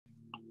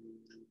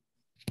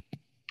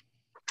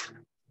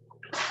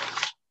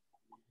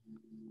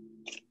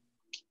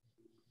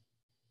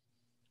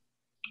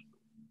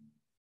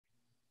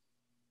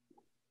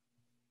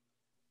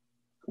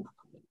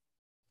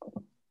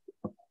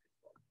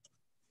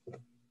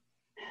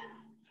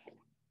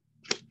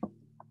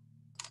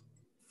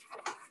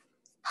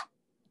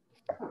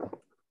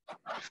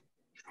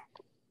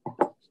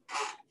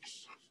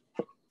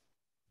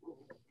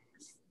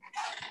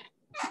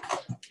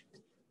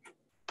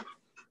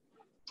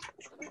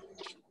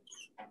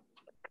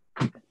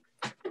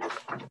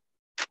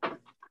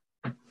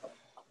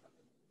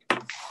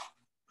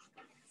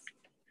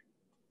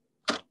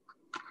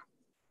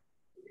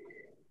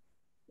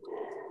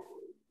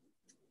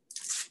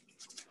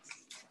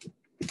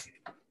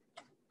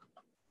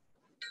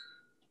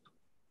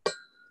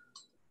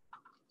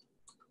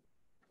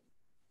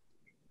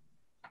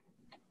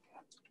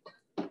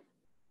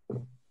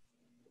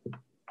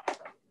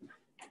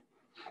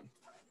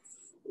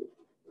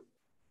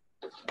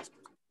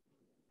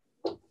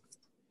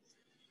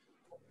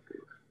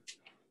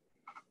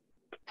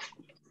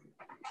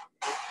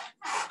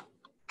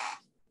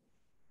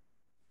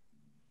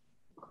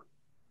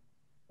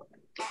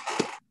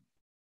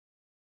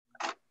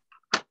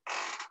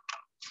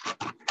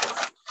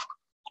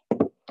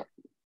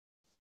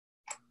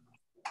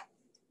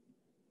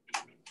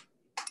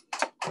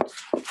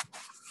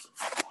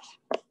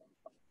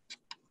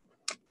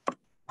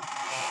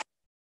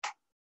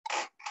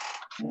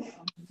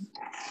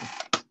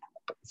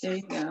There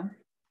you go.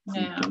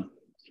 Now,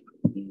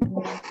 you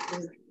want to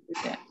do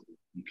that.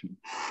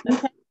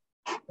 Okay.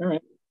 All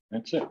right,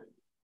 that's it.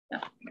 Yeah.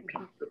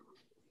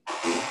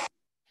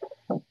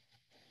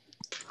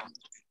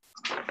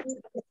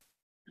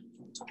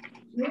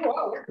 You're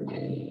welcome.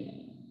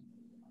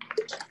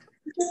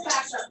 Just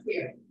back up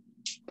here.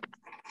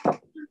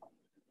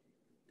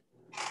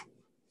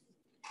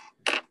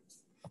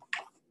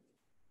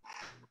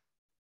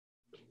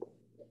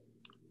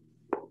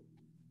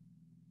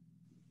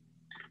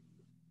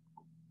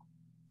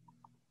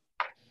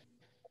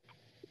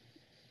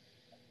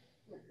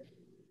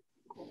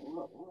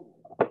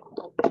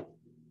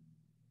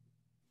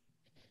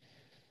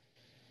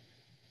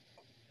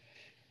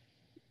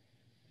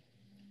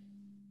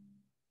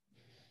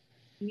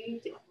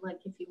 Mute it, like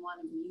if you want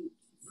to mute,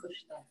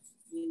 push that,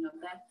 you know,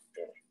 that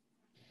there.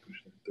 Push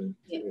that thing.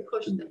 Yeah,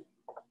 push can, that.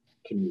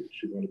 Can you,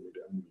 she wanted me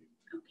to unmute.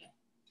 Okay.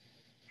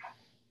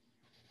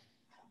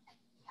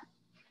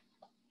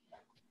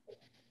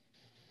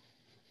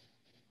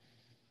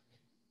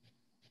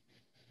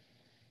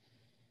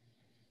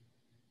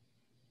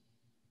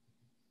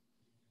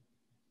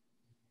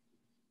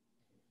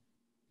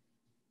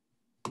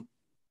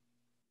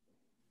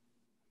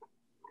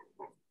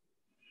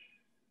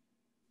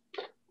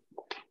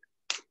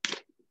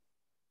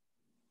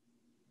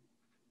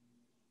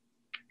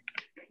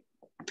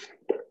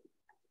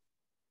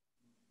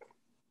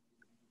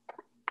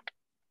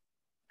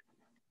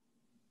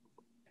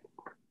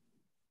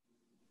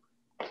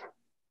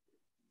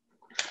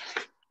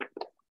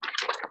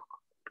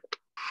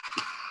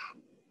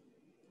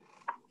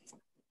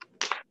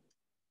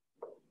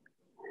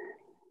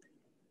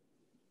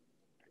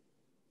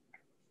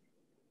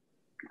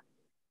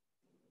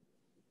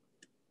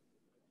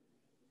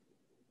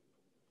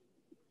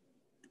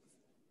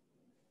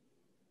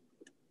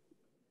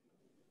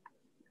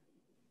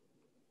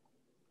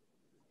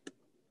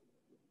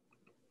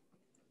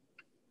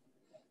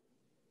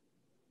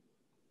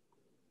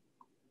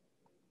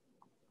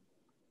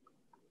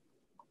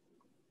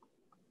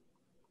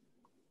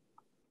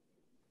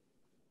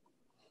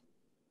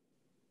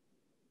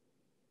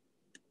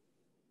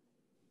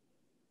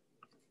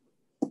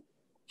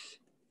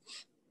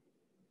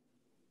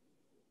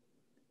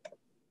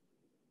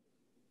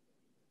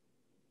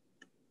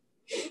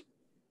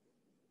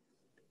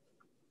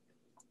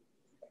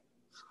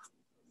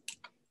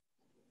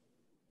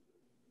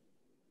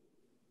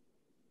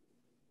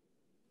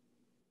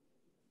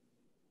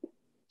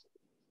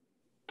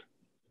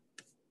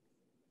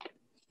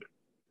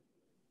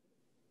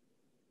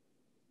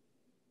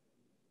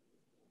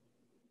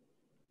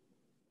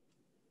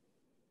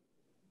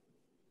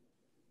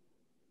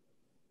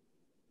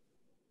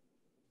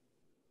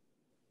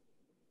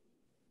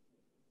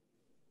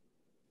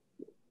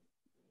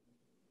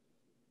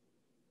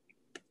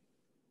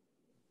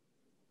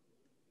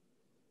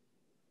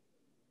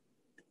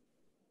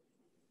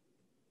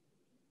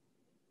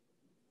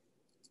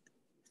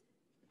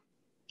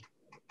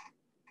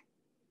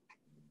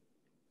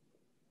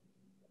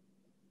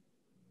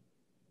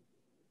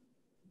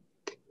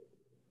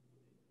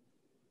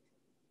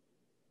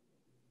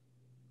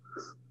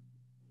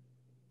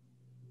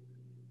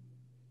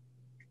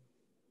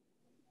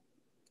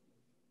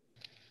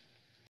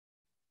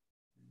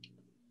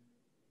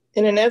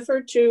 In an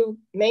effort to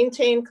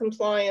maintain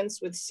compliance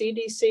with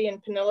CDC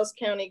and Pinellas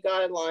County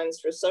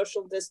guidelines for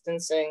social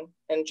distancing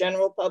and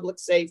general public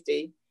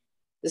safety,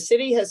 the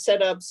city has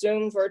set up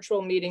Zoom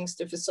virtual meetings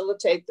to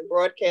facilitate the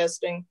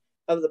broadcasting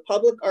of the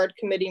Public Art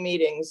Committee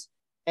meetings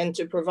and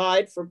to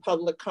provide for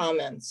public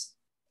comments.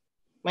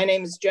 My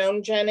name is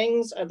Joan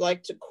Jennings. I'd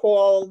like to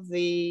call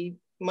the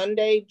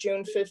Monday,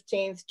 June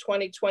 15th,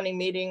 2020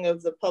 meeting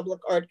of the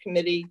Public Art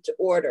Committee to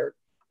order.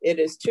 It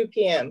is 2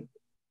 p.m.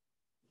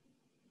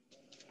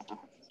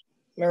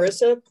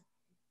 Marissa,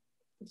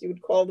 if you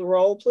would call the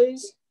roll,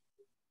 please.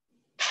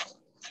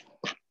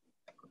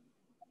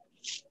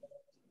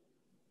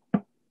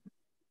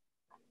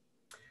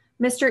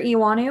 Mr.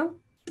 Iwanu?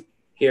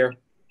 Here.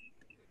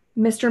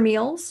 Mr.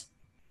 Meals?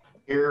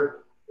 Here.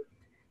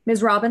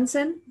 Ms.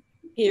 Robinson?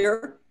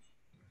 Here.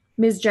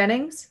 Ms.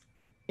 Jennings?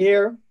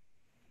 Here.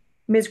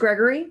 Ms.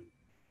 Gregory?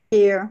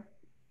 Here.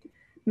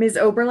 Ms.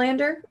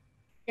 Oberlander?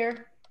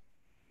 Here.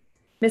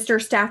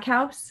 Mr.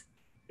 Stackhouse?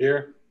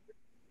 Here.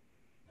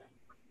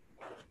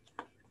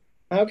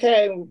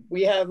 Okay,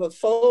 we have a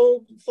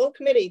full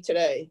committee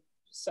today.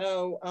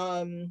 So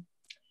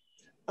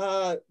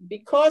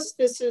because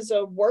this is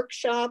a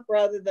workshop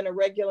rather than a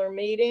regular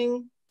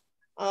meeting,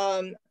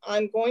 I'm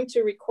going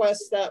to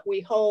request that we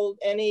hold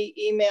any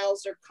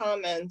emails or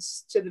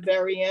comments to the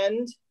very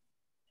end.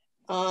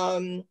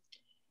 I've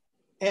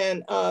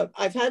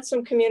had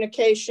some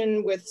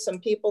communication with some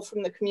people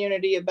from the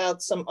community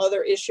about some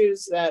other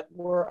issues that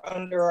were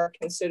under our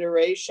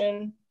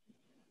consideration.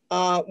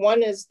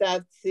 One is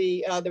that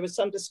there was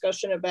some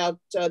discussion about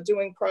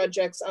doing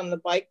projects on the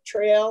bike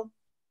trail.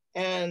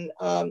 And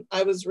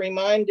I was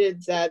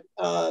reminded that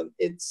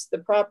it's the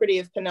property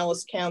of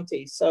Pinellas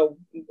County, so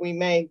we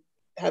may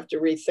have to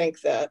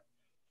rethink that.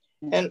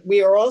 And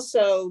we are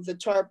also the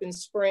Tarpon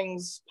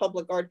Springs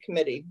Public Art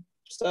Committee.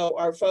 So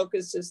our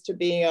focus is to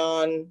be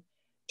on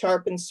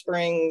Tarpon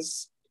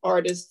Springs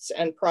artists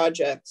and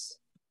projects.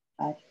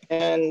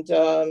 And,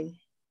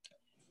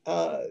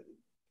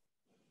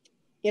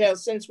 you know,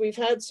 since we've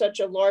had such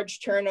a large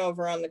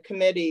turnover on the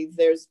committee,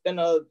 there's been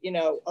a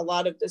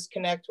lot of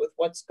disconnect with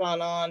what's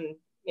gone on,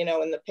 you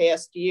know, in the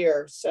past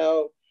year.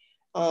 So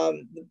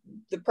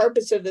the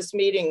purpose of this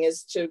meeting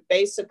is to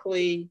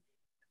basically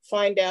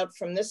find out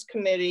from this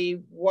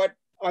committee what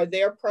are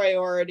their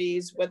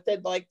priorities, what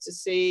they'd like to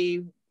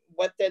see,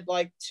 what they'd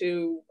like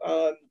to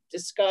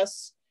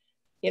discuss,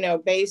 you know,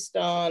 based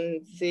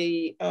on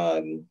the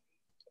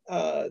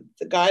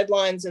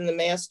guidelines in the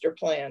master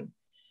plan.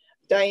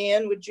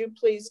 Diane, would you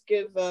please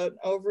give an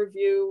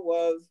overview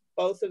of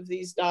both of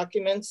these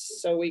documents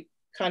so we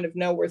kind of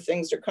know where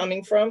things are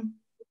coming from?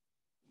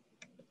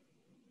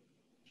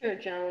 Sure,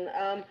 Joan.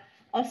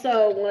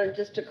 Also wanted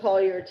just to call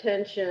your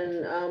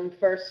attention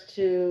first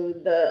to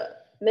the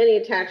many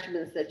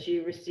attachments that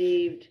you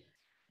received,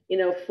 you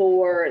know,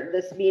 for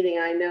this meeting.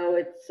 I know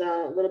it's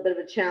a little bit of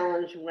a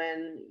challenge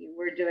when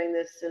we're doing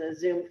this in a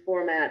Zoom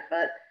format,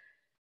 but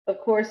of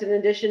course, in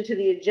addition to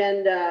the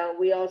agenda,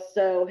 we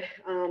also,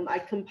 I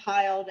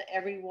compiled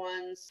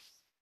everyone's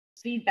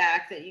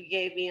feedback that you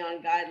gave me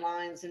on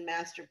guidelines and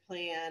master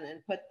plan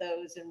and put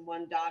those in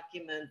one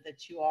document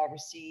that you all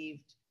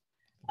received.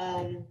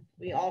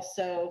 We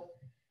also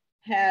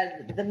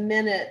had the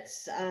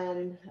minutes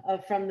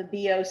from the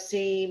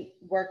BOC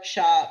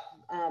workshop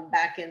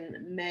back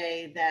in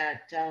May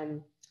that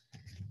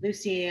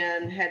Lucy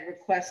Ann had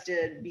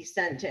requested be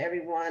sent to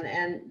everyone.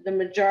 And the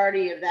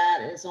majority of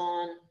that is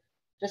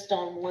just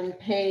on one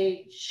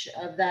page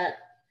of that,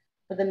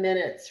 for the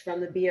minutes from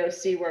the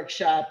BOC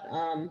workshop.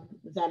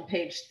 It's on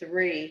page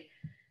 3.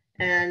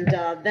 And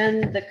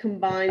then the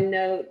combined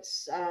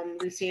notes,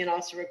 Lucy Ann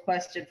also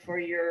requested for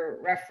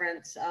your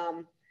reference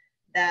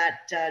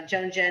that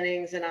Joan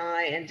Jennings and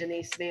I and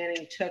Denise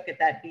Manning took at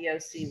that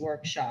BOC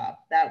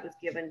workshop. That was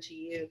given to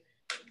you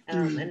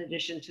in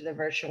addition to the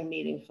virtual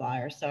meeting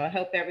flyer. So I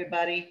hope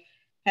everybody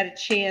had a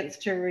chance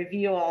to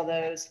review all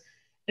those.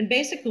 And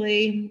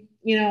basically,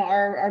 you know,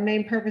 our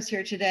main purpose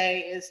here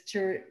today is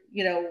to,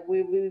 you know,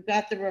 we've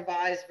got the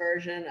revised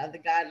version of the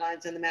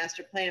guidelines and the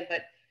master plan,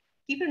 but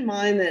keep in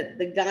mind that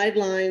the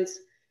guidelines,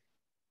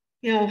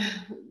 you know,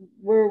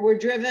 we're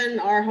driven,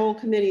 our whole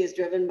committee is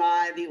driven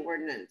by the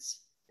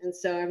ordinance. And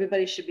so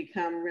everybody should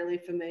become really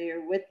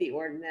familiar with the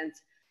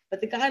ordinance,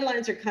 but the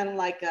guidelines are kind of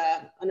like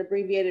an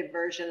abbreviated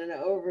version, an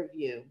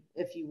overview,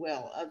 if you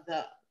will, of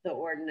the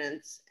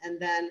ordinance.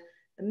 And then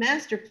the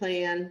master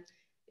plan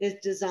is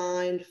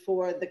designed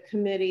for the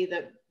committee,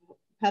 the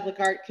Public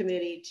Art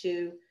Committee,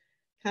 to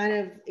kind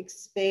of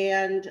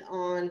expand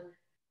on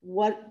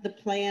what the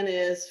plan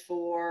is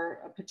for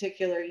a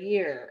particular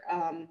year,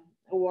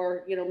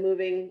 or, you know,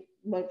 moving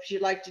what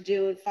you'd like to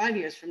do in 5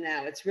 years from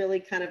now. It's really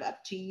kind of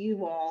up to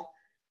you all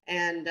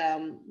and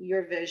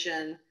your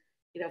vision,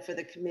 you know, for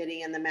the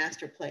committee and the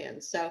master plan.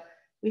 So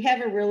we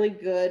have a really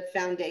good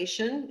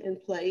foundation in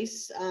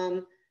place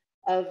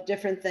of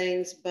different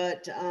things,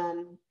 but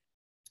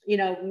you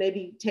know,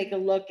 maybe take a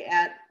look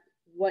at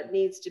what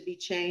needs to be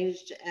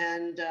changed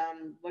and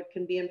what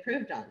can be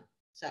improved on.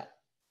 So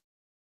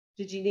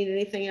did you need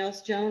anything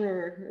else, Joan,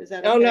 or is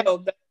that okay? No,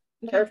 that's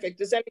perfect.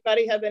 Does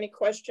anybody have any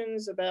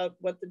questions about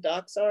what the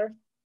docs are?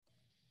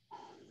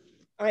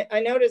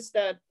 I noticed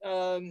that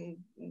a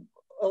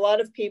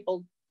lot of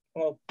people,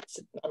 well,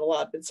 not a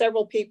lot, but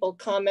several people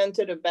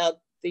commented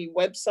about the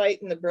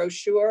website and the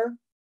brochure.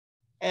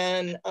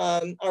 And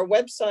our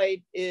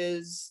website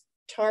is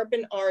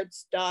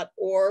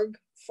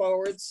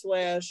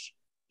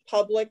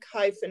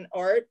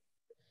tarponarts.org/public-art.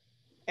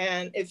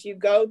 And if you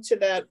go to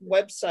that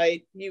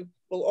website, you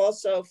will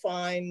also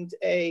find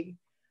a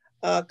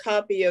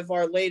copy of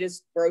our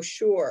latest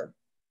brochure.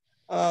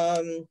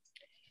 I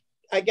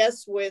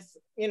guess with,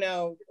 you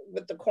know,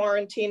 with the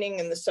quarantining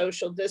and the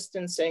social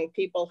distancing,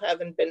 people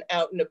haven't been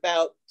out and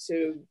about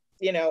to,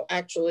 you know,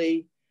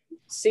 actually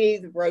see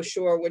the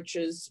brochure, which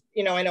is,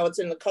 you know, I know it's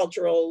in the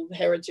Cultural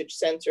Heritage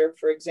Center,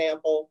 for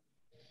example,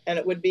 and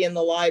it would be in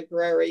the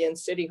library and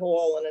City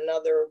Hall and a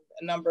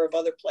number of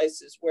other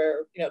places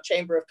where, you know,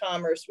 Chamber of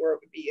Commerce, where it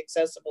would be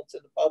accessible to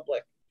the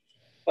public.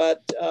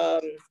 But,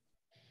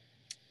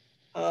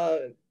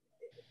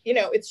 you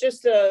know, it's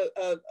just a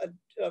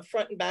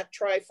front and back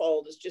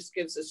trifold. It just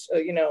gives us,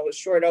 you know, a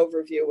short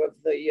overview of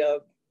the,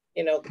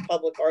 you know, the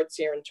public arts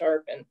here in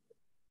Tarpon.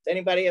 Does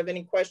anybody have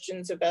any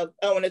questions about,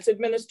 oh, and it's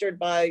administered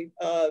by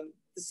the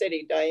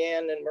city,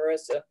 Diane and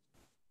Marissa.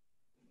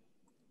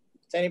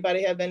 Does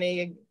anybody have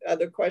any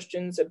other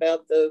questions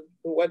about the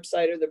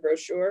website or the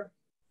brochure?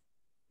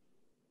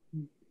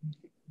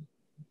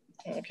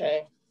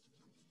 Okay.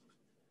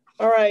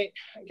 All right,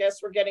 I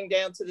guess we're getting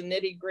down to the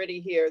nitty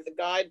gritty here, the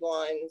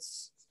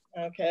guidelines.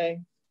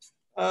 Okay.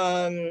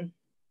 Well,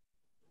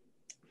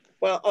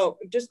 oh,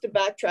 just to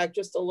backtrack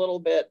just a little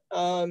bit.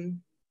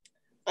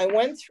 I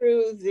went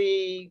through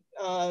the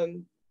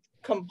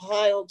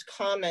compiled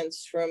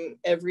comments from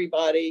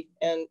everybody,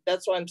 and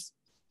that's why I'm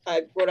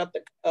I brought up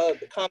the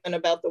comment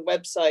about the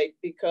website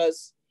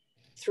because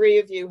 3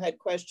 of you had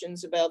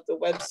questions about the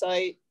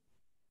website.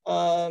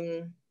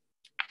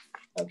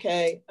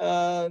 Okay.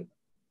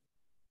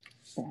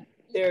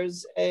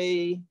 There's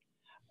a,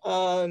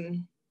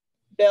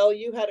 Belle,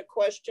 you had a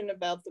question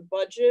about the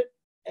budget,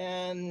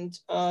 and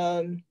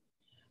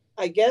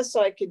I guess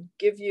I could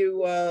give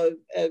you an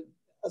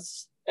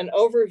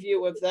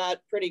overview of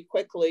that pretty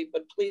quickly,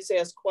 but please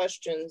ask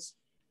questions.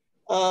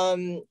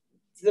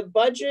 The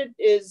budget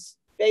is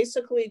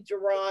basically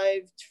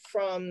derived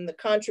from the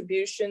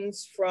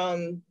contributions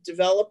from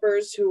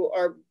developers who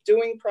are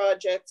doing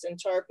projects in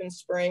Tarpon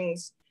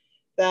Springs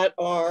that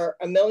are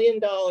 $1 million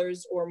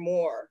or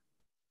more.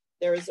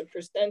 There is a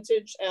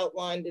percentage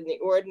outlined in the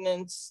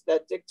ordinance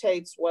that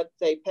dictates what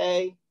they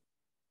pay.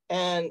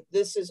 And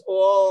this is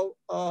all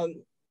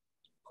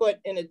put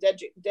in a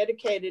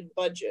dedicated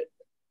budget,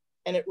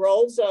 and it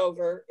rolls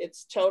over.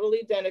 It's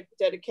totally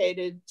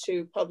dedicated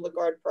to public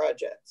art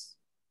projects.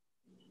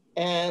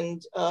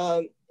 And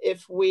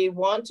if we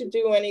want to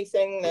do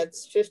anything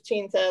that's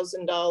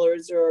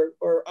 $15,000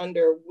 or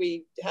under,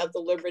 we have the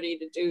liberty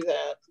to do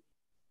that.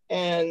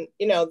 And,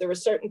 you know, there are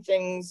certain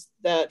things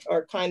that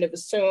are kind of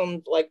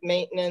assumed, like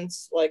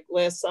maintenance. Like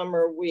last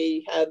summer,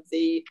 we had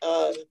the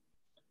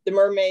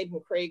Mermaid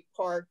and Craig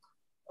Park,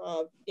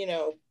 you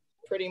know,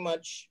 pretty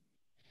much,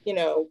 you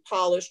know,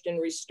 polished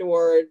and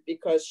restored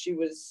because she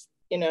was,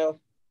 you know,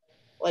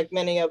 like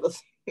many of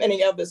us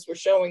were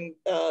showing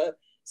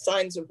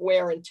signs of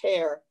wear and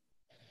tear.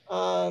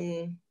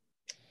 Bill,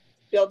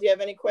 do you have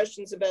any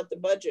questions about the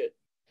budget?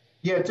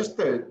 Yeah, just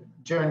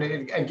Joan,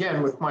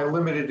 again, with my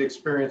limited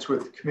experience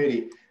with the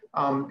committee,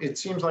 it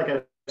seems like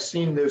I've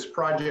seen those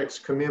projects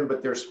come in,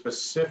 but they're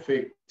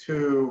specific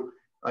to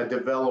a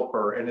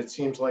developer. And it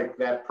seems like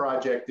that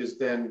project is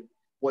then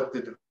what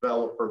the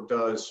developer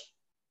does,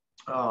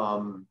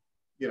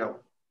 you know,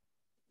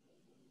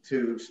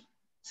 to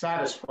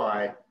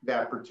satisfy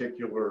that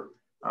particular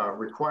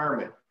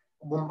requirement.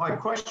 Well, my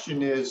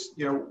question is,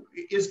 you know,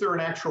 is there an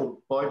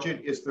actual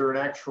budget? Is there an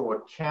actual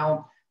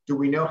account? Do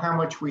we know how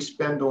much we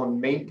spend on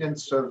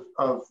maintenance of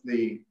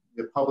the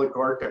public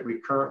art that we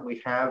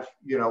currently have,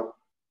 you know,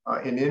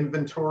 in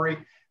inventory?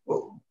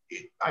 Well,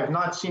 I've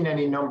not seen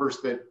any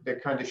numbers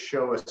that kind of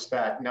show us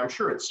that. And I'm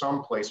sure it's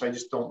someplace, I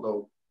just don't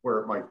know where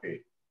it might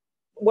be.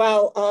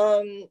 Well,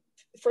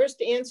 first,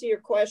 to answer your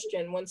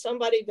question, when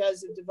somebody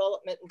does a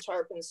development in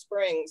Tarpon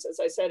Springs, as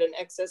I said, in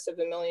excess of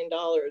 $1 million,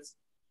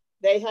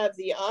 they have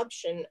the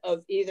option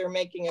of either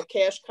making a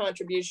cash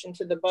contribution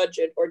to the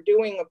budget or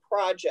doing a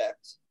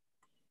project.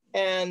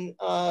 And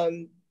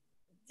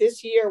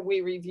this year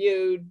we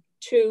reviewed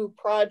 2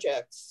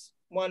 projects.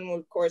 One,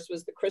 of course,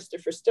 was the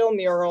Christopher Still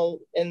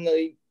mural in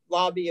the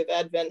lobby of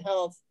Advent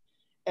Health.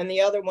 And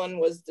the other one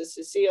was the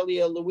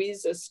Cecilia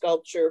Louisa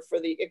sculpture for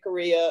the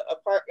Ikaria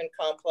apartment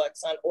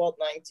complex on Alt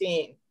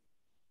 19.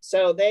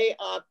 So they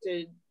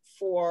opted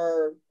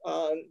for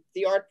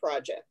the art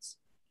projects.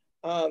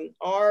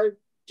 Our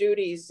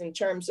duties in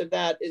terms of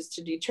that is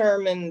to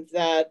determine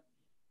that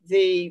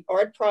the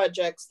art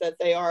projects that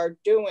they are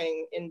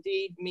doing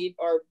indeed meet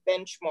our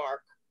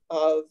benchmark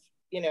of,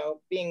 you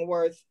know, being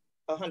worth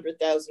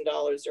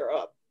 $100,000 or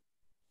up.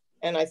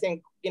 And I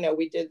think, you know,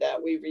 we did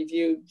that. We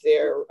reviewed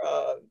their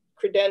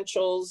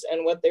credentials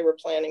and what they were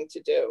planning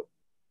to do.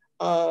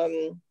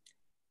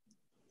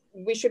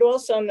 We should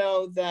also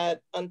know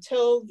that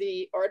until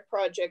the art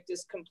project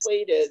is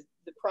completed,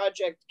 the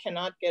project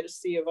cannot get a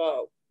C of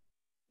O.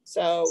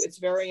 So it's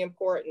very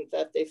important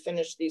that they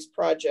finish these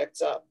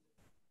projects up.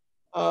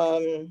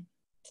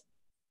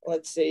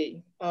 Let's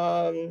see.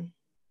 The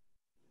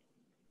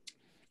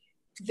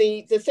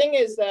thing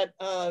is that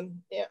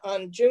on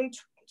June,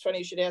 it's funny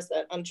you should ask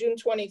that, on June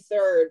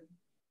 23rd,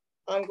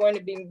 I'm going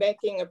to be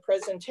making a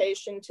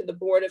presentation to the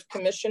Board of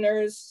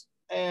Commissioners,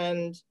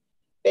 and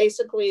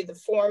basically the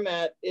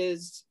format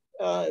is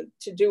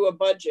to do a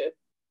budget,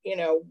 you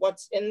know,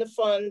 what's in the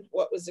fund,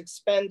 what was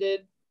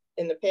expended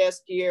in the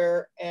past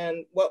year,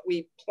 and what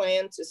we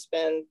plan to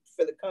spend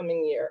for the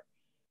coming year.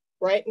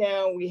 Right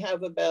now, we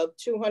have about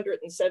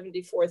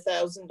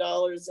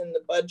 $274,000 in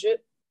the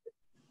budget.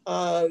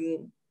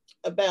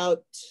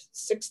 About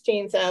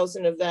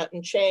 16,000 of that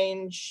and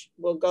change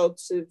will go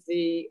to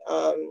the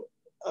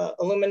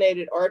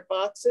illuminated art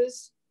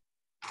boxes.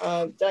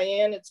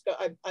 Diane,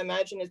 I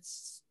imagine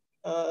it's,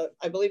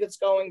 I believe it's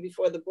going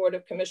before the Board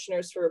of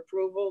Commissioners for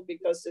approval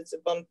because it's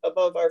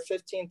above our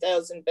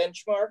 15,000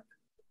 benchmark.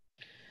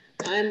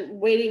 I'm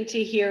waiting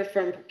to hear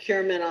from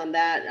procurement on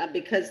that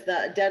because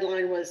the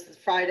deadline was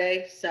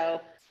Friday.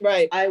 So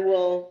right, I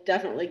will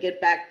definitely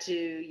get back to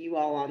you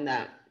all on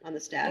that, on the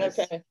status.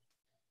 Okay,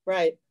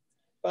 right.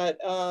 But,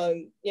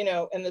 you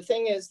know, and the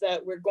thing is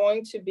that we're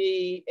going to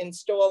be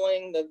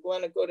installing the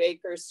Glenna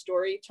Goodacre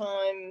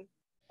Storytime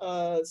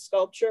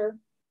sculpture,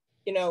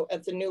 you know,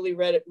 at the newly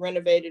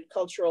renovated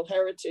Cultural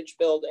Heritage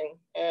Building.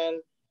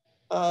 And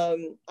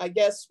I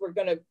guess we're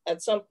going to,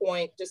 at some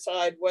point,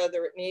 decide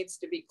whether it needs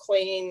to be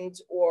cleaned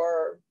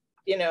or,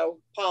 you know,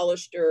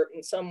 polished or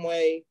in some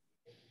way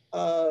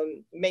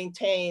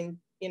maintained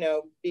you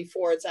know,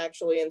 before it's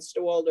actually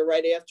installed or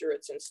right after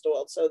it's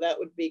installed. So that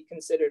would be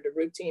considered a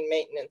routine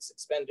maintenance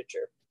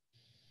expenditure.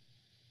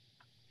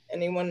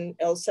 Anyone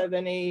else have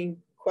any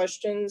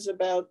questions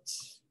about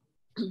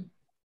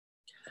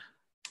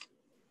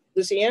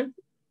Lucianne?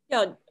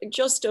 Yeah,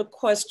 just a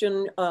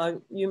question.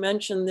 You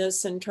mentioned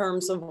this in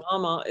terms of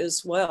Mama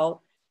as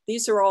well.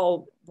 These are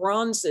all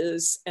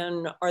bronzes,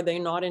 and are they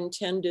not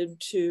intended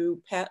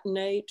to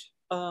patinate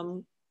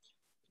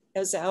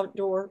as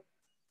outdoor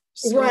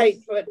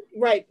swimming?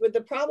 Right. But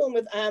the problem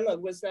with Amma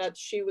was that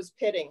she was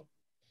pitting.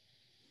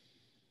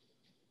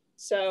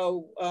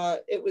 So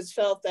it was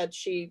felt that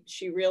she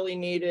really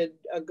needed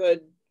a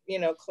good, you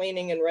know,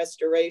 cleaning and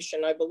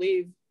restoration. I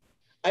believe,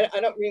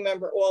 I don't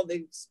remember all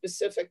the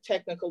specific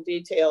technical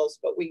details,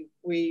 but we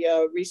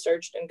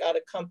researched and got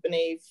a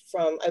company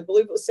from, I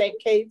believe it was St.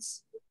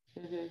 Kate's,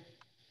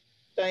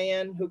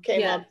 Diane, who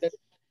came up and,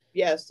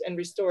 and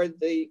restored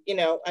the, you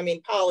know, I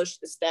mean,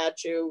 polished the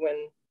statue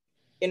and,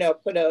 you know,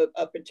 put a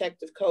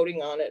protective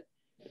coating on it,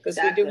 because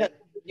we do have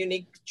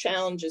unique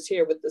challenges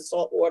here with the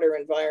saltwater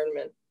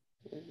environment.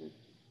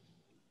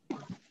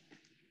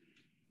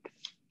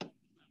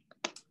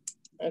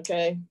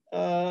 Okay.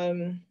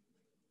 All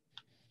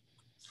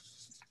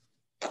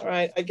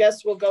right, I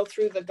guess we'll go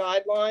through the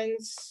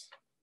guidelines.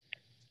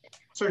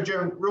 So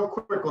Joan, real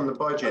quick on the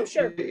budget. Oh,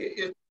 sure.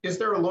 Is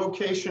there a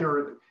location,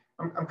 or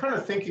I'm kind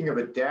of thinking of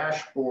a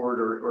dashboard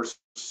or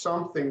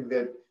something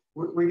that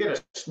we get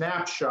a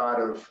snapshot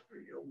of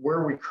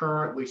where we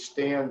currently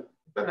stand.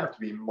 It doesn't have to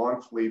be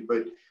monthly,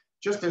 but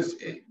just as,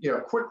 you know,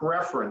 quick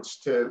reference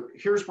to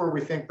here's where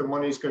we think the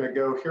money's going to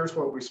go. Here's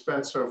what we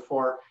spent so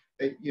far.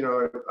 You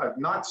know, I've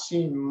not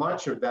seen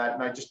much of that,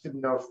 and I just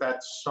didn't know if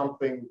that's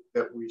something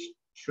that we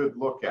should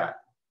look at.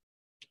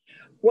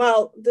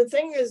 Well, the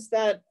thing is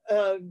that,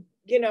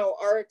 you know,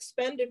 our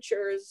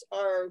expenditures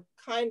are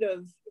kind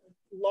of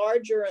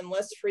larger and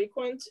less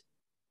frequent,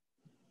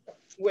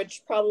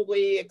 which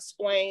probably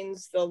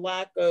explains the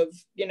lack of,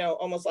 you know,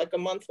 almost like a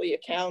monthly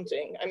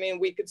accounting. I mean,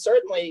 we could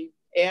certainly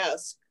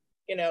ask,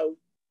 you know,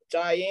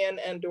 Diane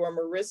and or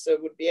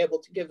Marissa would be able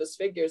to give us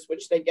figures,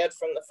 which they get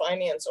from the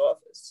finance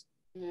office.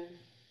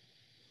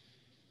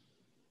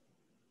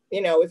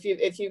 You know,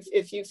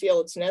 if you feel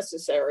it's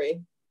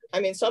necessary. I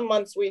mean, some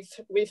months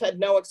we've had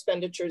no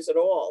expenditures at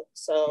all.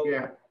 So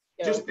yeah,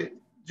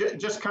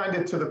 just kind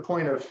of to the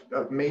point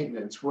of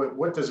maintenance.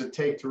 What does it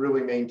take to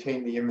really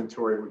maintain the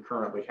inventory we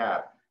currently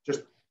have?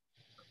 Just,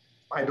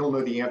 I don't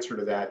know the answer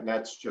to that, and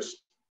that's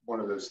just one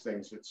of those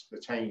things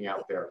that's hanging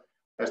out there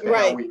as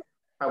to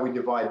how we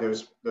divide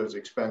those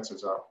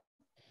expenses up.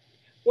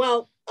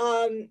 Well,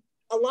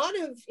 a lot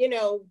of, you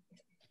know,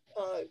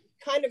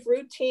 kind of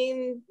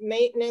routine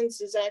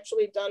maintenance is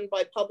actually done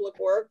by Public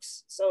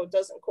Works, so it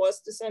doesn't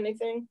cost us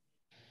anything.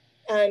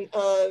 And,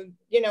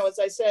 you know, as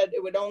I said,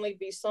 it would only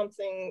be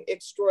something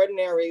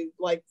extraordinary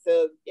like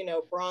the, you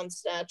know, bronze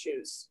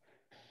statues.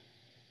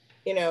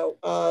 You know,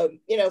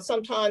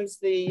 sometimes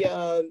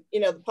the, you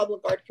know, the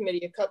Public Art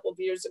Committee a couple of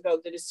years ago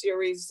did a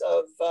series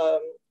of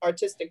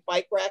artistic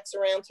bike racks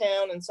around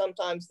town, and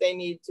sometimes they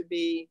need to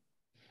be,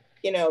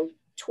 you know,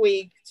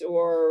 tweaked,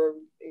 or,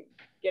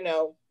 you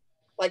know,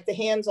 like the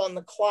hands on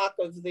the clock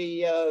of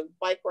the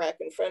bike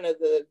rack in front of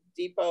the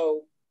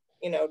Depot,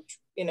 you know,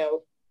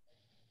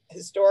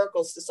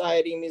 Historical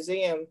Society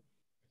Museum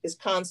is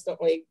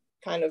constantly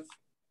kind of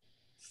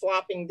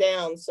flopping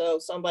down. So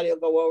somebody will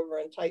go over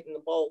and tighten the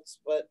bolts.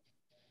 But,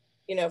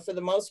 you know, for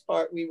the most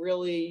part, we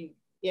really,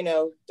 you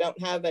know, don't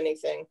have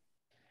anything,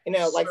 you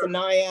know, like the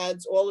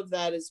naiads, all of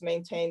that is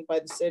maintained by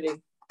the city.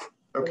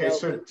 Okay, You know,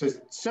 so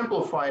to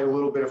simplify it a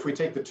little bit, if we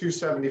take the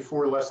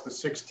 274 less the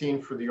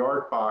 16 for the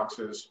art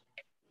boxes,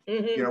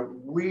 you know,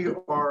 we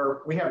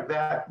have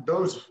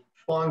those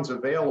funds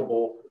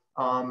available.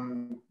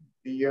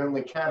 The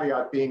only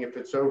caveat being if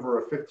it's over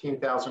a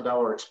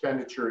 $15,000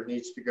 expenditure, it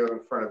needs to go in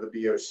front of the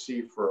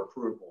BOC for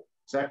approval.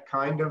 Is that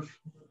kind of?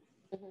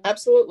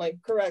 Absolutely,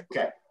 correct.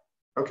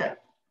 Okay.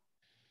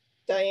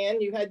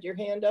 Diane, you had your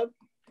hand up.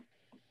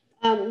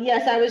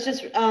 Yes, I was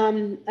just,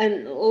 and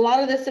a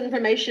lot of this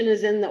information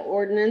is in the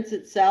ordinance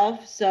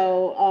itself.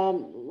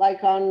 So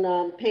like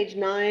on page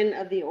 9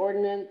 of the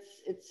ordinance,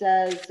 it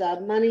says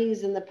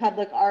monies in the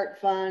Public Art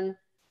Fund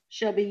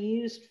shall be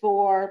used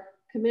for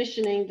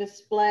commissioning,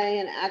 display,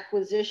 and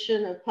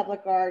acquisition of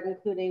public art,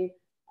 including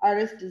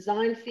artist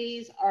design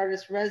fees,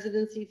 artist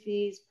residency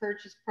fees,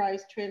 purchase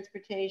price,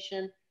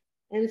 transportation,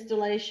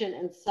 installation,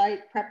 and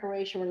site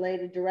preparation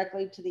related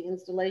directly to the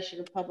installation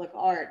of public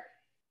art.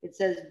 It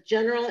says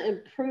general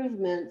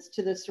improvements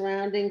to the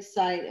surrounding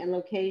site and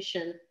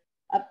location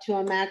up to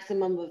a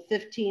maximum of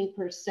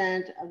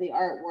 15% of the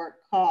artwork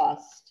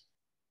cost.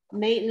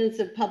 Maintenance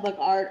of public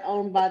art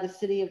owned by the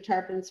city of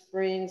Tarpon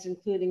Springs,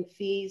 including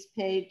fees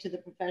paid to the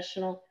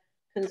professional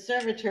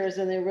conservators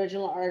and the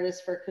original artists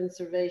for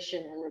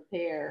conservation and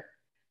repair.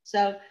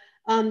 So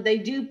they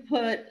do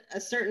put a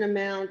certain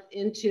amount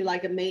into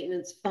like a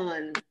maintenance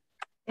fund.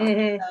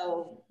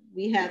 So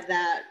we have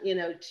that, you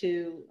know,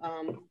 to,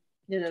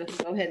 you know,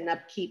 go ahead and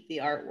upkeep the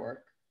artwork.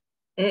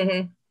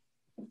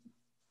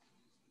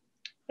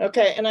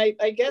 Okay, and I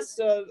guess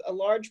a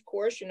large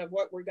portion of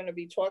what we're going to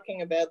be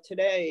talking about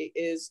today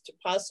is to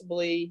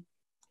possibly,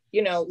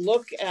 you know,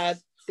 look at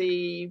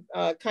the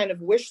kind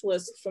of wish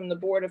list from the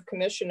Board of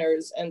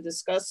Commissioners and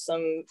discuss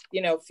some,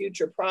 you know,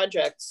 future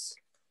projects,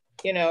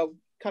 you know,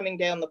 coming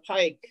down the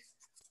pike.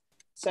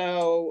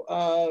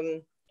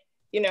 So,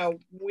 you know,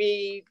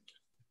 we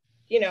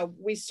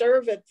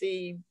serve at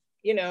the,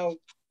 you know,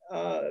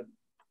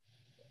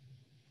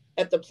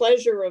 at the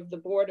pleasure of the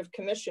Board of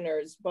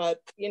Commissioners, but,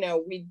 you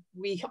know, we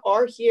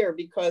are here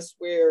because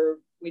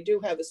we do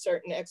have a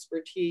certain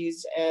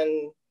expertise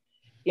and,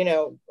 you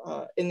know,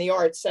 in the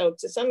arts. So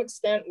to some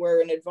extent,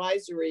 we're an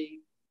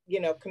advisory,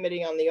 you know,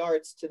 committee on the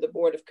arts to the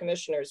Board of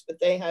Commissioners, but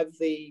they have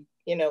the,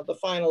 you know, the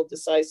final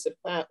decisive,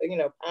 you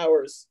know,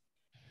 powers.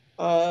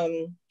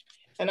 And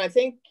I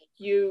think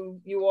you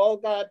all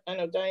got, I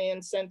know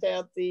Diane sent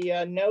out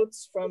the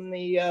notes from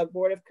the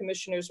Board of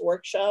Commissioners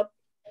workshop.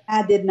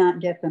 I did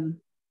not get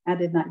them. I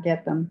did not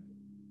get them.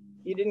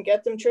 You didn't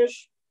get them,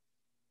 Trish?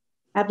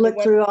 I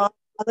looked through all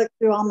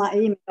my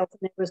emails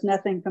and there was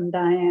nothing from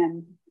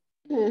Diane.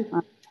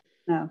 No.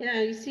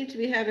 Yeah, you seem to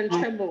be having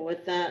trouble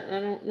with that. I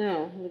don't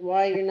know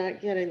why you're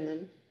not getting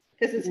them,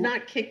 because it's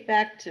not kicked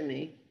back to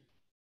me.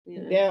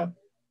 You know? Yeah.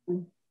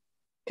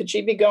 Could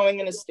she be going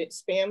in a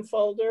spam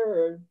folder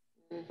or?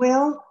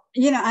 Well,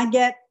 you know, I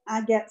get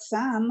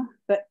some,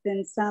 but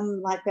then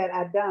some like that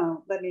I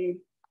don't.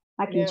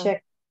 I can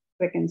check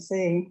quick and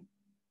see if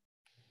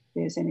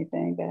there's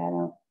anything, but I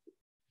don't.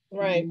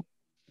 Right.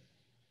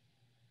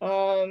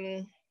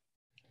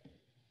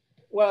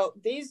 Well,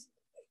 these,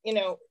 you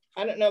know,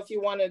 I don't know if you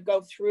want to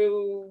go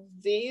through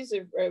these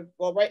or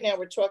well, right now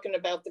we're talking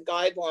about the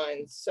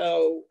guidelines.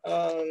 So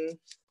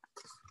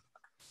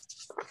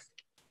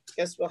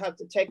guess we'll have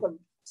to take a,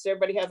 does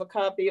everybody have a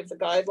copy of the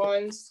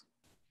guidelines?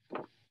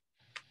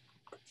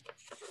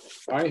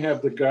 I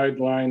have the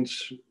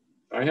guidelines.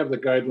 I have the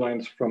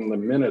guidelines from the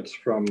minutes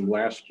from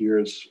last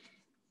year's.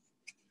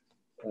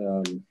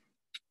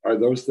 Are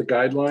those the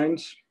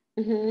guidelines?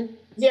 Mm-hmm.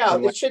 Yeah,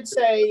 it should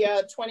say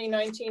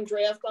 2019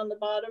 draft on the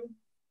bottom.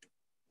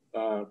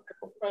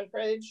 Front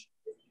page.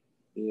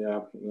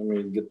 Yeah, let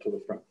me get to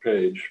the front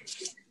page.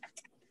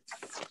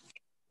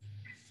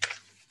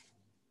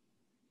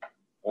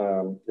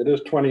 It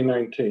is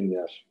 2019,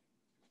 yes.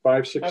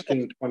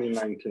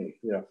 5/16/2019,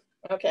 yeah.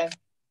 Okay.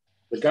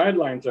 The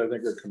guidelines, I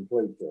think, are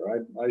complete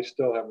there. I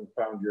still haven't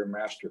found your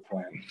master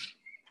plan.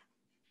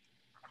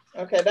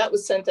 Okay, that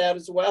was sent out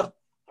as well.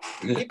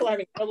 People are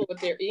having trouble with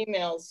their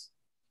emails.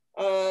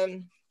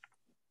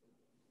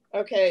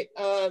 Okay,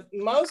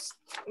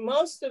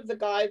 most of the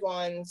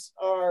guidelines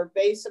are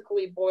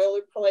basically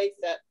boilerplate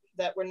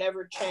that were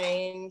never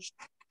changed.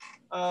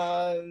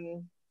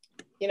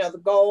 You know,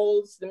 the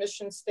goals, the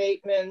mission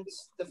statement,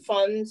 the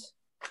fund.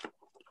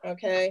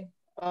 Okay.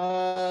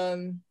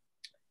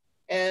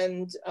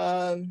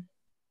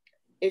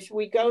 If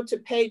we go to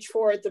page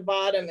 4 at the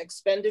bottom,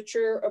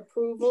 expenditure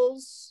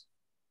approvals.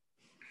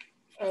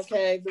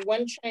 Okay, the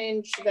one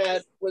change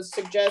that was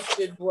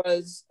suggested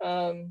was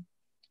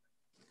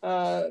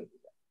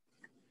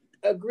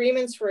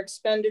agreements for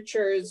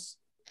expenditures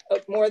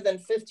of more than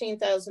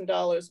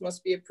 $15,000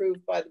 must be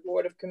approved by the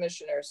Board of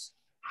Commissioners.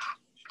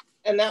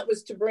 And that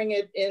was to bring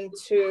it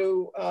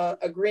into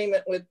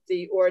agreement with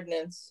the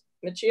ordinance.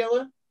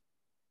 Michela?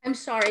 I'm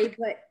sorry,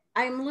 but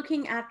I'm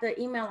looking at the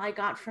email I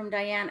got from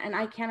Diane and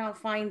I cannot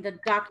find the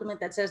document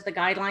that says the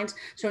guidelines.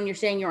 So when you're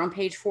saying you're on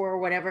page 4 or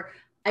whatever,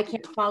 I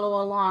can't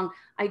follow along.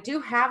 I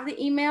do have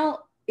the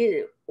email.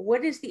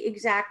 What is the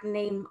exact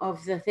name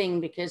of the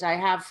thing? Because I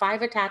have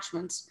 5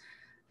 attachments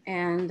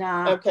and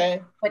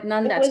okay, but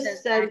none that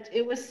says sent,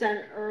 it was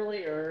sent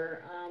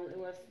earlier. It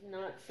was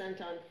not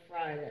sent on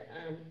Friday.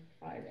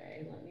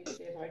 Let me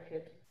see if I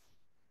could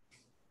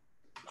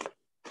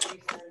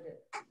resend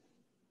it.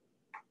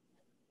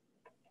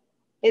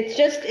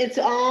 It's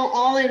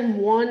all in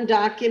one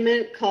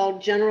document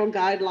called General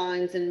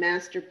Guidelines and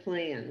Master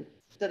Plan.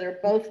 So they're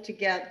both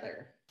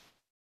together.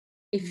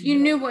 If you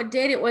knew what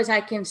date it was,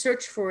 I can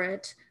search for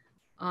it.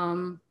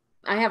 I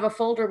have a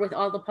folder with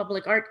all the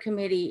Public Art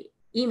Committee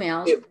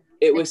emails.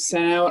 It was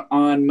sent out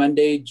on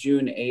Monday,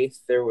 June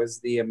 8th. There was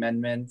the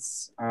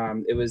amendments.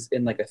 It was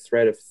in like a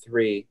thread of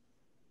 3.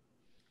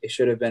 It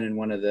should have been in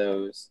one of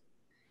those.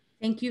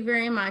 Thank you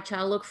very much.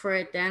 I'll look for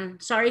it then.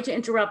 Sorry to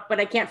interrupt, but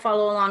I can't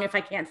follow along if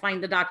I can't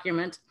find the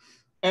document.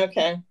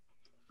 Okay.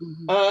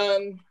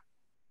 Trish,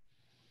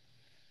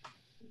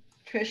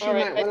 you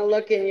might want to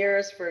look in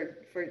yours for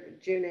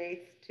June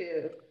 8th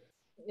too.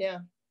 Yeah.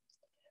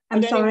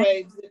 I'm sorry.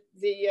 Anyway,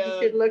 you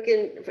should look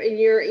in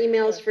your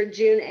emails for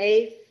June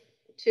 8th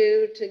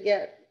too to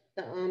get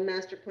the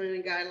master plan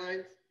and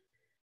guidelines.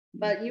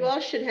 But you all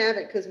should have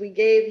it because we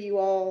gave you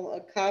all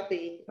a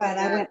copy. Right,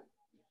 I went a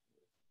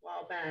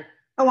while back.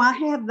 Oh, I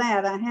have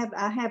that.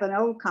 I have an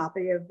old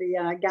copy of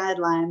the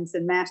guidelines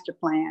and master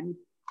plan.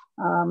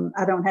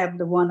 I don't have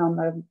the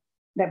one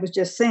that was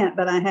just sent,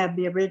 but I have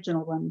the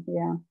original one.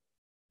 Yeah.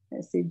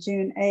 Let's see,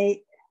 June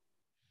 8th.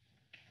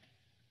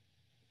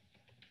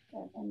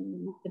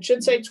 It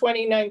should say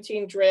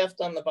 2019 draft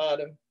on the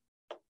bottom.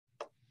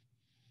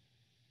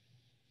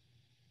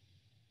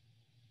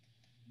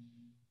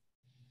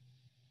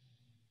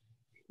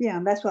 Yeah,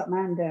 that's what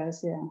mine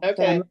does, yeah.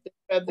 Okay, you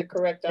have the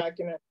correct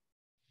document.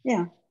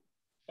 Yeah.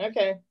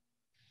 Okay.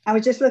 I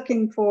was just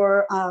looking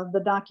for the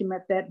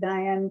document that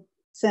Diane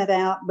sent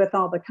out with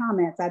all the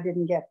comments. I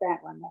didn't get that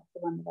one. That's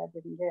the one that I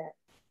didn't get.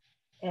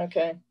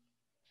 Okay.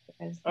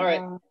 All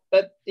right.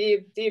 But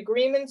the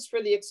agreements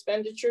for the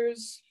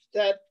expenditures,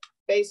 that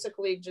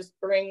basically just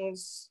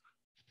brings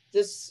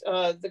this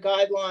the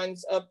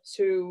guidelines up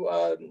to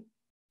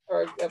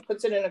or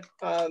puts it in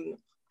a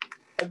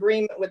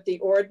agreement with the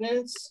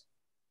ordinance.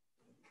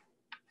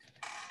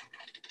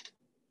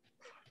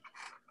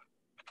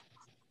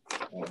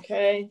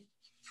 Okay.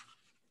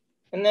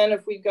 And then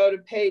if we go to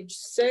page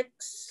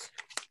 6,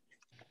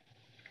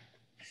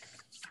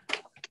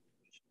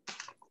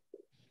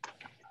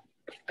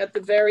 at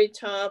the very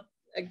top,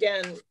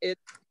 again,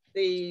 it's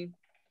the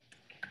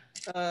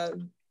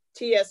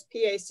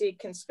TSPAC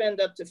can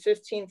spend up to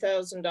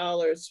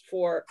 $15,000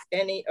 for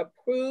any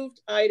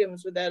approved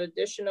items without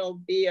additional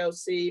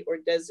BOC or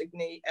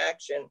designee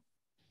action.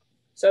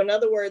 So in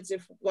other words,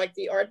 if like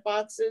the art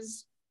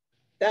boxes,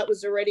 that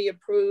was already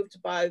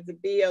approved by the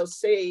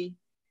BOC.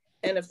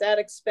 And if that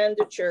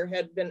expenditure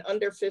had been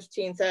under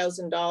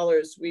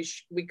 $15,000,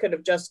 we could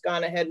have just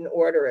gone ahead and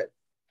order it.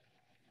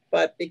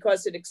 But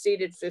because it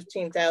exceeded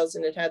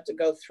 $15,000, it had to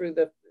go through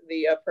the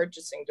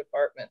purchasing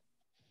department.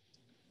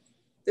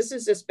 This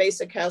is just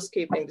basic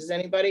housekeeping. Does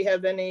anybody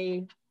have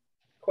any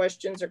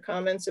questions or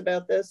comments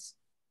about this?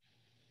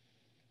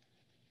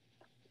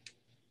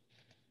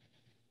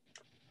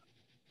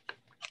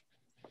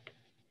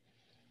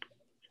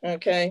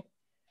 Okay.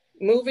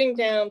 Moving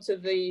down to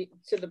the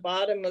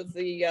bottom of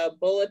the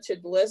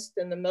bulleted list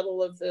in the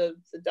middle of the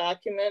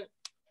document,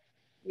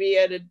 we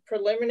added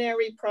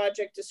preliminary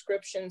project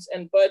descriptions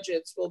and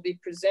budgets will be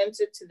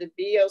presented to the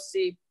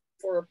BOC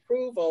for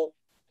approval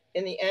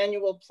in the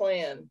annual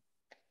plan.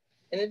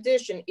 In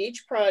addition,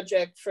 each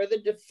project further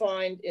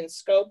defined in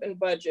scope and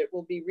budget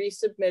will be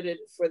resubmitted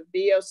for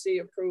BOC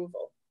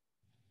approval.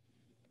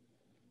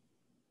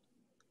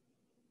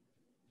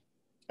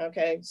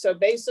 Okay, so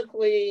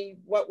basically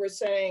what we're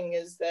saying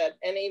is that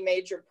any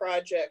major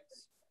project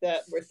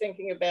that we're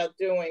thinking about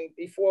doing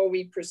before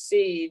we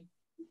proceed,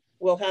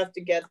 we'll have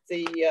to get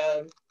the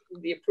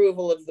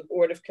approval of the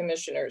Board of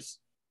Commissioners.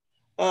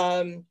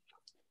 A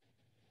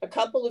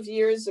couple of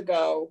years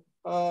ago,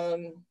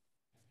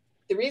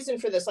 the reason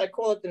for this, I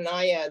call it the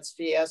NIAIDS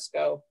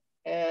fiasco.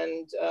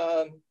 And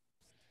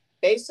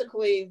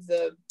basically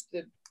the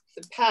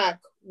PAC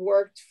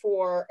worked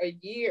for a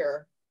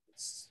year,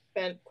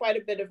 spent quite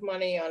a bit of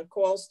money on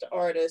calls to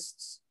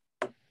artists,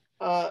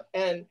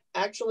 and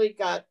actually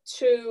got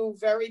 2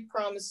 very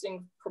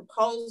promising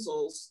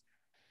proposals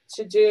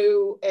to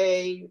do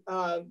a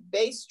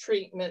base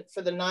treatment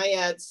for the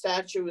NIAID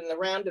statue in the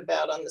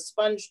roundabout on the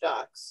sponge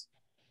docks.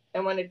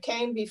 And when it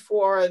came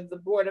before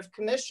the Board of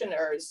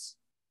Commissioners,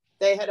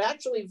 they had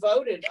actually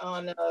voted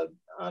on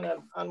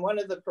one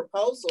of the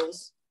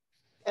proposals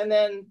and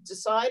then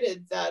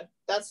decided that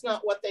that's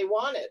not what they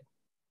wanted.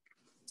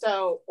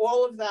 So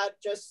all of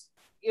that just,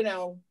 you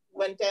know,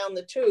 went down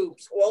the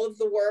tubes. All of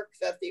the work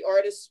that the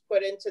artists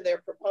put into their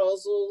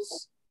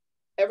proposals,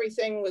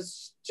 everything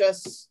was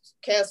just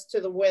cast to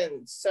the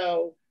wind.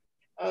 So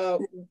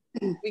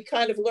we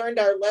kind of learned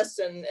our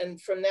lesson,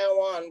 and from now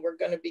on, we're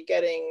going to be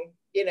getting,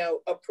 you know,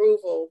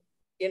 approval,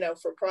 you know,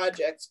 for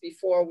projects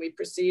before we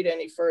proceed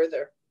any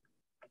further.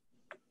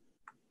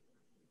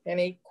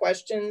 Any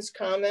questions,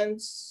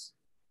 comments?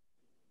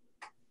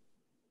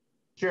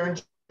 Sharon,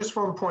 just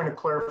one point of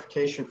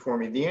clarification for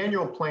me. The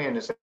annual plan,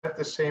 is that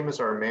the same as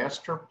our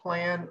master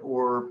plan,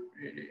 or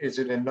is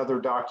it another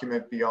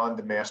document beyond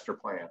the master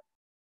plan?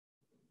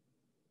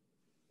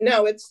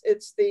 No, it's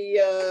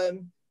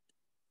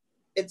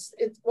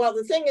well,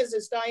 the thing is,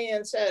 as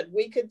Diane said,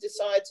 we could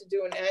decide to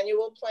do an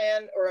annual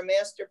plan or a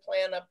master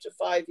plan up to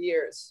 5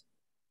 years.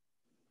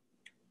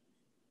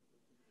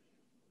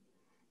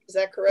 Is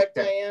that correct,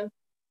 okay, Diane?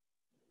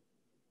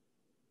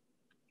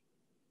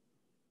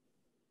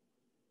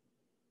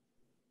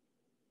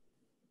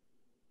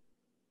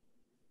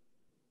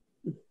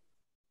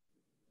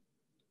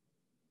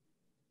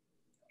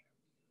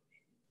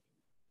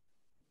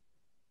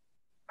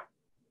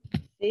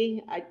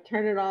 See, I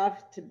turn it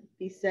off to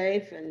be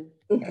safe. And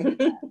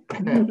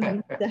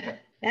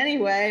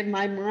anyway,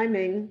 my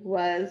miming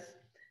was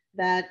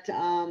that,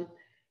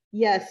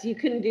 yes, you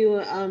can do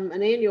an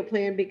annual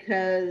plan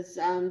because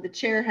the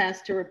chair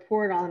has to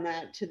report on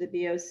that to the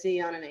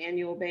BOC on an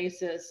annual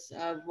basis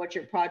of what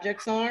your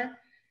projects are.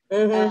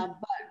 But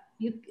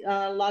you,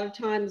 a lot of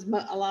times,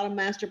 a lot of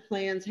master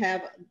plans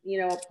have, you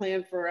know, a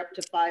plan for up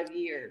to 5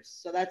 years.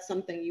 So that's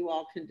something you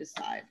all can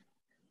decide.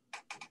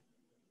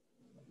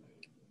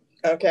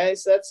 Okay,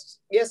 so that's,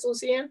 yes,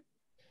 Lucianne?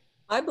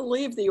 I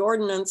believe the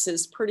ordinance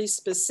is pretty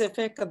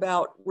specific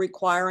about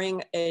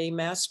requiring a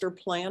master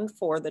plan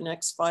for the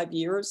next 5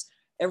 years,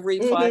 every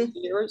 5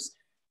 years.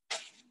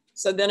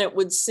 So then it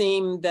would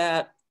seem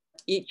that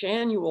each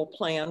annual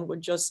plan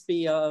would just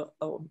be an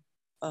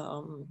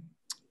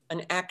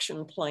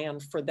action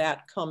plan for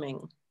that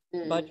coming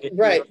budget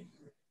year.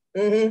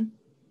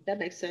 That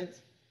makes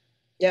sense.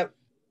 Yep.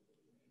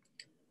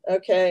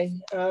 Okay.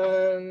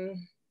 And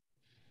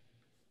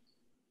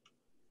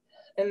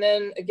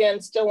then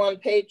again, still on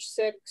page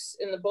 6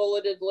 in the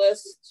bulleted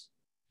list,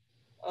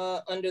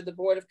 under the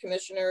Board of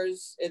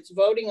Commissioners, it's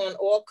voting on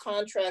all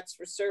contracts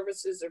for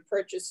services or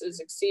purchases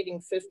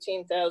exceeding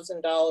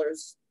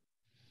 $15,000.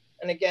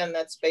 And again,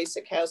 that's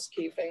basic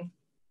housekeeping.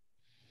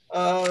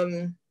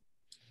 Going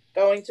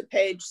to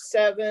page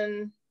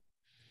 7,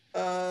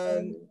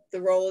 the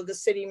role of the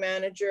city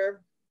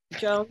manager.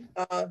 Joan?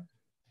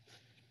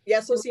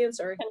 Yes, Lucian,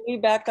 sorry. Can we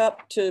back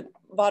up to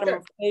bottom Sure.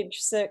 of page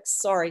 6?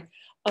 Sorry.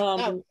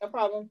 No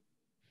problem.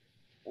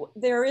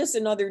 There is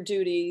another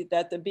duty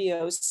that the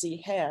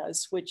BOC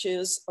has, which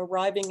is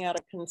arriving at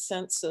a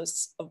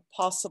consensus of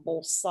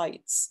possible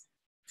sites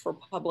for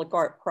public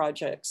art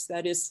projects.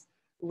 That is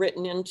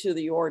written into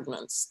the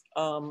ordinance.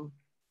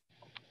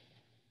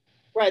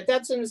 Right,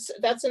 that's in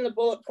the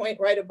bullet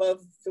point right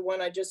above the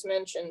one I just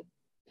mentioned.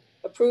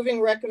 Approving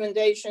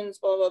recommendations,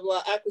 blah, blah,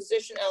 blah,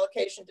 acquisition,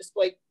 allocation,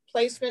 display,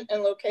 placement,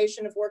 and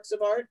location of works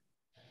of art.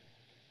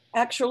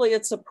 Actually,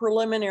 it's a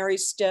preliminary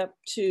step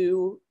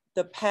to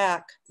the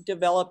PAC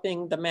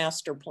developing the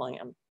master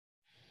plan.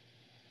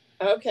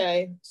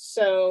 Okay,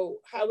 so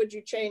how would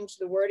you change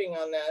the wording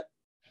on that?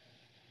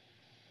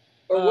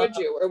 Or would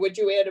you? Or would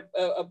you add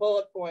a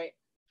bullet point?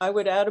 I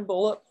would add a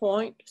bullet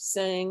point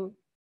saying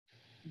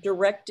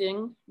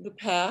directing the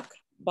PAC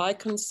by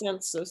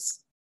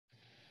consensus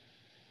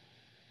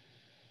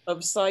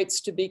of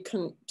sites to be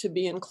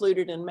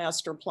included in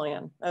master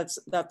plan.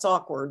 That's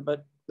awkward,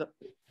 but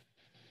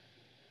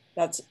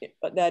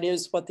that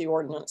is what the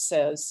ordinance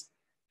says.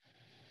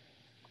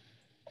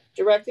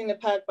 Directing the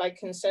PAC by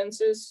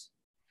consensus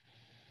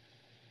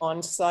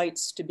on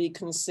sites to be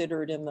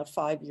considered in the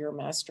 5-year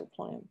master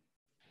plan.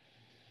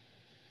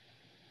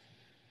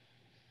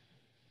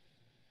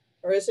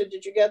 Marissa,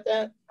 did you get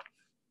that?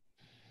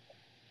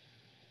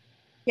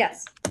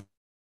 Yes.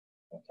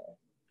 Okay.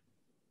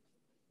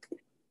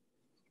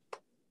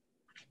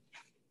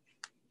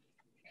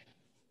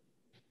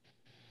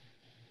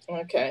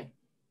 Okay.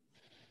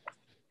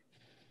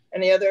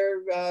 Any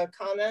other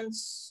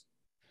comments?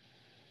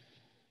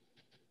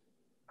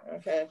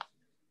 Okay.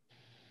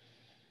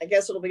 I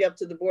guess it'll be up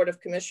to the Board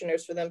of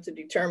Commissioners for them to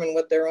determine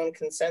what their own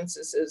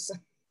consensus is.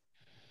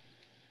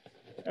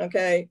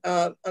 Okay,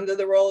 under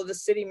the role of the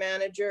city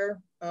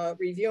manager,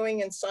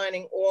 reviewing and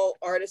signing all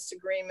artist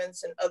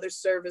agreements and other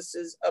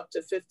services up to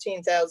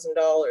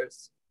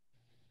 $15,000.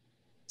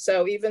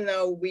 So even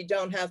though we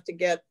don't have to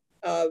get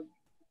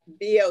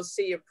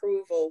BOC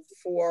approval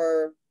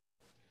for,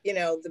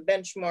 the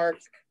benchmark,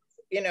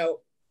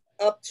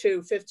 up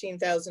to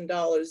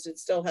 $15,000, it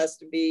still has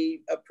to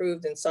be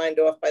approved and signed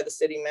off by the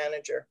city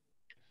manager.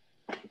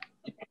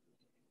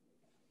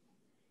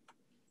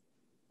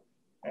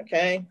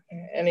 Okay,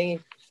 any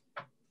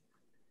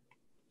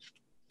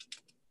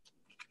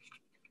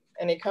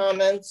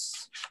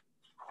comments?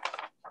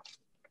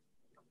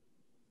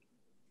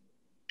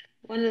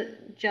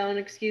 Joan,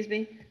 excuse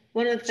me.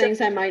 One of the things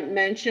I might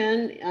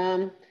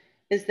mention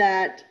is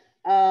that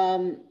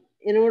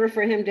in order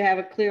for him to have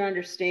a clear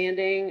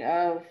understanding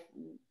of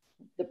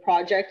the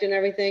project and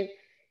everything,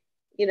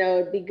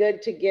 it'd be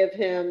good to give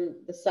him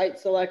the site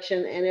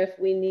selection, and if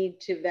we need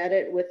to vet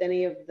it with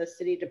any of the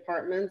city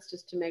departments,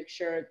 just to make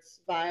sure it's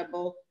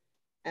viable.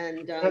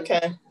 And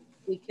okay,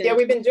 we've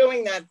been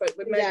doing that, but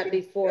it might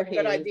be a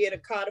good idea to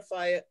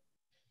codify it.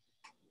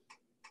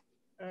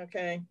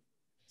 Okay,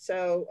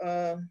 so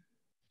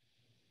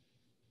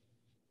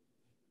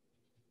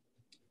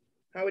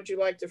how would you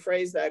like to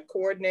phrase that?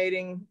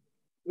 Coordinating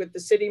with the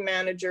city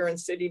manager and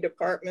city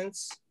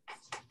departments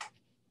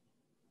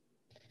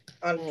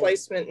on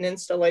placement and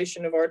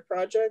installation of art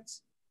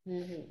projects?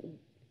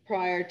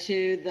 Prior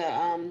to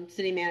the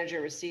city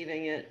manager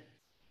receiving it,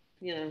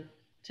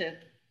 to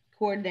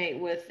coordinate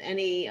with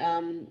any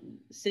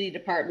city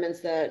departments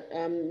that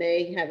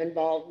may have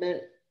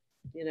involvement,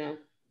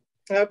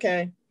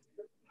 Okay.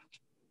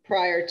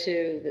 Prior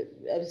to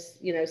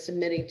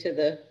submitting to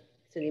the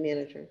city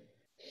manager.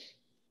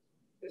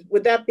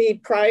 Would that be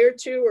prior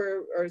to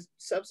or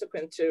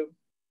subsequent to?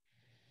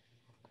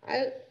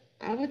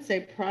 I would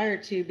say prior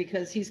to,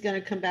 because he's going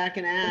to come back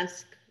and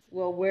ask,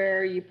 well, where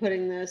are you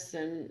putting this?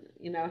 And,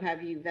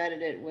 have you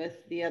vetted it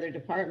with the other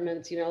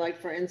departments, like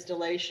for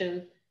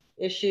installation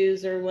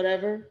issues or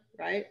whatever,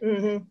 right?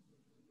 Mm-hmm.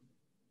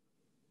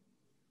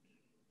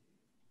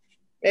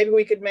 Maybe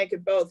we could make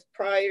it both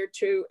prior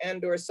to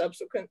and or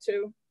subsequent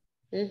to.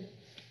 Mm-hmm.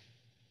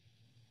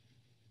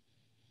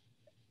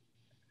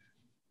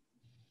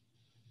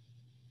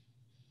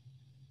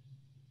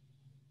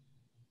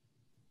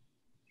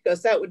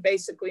 Because that would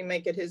basically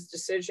make it his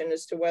decision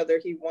as to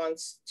whether he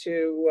wants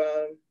to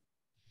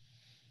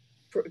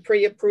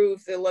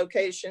pre-approve the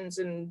locations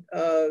and,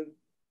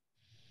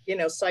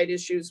 site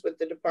issues with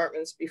the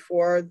departments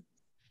before,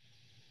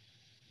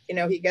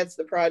 he gets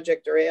the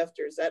project or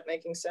after. Is that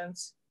making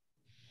sense?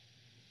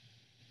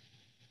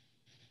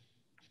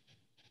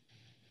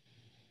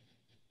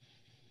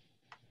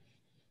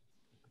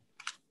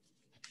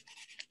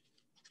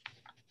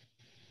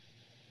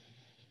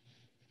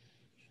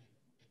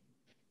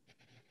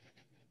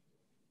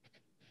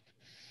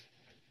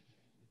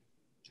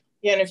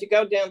 Yeah, and if you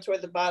go down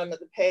toward the bottom of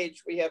the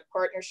page, we have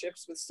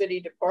partnerships with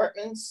city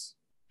departments.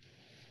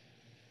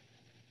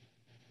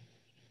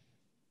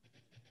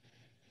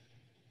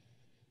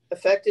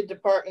 Affected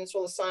departments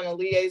will assign a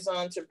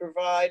liaison to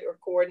provide or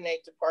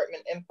coordinate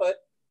department input.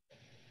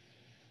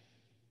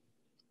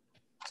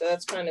 So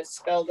that's kind of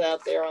spelled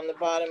out there on the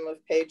bottom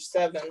of page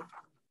 7.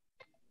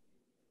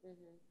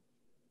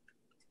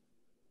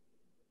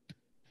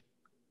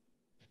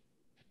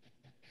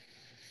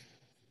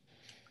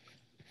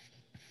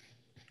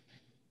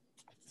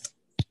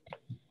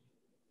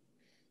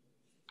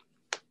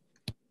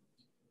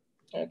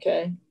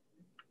 Okay.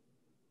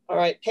 All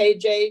right,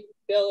 page 8,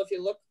 Bill, if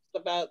you look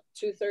about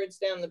 2/3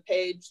 down the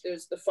page,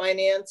 there's the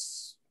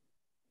finance,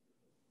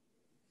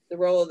 the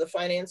role of the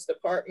finance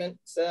department.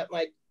 So that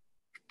might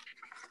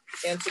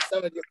answer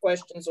some of your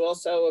questions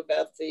also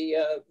about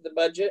the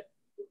budget.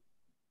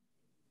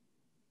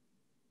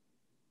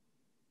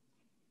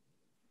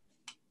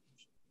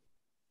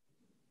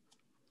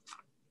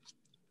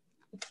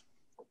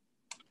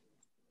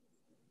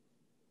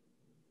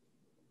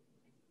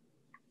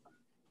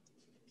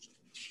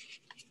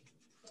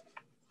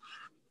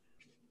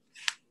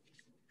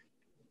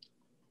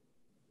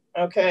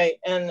 Okay,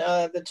 and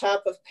the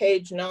top of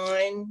page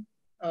 9,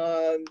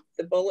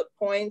 the bullet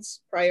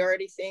points,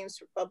 priority themes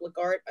for public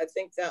art. I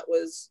think that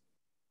was,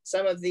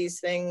 some of these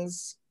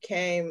things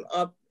came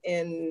up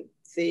in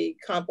the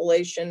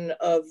compilation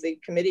of the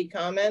committee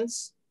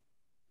comments.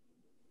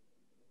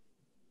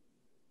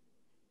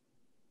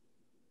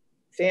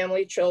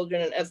 Family,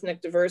 children, and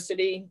ethnic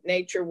diversity,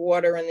 nature,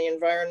 water, and the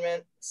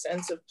environment,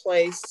 sense of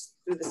place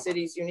through the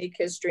city's unique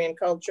history and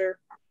culture,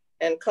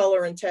 and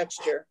color and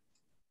texture,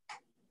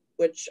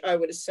 which I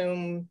would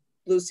assume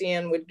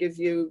Lucianne would give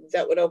you,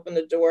 that would open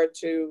the door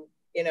to,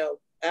 you know,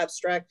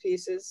 abstract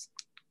pieces.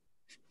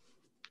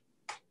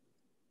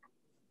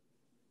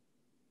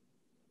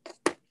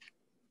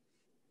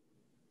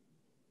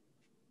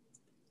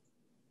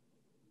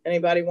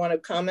 Anybody want to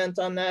comment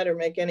on that or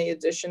make any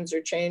additions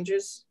or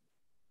changes?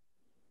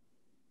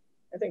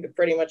 I think it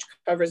pretty much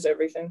covers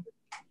everything.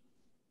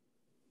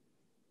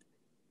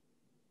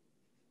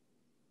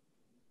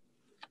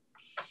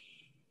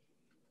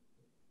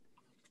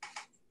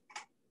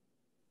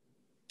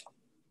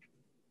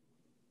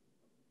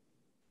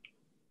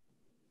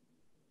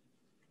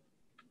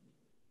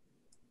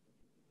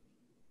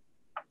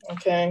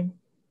 Okay.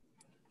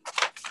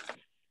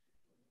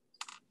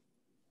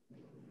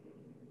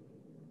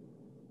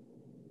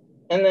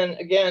 And then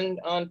again,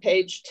 on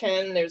page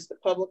 10, there's the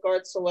public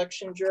art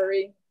selection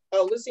jury.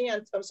 Oh,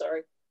 Lucianne, I'm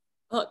sorry.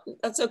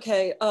 That's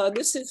okay.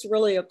 This is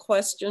really a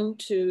question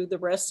to the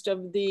rest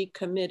of the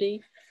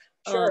committee.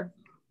 Sure.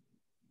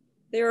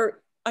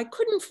 I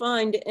couldn't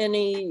find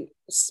any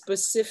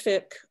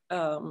specific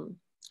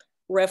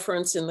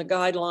reference in the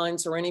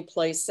guidelines or any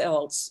place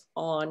else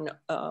on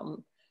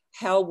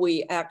how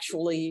we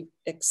actually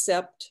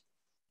accept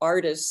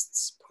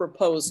artists'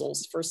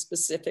 proposals for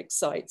specific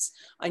sites.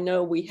 I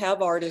know we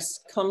have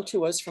artists come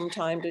to us from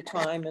time to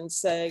time and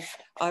say,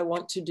 I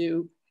want to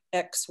do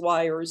X,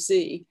 Y, or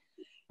Z.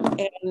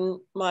 And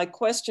my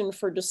question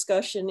for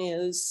discussion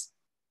is,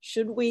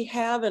 should we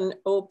have an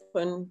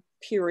open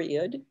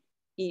period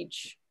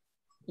each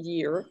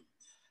year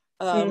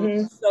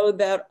so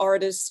that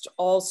artists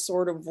all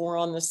sort of were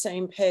on the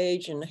same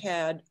page and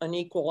had an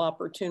equal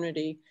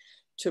opportunity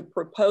to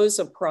propose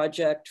a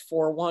project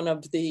for one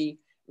of the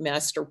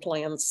master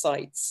plan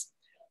sites?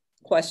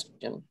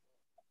 Question.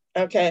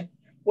 Okay.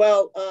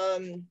 Well,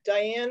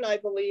 Diane, I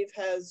believe,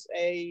 has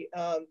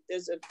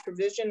there's a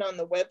provision on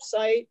the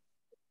website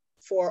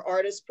for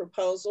artist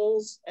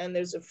proposals, and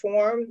there's a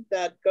form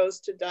that goes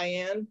to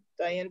Diane.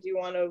 Diane, do you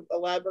want to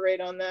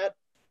elaborate on that?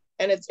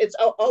 And it's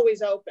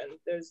always open.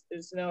 There's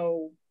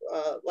no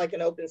like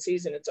an open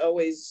season. It's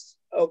always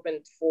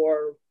open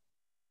for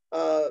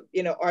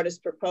you know,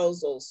 artist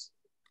proposals.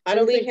 I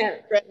don't think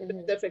have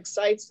specific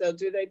sites though,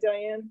 do they,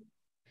 Diane?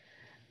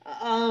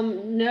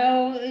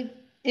 No,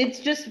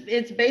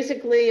 it's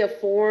basically a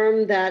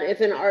form that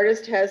if an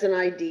artist has an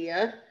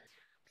idea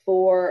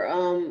for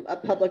a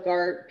public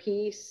art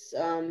piece,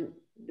 no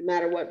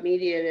matter what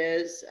media it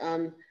is,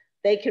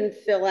 they can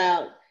fill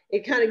out.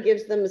 It kind of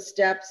gives them the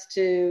steps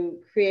to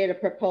create a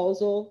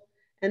proposal.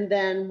 And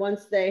then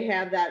once they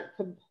have that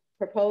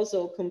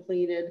proposal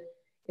completed,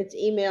 it's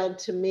emailed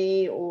to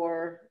me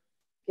or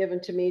given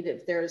to me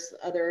if there's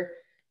other,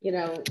 you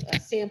know,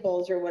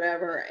 samples or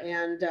whatever.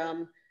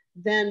 And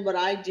then what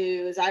I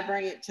do is I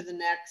bring it to the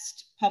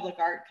next public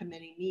art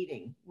committee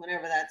meeting,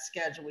 whenever that's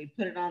scheduled. We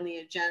put it on the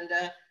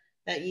agenda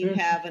that you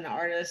have an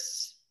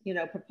artist's, you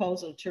know,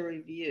 proposal to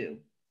review.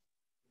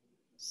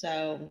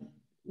 So,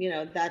 you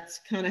know, that's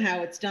kind of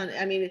how it's done.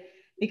 I mean,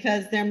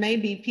 because there may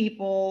be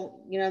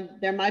people, you know,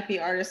 there might be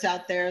artists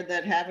out there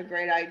that have a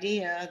great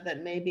idea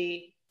that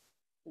maybe,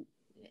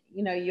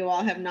 you know, you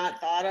all have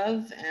not thought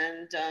of.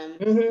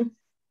 And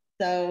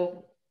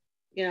so,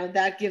 you know,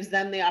 that gives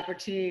them the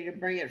opportunity to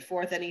bring it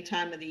forth any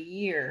time of the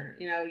year.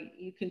 You know,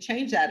 you can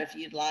change that if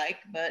you'd like,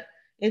 but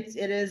it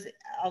is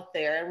out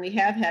there, and we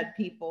have had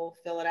people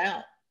fill it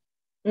out.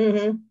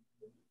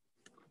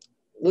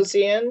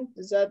 Lucienne,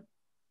 does that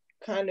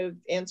kind of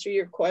answer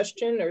your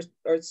question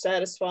or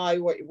satisfy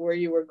where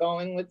you were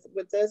going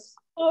with this?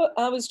 Oh,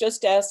 I was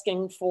just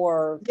asking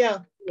for, yeah,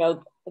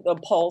 the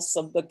pulse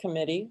of the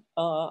committee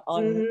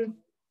on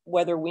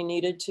whether we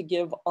needed to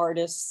give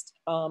artists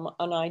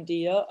an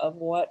idea of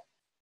what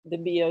the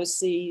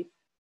BOC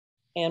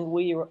and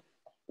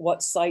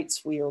what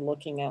sites we are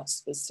looking at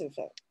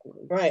specifically.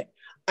 Right.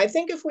 I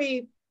think if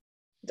we,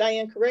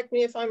 Diane, correct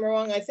me if I'm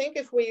wrong. I think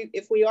if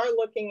we are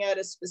looking at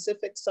a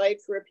specific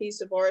site for a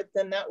piece of art,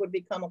 then that would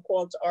become a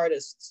call to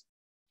artists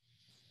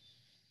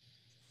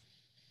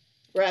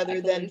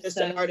rather than just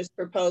an artist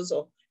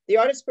proposal. The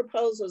artist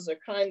proposals are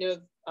kind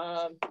of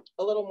a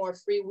little more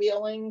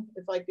freewheeling,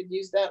 if I could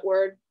use that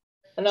word.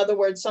 In other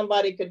words,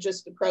 somebody could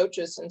just approach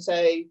us and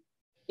say,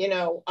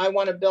 I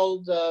want to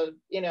build a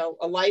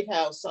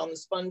lighthouse on the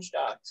Sponge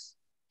Docks.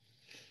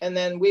 And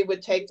then we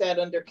would take that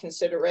under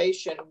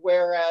consideration.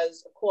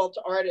 Whereas a call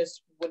to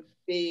artists would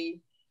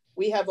be,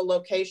 we have a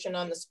location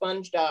on the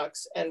Sponge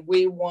Docks and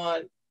we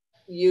want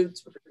you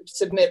to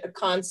submit a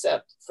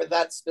concept for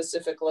that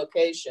specific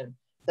location.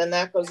 Then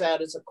that goes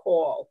out as a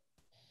call.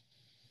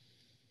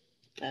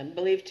 I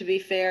believe, to be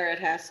fair, it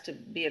has to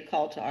be a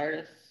call to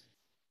artists.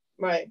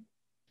 Right.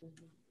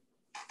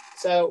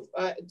 So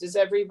does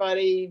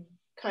everybody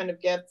kind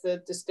of get the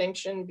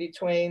distinction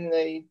between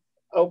the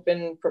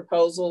open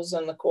proposals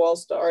and the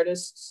calls to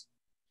artists?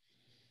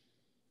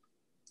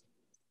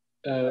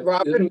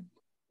 Robert?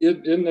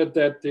 Isn't it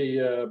that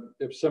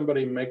if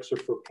somebody makes a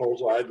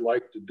proposal, I'd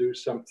like to do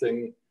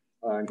something,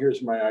 and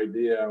here's my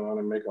idea, I want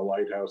to make a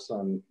lighthouse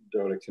on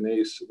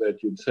Dodecanese, that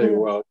you'd say,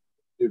 well,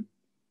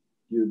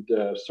 you'd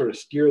sort of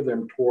steer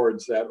them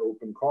towards that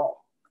open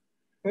call.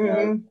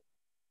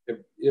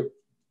 If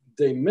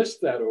they miss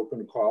that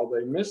open call,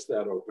 they miss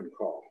that open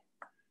call.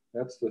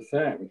 That's the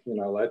thing,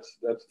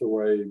 that's the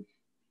way.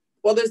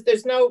 Well,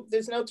 there's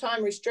no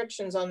time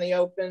restrictions on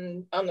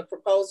the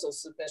proposal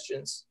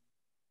submissions.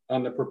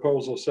 On the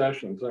proposal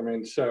sessions, I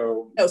mean,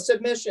 so. No,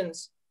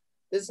 submissions.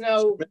 There's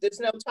no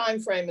time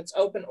frame. It's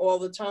open all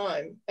the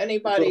time.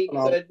 Anybody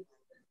could.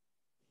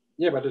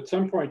 Yeah, but at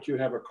some point you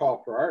have a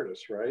call for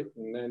artists, right?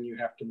 And then you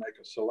have to make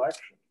a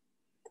selection.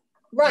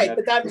 Right,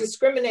 but that's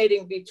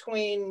discriminating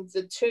between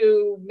the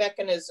two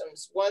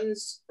mechanisms.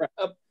 One's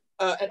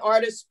an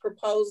artist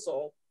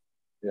proposal,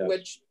 yes,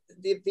 which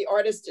the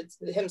artist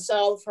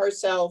himself,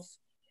 herself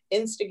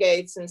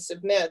instigates and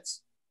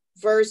submits,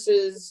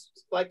 versus,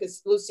 like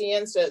as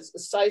Lucienne says, a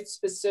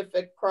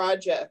site-specific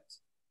project,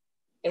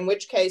 in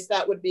which case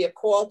that would be a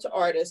call to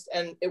artists,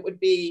 and it would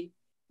be,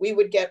 we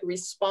would get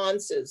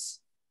responses.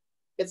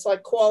 It's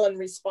like call and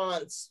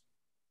response,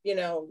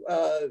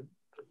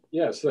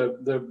 Yes,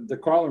 the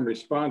call and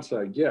response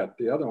I get,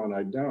 the other one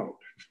I don't.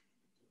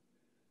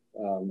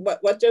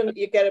 What don't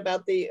you get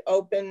about the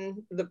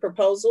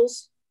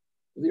proposals?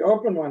 The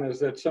open one is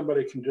that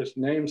somebody can just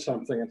name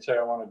something and say,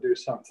 I want to do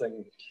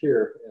something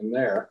here and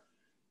there,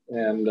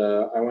 and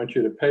I want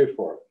you to pay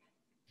for it.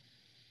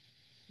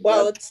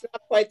 Well, it's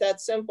not quite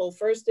that simple.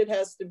 First, it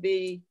has to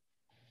be,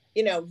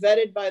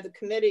 vetted by the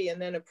committee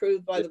and then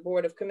approved by the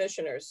Board of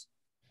Commissioners.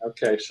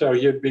 Okay, so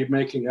you'd be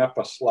making up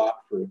a slot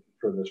for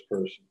this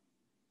person.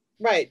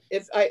 Right.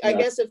 I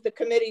guess if the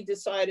committee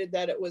decided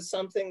that it was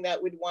something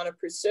that we'd want to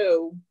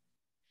pursue,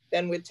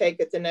 then we'd take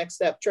it the next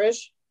step.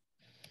 Trish?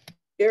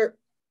 Here.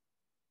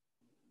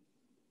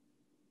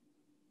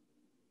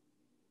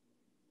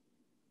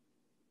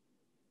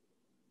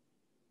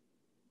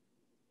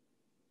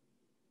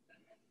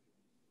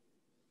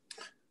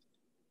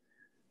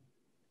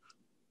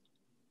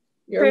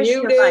 You're Trish,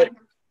 muted.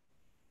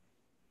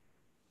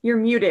 You're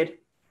muted.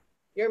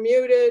 You're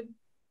muted.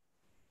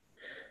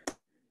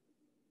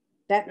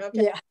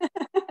 Yeah,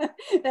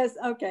 that's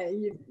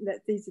okay.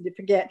 That's easy to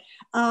forget.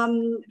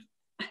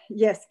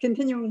 Yes,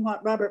 continuing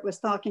what Robert was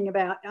talking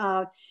about,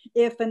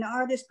 if an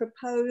artist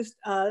proposed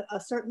a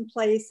certain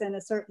place and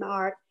a certain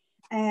art,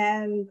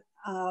 and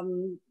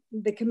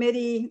the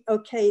committee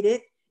okayed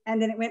it,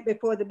 and then it went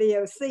before the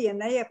BOC and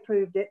they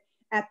approved it,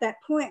 at that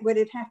point, would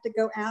it have to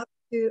go out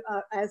to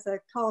as a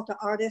call to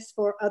artists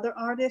for other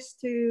artists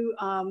to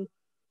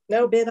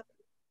bid on the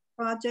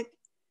project?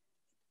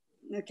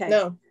 Okay.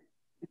 No.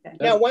 Okay.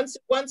 Now, once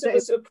it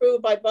was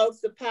approved by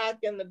both the PAC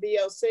and the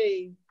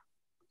BOC,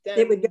 then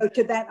it would go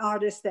to that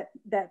artist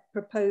that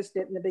proposed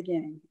it in the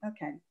beginning.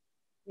 Okay.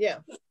 Yeah.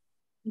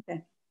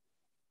 Okay.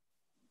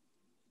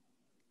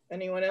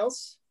 Anyone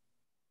else?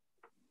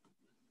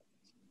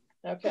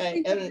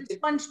 Okay. And the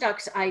Sponge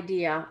Docks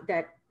idea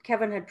that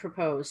Kevin had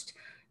proposed,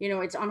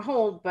 it's on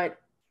hold, but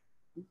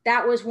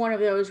that was one of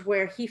those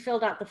where he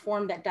filled out the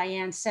form that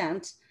Diane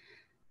sent.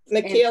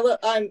 Michaela,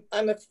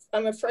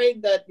 I'm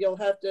afraid that you'll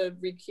have to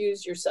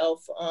recuse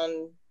yourself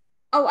on.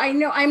 Oh, I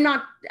know.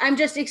 I'm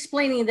just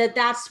explaining that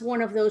that's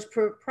one of those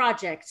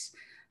projects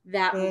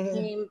that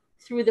came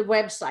through the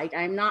website.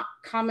 I'm not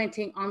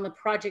commenting on the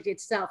project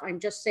itself. I'm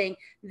just saying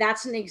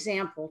that's an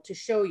example to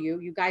show you.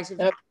 You guys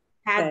have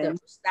had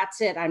those.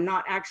 That's it. I'm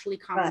not actually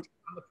commenting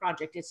on the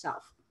project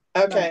itself.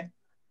 Okay.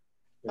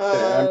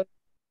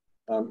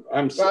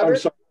 I'm sorry.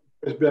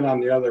 I've been on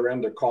the other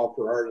end to call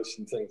for artists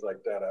and things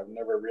like that. I've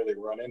never really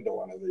run into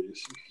one of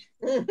these.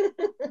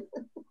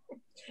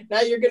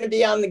 Now you're going to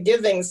be on the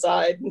giving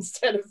side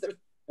instead of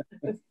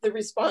the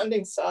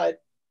responding side.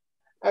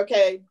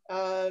 Okay,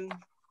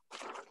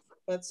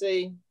 let's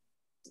see.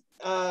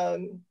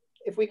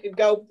 If we could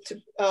go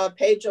to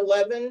page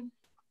 11.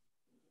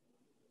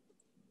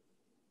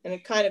 And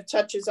it kind of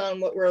touches on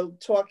what we're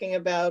talking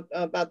about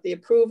the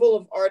approval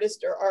of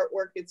artist or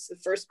artwork. It's the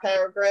first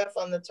paragraph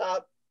on the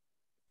top.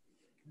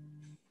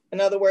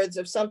 In other words,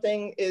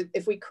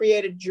 if we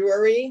create a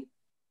jury,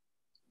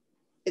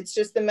 it's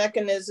just the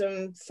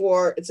mechanism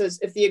for, it says,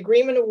 if the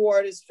agreement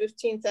award is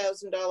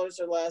 $15,000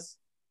 or less,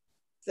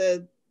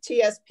 the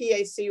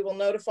TSPAC will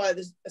notify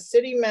the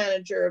city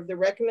manager of the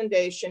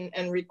recommendation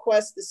and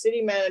request the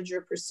city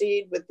manager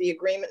proceed with the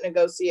agreement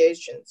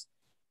negotiations.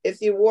 If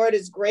the award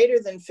is greater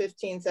than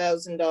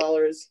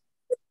 $15,000,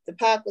 the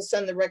PAC will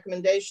send the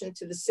recommendation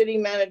to the city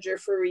manager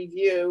for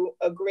review,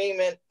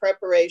 agreement,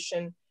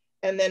 preparation,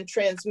 and then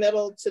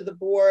transmittal to the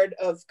Board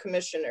of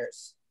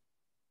Commissioners.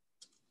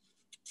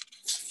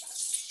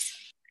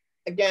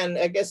 Again,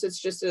 I guess it's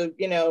just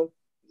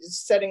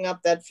setting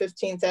up that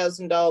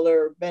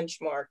 $15,000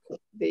 benchmark,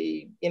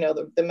 the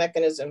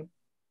mechanism.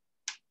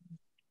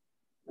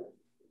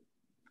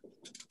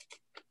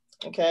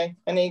 Okay,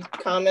 any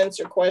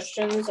comments or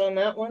questions on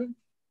that one?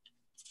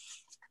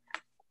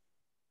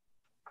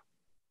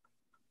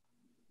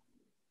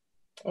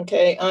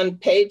 Okay, on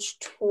page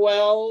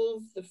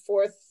 12, the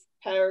fourth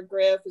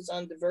paragraph is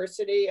on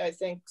diversity. I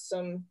think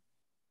some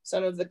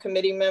of the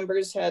committee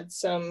members had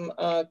some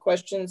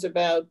questions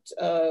about,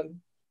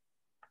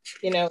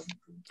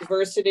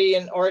 diversity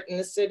and art in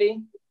the city.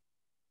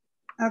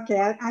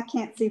 Okay, I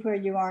can't see where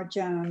you are,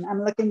 Joan.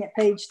 I'm looking at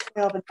page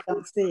 12 and I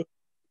don't see it.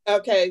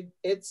 Okay,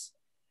 it's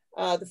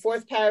the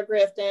fourth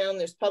paragraph down.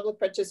 There's public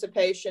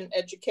participation,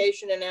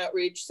 education and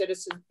outreach,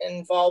 citizen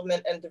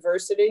involvement, and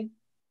diversity.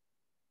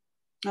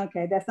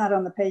 Okay, that's not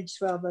on the page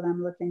 12 that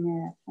I'm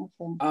looking at.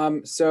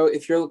 Okay. So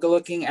if you're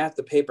looking at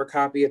the paper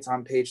copy, it's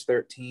on page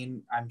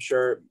 13. I'm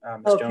sure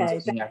Ms. Jones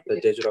is looking at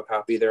the digital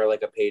copy. They're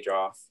like a page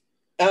off.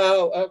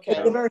 Oh,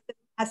 okay. Diversity,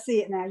 I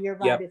see it now. You're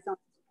right. Yep. It's on.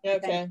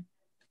 Okay.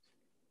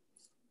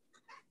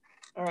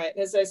 All right.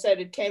 As I said,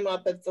 it came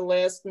up at the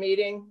last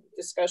meeting,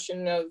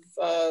 discussion of,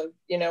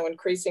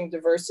 increasing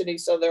diversity.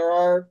 So there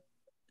are,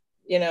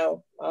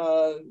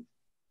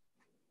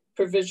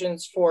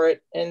 provisions for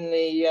it in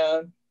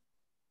the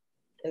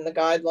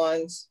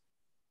guidelines.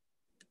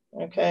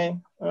 Okay.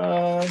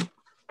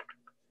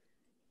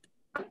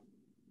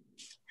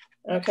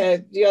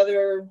 Okay. The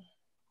other.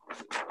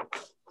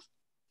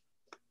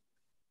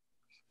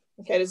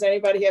 Okay. Does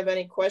anybody have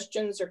any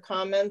questions or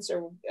comments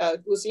or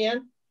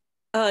Lucienne?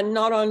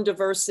 Not on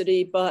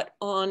diversity, but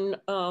on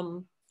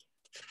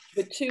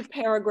the two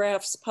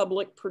paragraphs,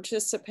 public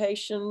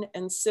participation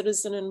and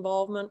citizen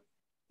involvement.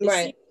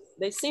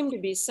 They seem to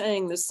be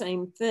saying the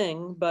same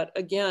thing, but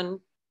again,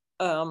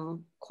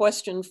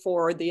 question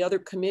for the other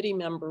committee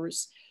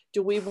members.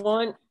 Do we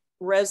want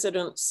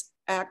residents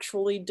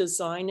actually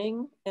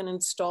designing and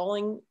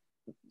installing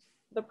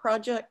the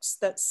projects?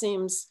 That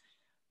seems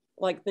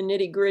like the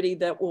nitty gritty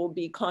that will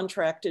be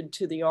contracted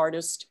to the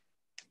artist.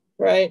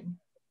 Right.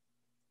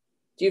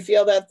 Do you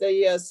feel that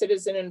the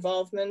citizen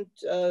involvement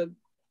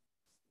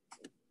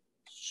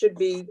should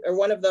be, or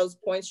one of those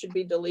points should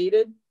be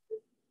deleted?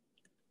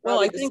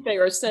 Well, I think they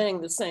are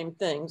saying the same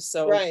thing.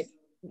 So right.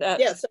 That,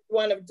 yes, you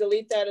want to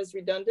delete that as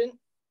redundant?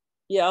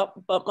 Yeah,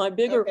 but my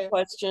bigger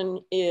question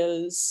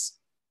is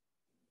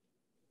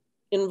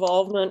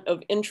involvement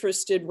of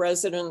interested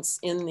residents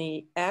in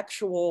the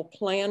actual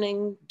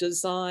planning,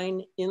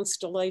 design,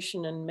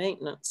 installation, and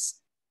maintenance.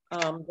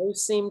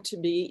 Those seem to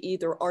be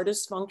either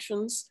artist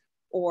functions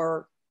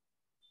or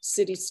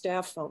city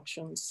staff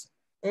functions.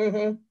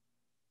 Mm-hmm.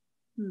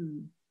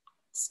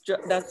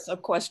 That's a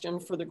question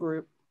for the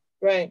group.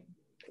 Right.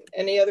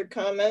 Any other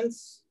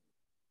comments?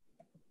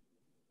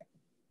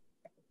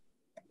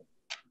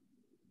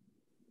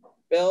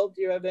 Bill,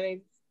 do you have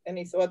any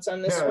thoughts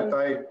on this one?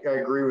 I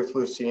agree with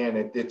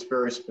Lucienne. It's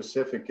very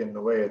specific in the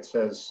way it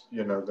says,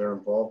 their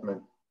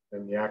involvement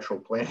in the actual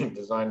planning,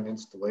 design, and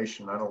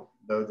installation. I don't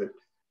know that.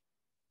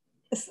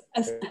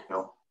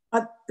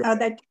 Are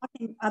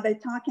they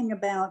talking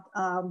about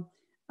the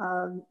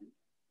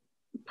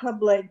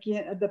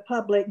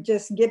public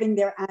just giving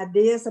their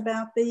ideas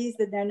about these?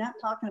 That they're not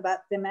talking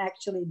about them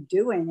actually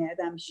doing it,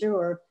 I'm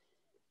sure.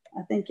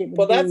 I think it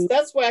would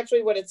that's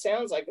actually what it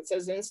sounds like. It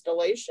says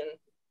installation.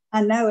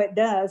 I know it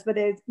does, but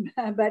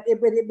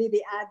would it be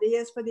the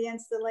ideas for the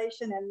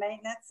installation and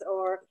maintenance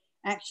or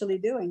actually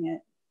doing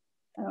it?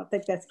 I don't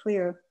think that's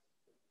clear.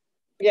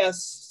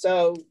 Yes,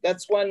 so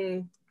that's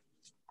one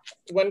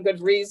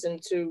good reason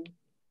to.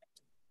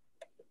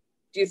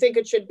 Do you think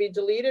it should be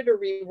deleted or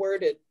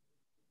reworded?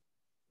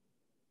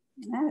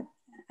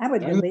 I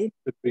would delete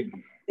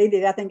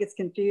it. I think it's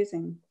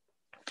confusing.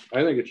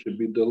 I think it should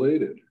be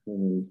deleted.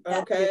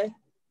 Okay.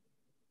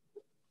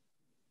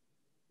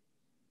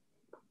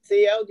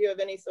 Theo, do you have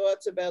any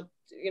thoughts about,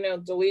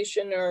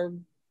 deletion or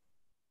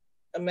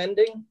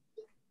amending?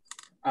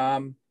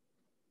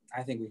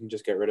 I think we can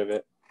just get rid of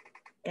it.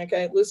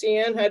 Okay,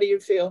 Lucianne, how do you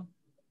feel?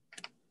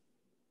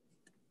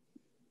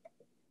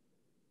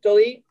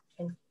 Delete?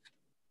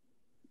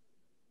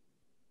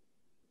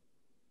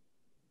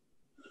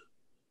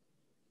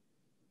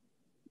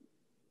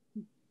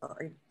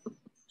 Sorry,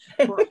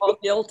 we're all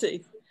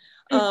guilty.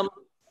 I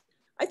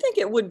think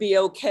it would be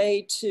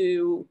okay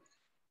to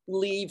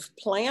leave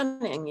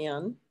planning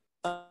in.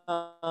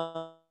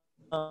 The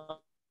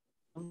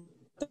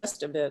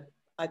rest of it,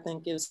 I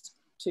think, is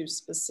too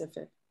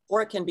specific,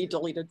 or it can be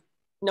deleted.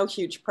 No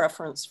huge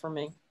preference for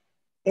me.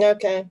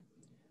 Okay.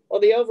 Well,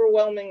 the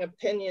overwhelming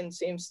opinion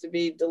seems to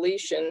be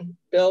deletion.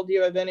 Bill, do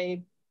you have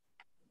any?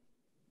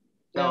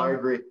 No, I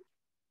agree.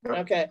 Yep.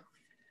 Okay.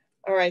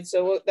 All right,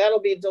 so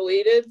that'll be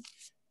deleted.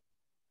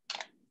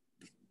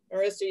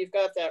 Marissa, you've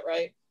got that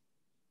right?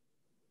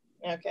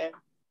 Okay.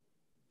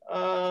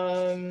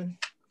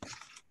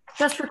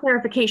 Just for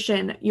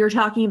clarification, you're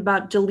talking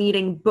about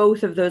deleting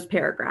both of those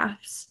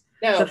paragraphs?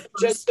 No,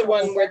 just the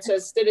one where it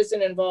says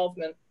citizen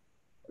involvement.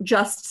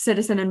 Just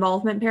citizen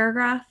involvement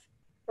paragraph?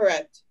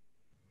 Correct.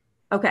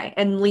 Okay,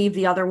 and leave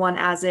the other one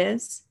as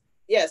is?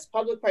 Yes,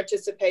 public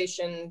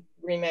participation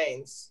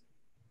remains.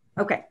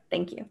 Okay,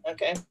 thank you.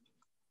 Okay.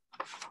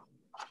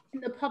 In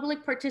the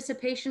public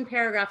participation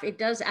paragraph, it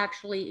does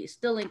actually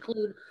still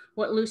include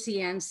what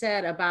Lucianne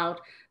said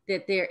about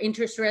that their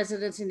interest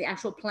residents in the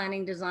actual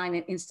planning, design,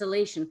 and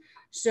installation.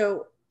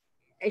 So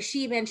as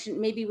she mentioned,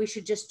 maybe we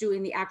should just do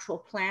in the actual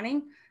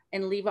planning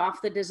and leave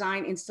off the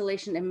design,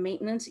 installation, and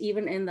maintenance,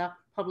 even in the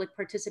public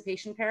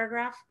participation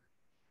paragraph.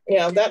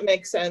 Yeah, that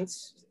makes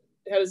sense.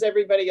 How does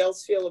everybody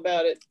else feel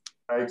about it?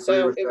 I agree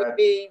so with it that. Would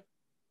be.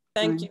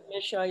 Thank you,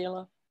 Ms.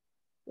 Ayala.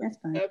 That's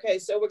fine. Okay,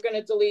 so we're going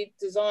to delete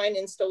design,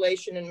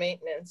 installation, and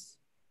maintenance.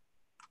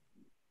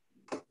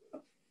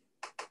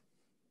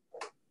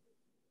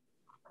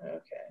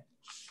 Okay.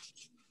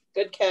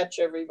 Good catch,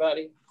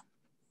 everybody.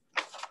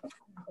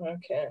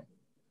 Okay.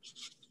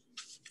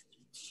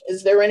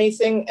 Is there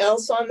anything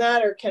else on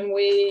that, or can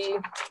we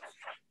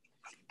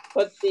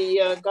put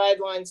the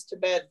guidelines to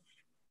bed?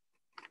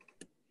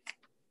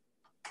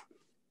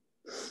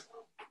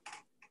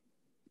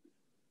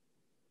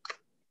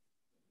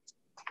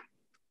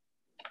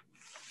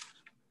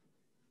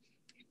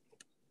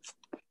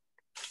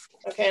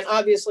 Okay, and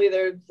obviously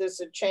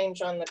there's a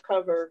change on the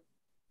cover.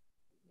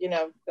 You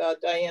know,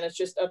 Diana's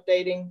just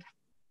updating.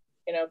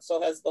 You know, it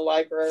still has the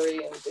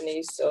library and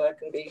Denise, so that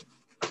can be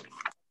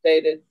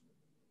updated.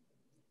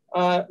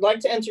 I'd like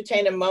to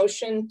entertain a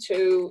motion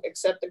to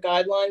accept the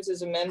guidelines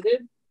as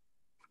amended.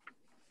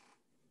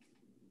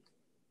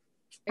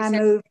 I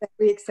move that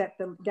we accept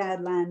the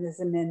guideline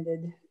as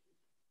amended.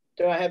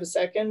 Do I have a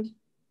second?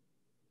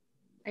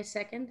 I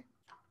second.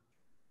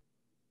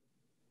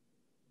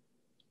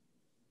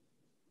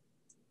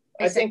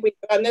 I think we,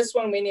 on this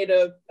one, we need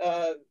a,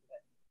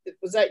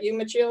 was that you,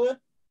 Michaela?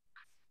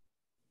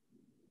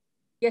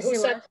 Yes, it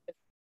was.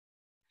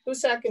 Who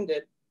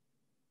seconded?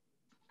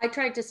 I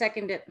tried to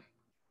second it.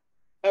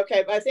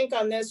 Okay, but I think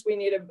on this, we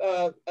need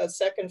a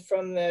second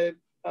from the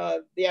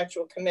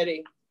actual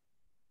committee.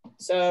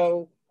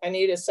 So I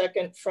need a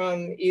second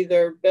from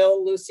either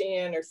Bill,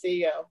 Lucianne, or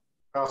Theo.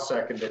 I'll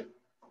second it.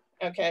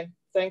 Okay,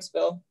 thanks,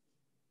 Bill.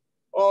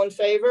 All in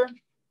favor?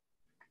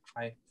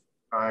 Aye.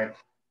 Aye.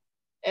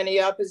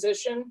 Any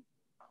opposition?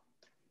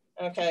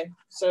 Okay,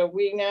 so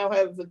we now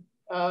have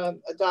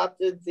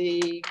adopted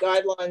the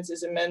guidelines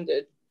as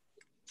amended.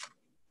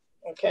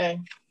 Okay.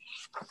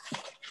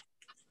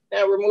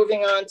 Now we're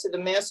moving on to the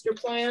master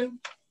plan.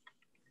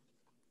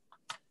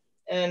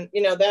 And,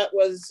 you know, that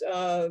was,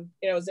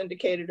 you know, as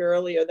indicated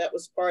earlier, that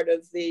was part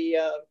of the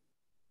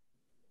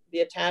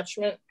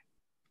attachment.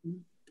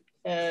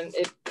 And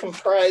it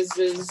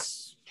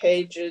comprises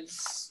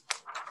pages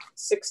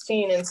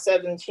 16 and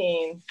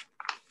 17.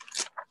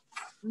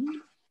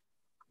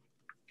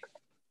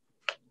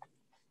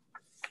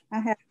 I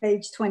have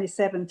page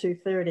 27 through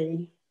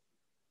 30.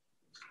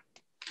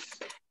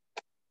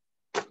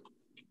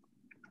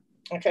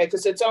 Okay,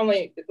 because it's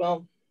only,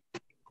 well,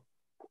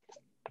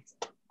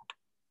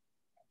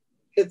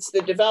 it's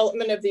the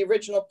development of the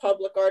original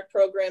public art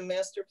program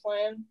master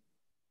plan.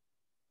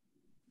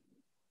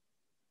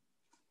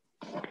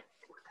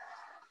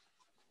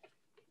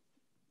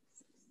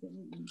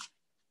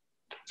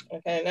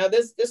 Okay, now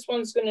this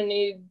one's going to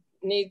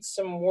need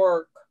some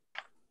work.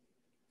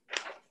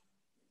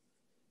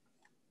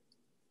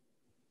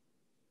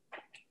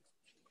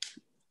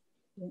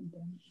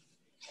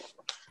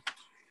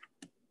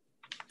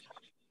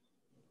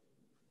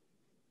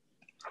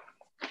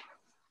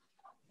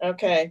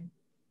 Okay,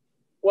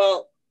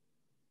 well,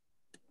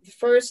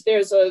 first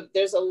there's a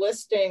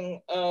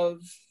listing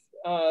of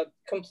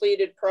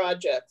completed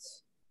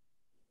projects.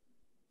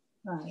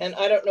 Right. And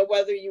I don't know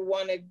whether you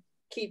want to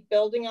keep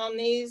building on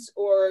these,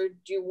 or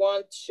do you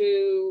want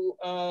to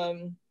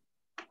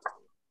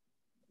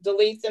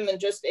delete them and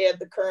just add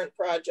the current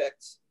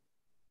projects?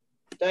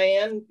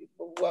 Diane,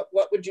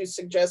 what would you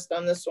suggest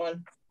on this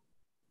one?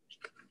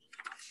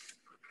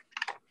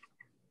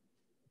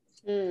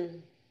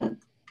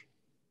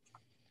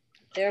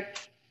 There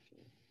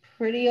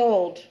pretty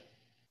old,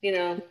 you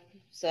know,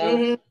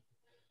 so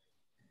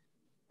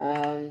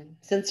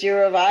since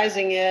you're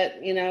revising it,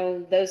 you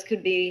know, those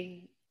could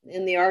be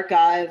in the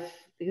archive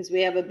because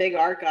we have a big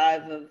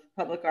archive of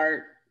public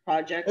art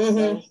projects.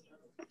 So,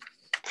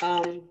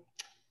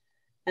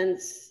 and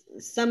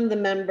some of the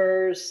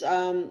members,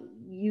 when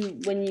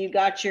you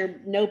got your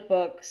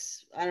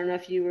notebooks, I don't know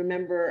if you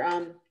remember,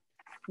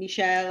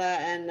 Michaela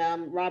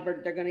and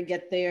Robert, they're going to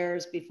get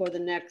theirs before the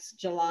next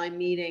July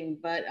meeting.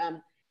 But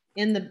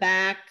in the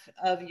back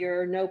of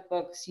your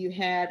notebooks, you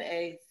had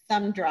a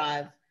thumb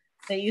drive.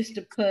 They used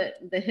to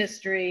put the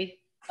history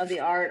of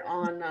the art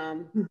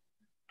on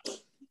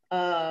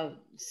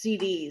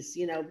CDs,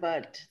 you know,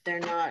 but you're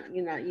not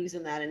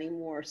using that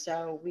anymore.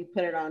 So we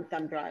put it on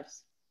thumb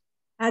drives.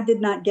 I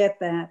did not get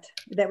that.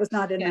 That was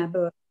not in my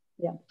book.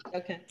 Yeah.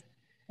 Okay.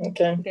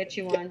 Okay. Get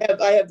you one.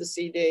 I have the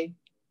CD.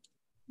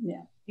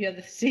 Yeah. You have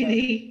the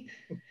CD.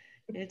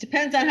 It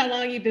depends on how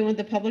long you've been with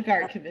the Public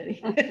Art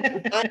Committee.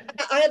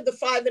 I have the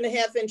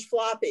 5.5-inch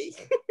floppy.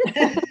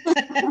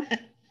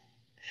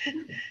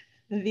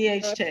 The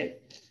VH tape.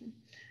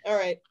 All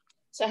right.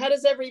 So how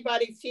does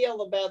everybody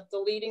feel about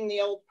deleting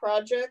the old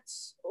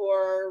projects,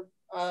 or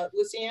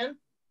Lucianne?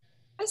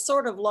 I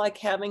sort of like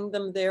having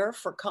them there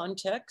for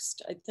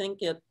context. I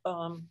think it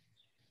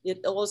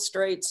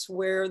illustrates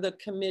where the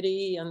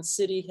committee and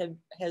city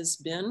has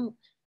been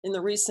in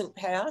the recent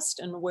past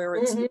and where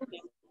it's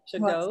looking to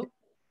go.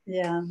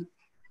 Yeah,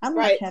 I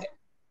like right.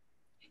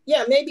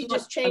 Yeah, maybe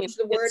just change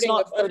the wording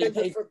of under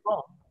the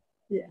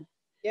yeah.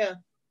 Yeah,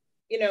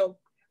 you know,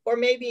 or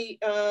maybe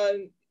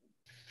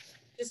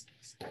just,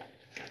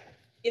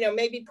 you know,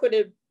 maybe put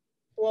a,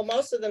 well,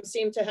 most of them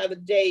seem to have a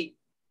date.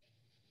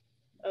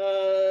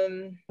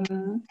 They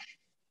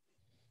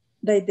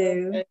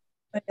do. Okay.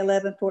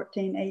 11,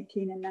 14,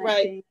 18, and 19.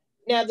 Right.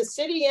 Now the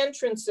city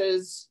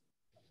entrances,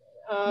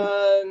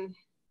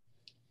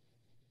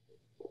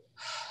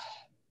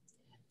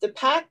 the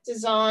PAC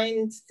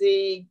designed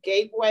the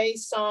gateway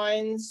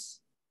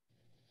signs,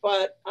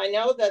 but I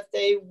know that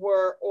they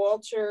were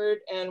altered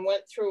and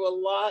went through a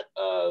lot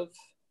of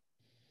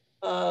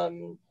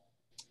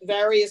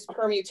various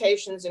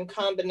permutations and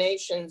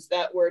combinations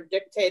that were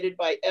dictated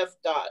by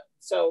FDOT.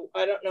 So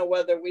I don't know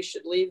whether we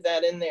should leave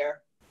that in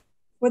there.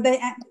 Were they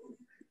actually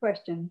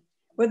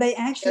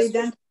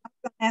done? I'm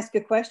going to ask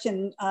a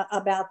question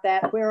about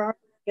that. Where are,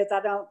 because I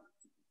don't,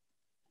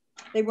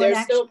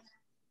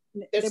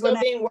 they're still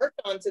being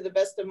worked on, to the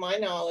best of my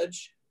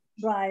knowledge.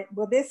 Right.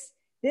 Well, this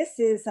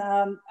is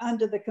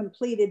under the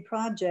completed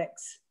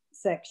projects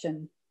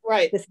section.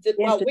 Right.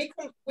 Well,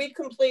 we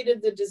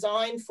completed the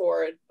design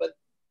for it, but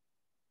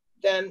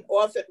then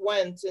off it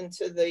went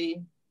into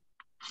the,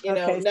 you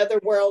know,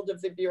 netherworld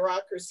of the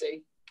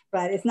bureaucracy.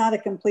 Right. It's not a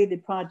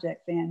completed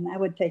project then. I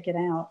would take it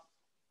out.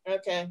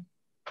 Okay.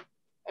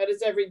 How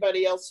does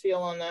everybody else feel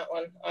on that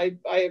one? I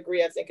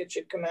agree. I think it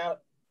should come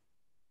out.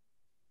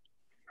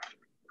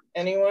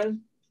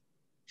 Anyone?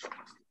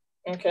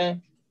 Okay.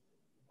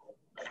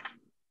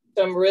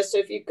 So Marissa,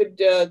 if you could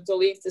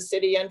delete the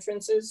city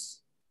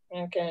entrances.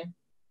 Okay.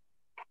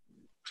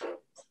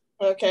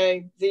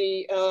 Okay.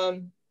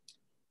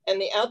 And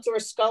the outdoor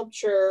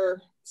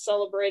sculpture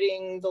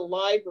celebrating the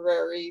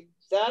library,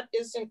 that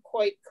isn't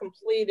quite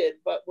completed,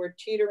 but we're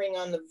teetering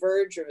on the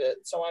verge of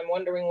it. So I'm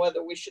wondering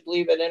whether we should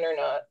leave it in or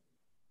not.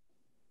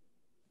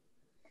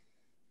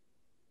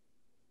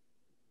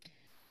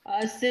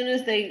 As soon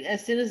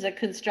as a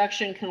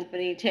construction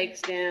company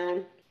takes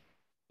down,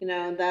 you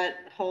know,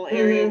 that whole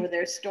area where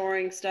they're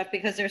storing stuff,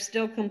 because they're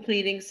still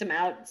completing some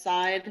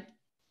outside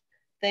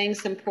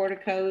things, some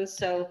porticos.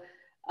 So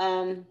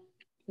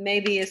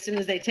maybe as soon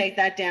as they take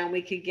that down,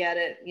 we could get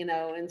it, you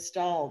know,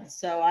 installed.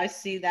 So I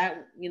see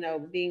that, you know,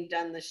 being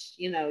done this,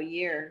 you know,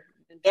 year.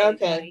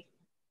 Okay.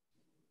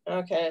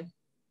 Okay.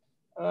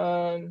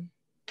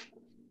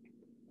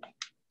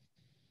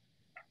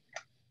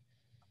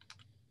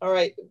 All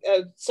right.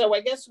 So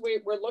I guess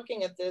we're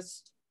looking at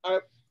this.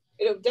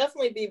 It'll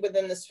definitely be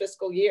within this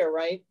fiscal year,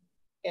 right?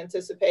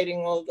 Anticipating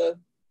all the.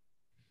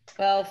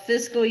 Well,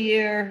 fiscal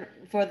year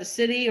for the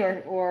city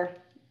or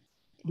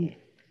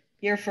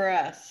year for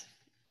us.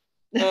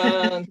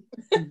 That's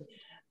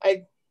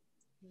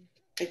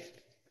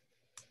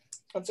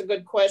a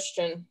good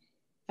question.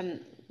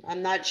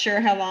 I'm not sure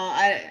how long.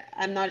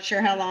 I'm not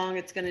sure how long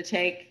it's going to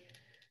take,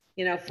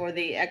 you know, for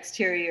the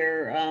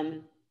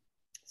exterior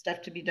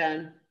stuff to be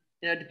done.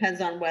 You know, it depends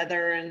on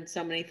weather and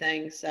so many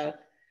things. So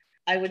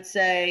I would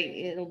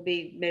say it'll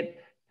be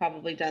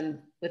probably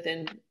done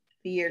within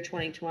the year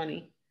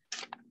 2020.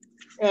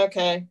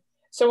 Okay.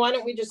 So why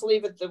don't we just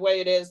leave it the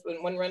way it is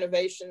when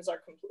renovations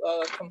are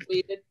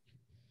completed?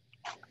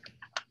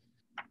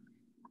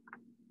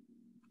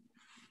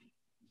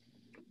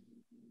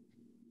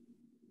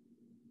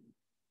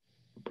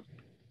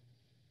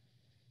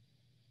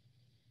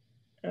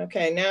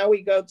 Okay, now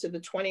we go to the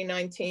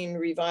 2019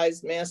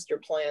 revised master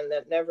plan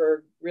that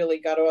never really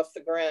got off the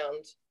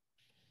ground.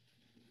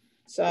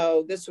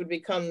 So this would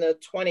become the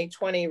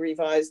 2020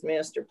 revised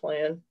master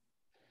plan.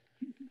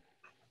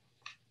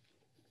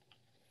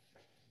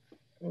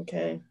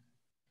 Okay.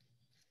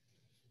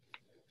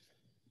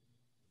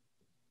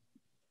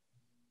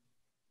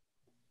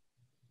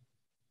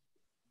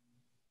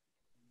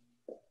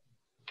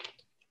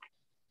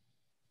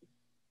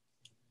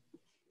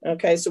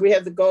 Okay, so we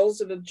have the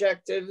goals and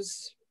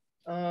objectives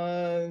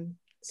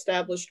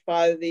established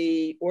by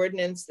the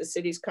ordinance, the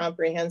city's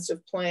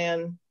comprehensive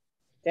plan,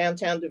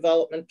 downtown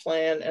development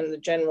plan, and the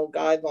general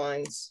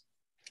guidelines.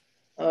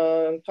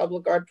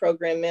 Public art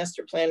program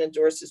master plan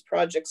endorses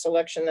project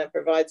selection that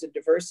provides a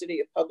diversity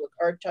of public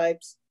art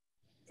types,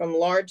 from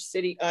large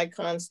city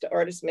icons to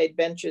artist-made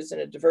benches, and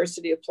a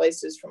diversity of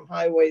places from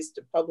highways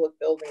to public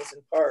buildings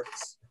and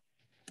parks.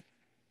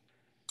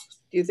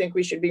 Do you think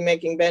we should be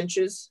making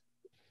benches?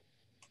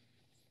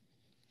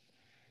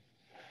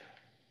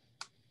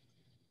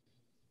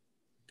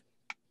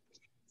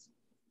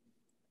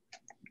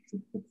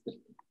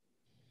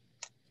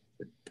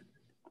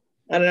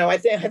 I don't know. I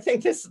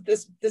think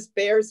this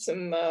bears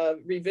some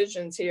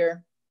revisions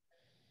here.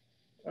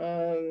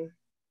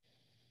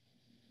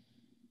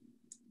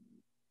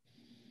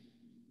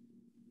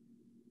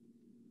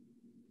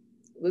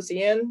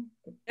 Lucienne,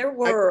 there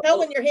were I can tell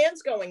when your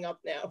hand's going up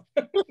now.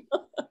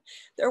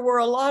 There were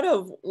a lot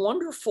of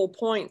wonderful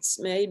points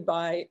made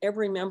by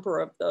every member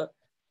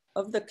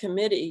of the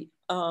committee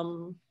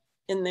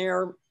in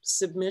their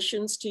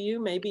submissions to you.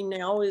 Maybe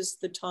now is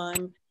the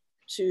time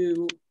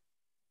to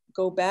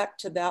go back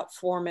to that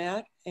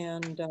format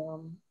and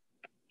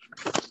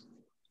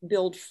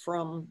build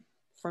from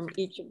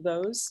each of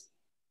those.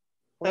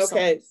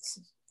 Okay,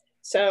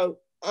 so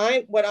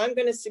what I'm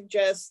going to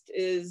suggest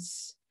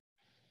is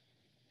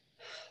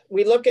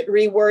we look at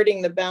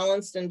rewording the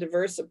balanced and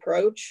diverse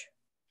approach,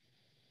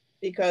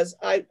 because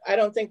I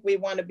don't think we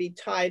want to be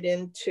tied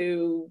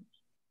into,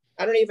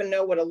 I don't even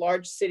know what a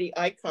large city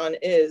icon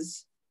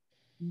is.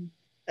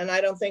 And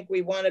I don't think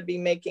we want to be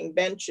making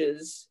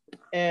benches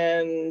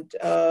and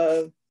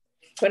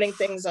putting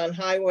things on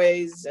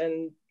highways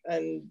and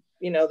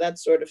you know, that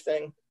sort of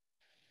thing.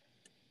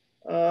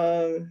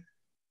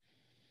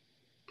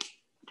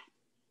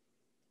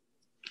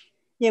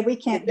 Yeah, we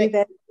can't do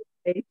that.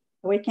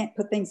 We can't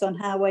put things on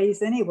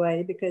highways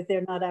anyway because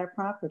they're not our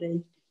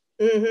property.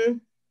 Mm-hmm.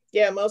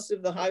 Yeah, most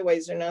of the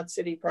highways are not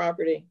city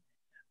property.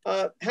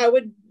 How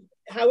would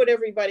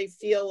everybody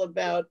feel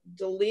about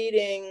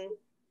deleting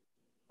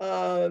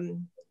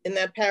in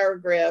that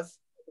paragraph,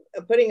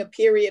 putting a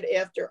period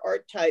after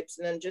art types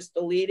and then just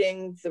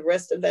deleting the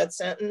rest of that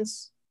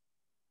sentence?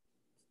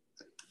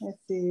 Let's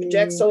see.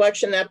 Project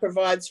selection that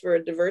provides for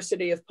a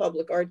diversity of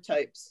public art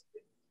types.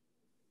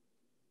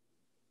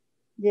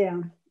 Yeah.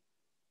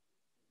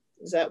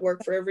 Does that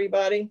work for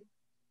everybody?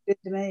 Good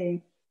to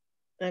me.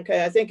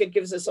 Okay, I think it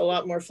gives us a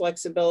lot more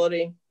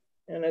flexibility.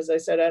 And as I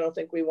said, I don't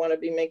think we want to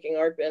be making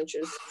art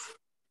benches.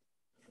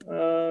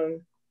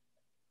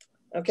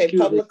 Okay,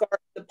 public art,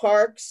 the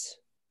parks.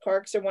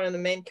 Parks are one of the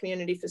main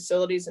community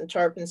facilities in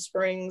Tarpon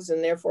Springs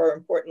and therefore are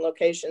important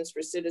locations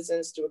for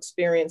citizens to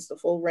experience the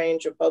full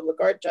range of public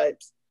art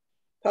types.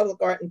 Public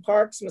art in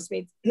parks must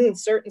meet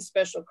certain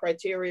special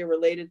criteria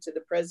related to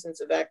the presence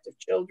of active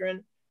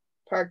children,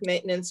 park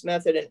maintenance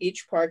method, and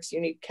each park's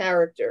unique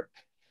character.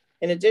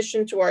 In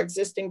addition to our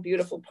existing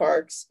beautiful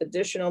parks,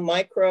 additional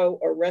micro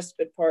or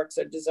respite parks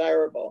are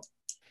desirable.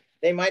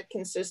 They might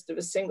consist of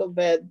a single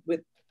bed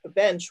with a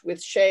bench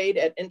with shade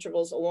at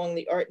intervals along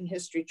the art and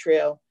history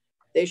trail.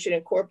 They should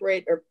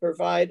incorporate or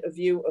provide a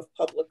view of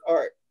public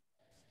art.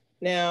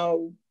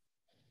 Now,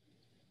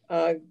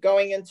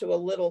 going into a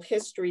little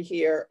history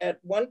here, at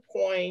one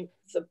point,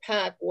 the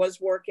PAC was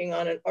working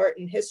on an art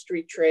and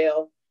history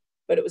trail,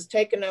 but it was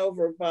taken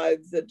over by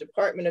the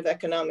Department of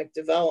Economic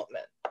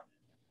Development.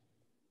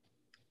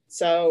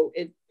 So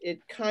it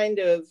kind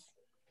of,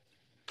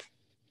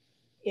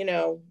 you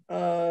know,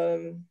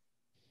 I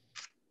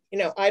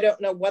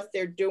don't know what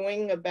they're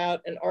doing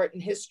about an art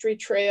and history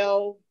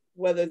trail,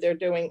 whether they're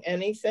doing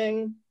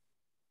anything.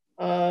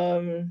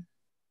 Diane?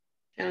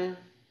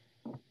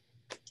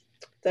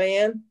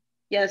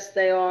 Yes,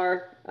 they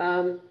are.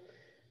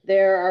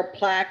 There are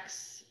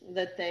plaques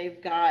that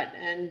they've got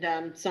and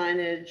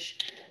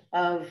signage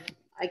of,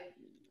 I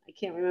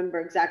can't remember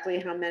exactly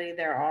how many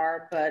there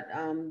are, but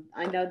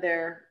I know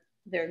they're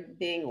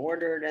being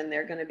ordered and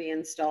they're going to be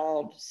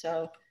installed.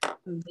 So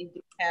they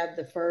do have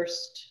the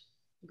first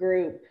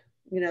group,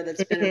 you know,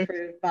 that's been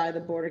approved by the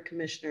Board of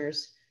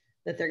Commissioners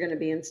that they're going to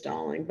be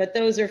installing. But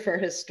those are for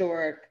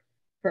historic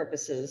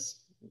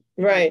purposes.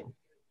 Right.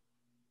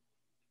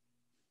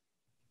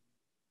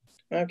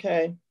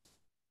 Okay.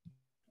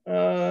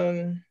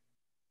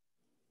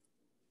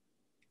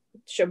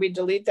 Should we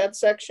delete that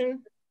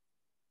section?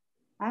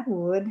 I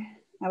would.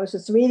 I was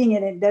just reading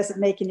it. It doesn't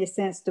make any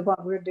sense to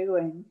what we're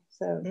doing.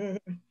 So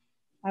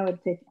I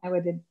would take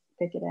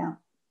it out.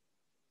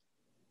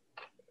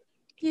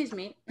 Excuse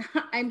me.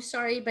 I'm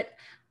sorry, but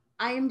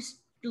I'm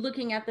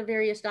looking at the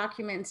various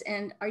documents,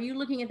 and are you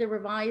looking at the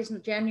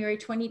revised January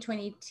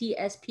 2020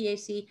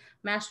 TSPAC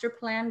master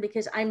plan?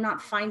 Because I'm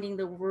not finding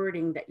the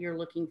wording that you're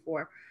looking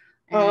for.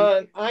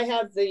 I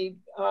have the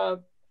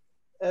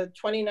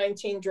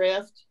 2019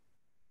 draft.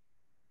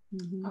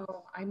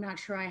 Oh, I'm not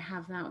sure I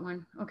have that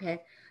one.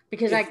 Okay,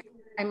 because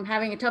I'm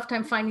having a tough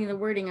time finding the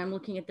wording. I'm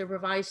looking at the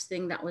revised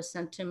thing that was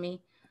sent to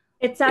me.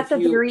 It's at the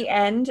very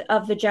end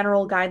of the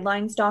general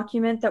guidelines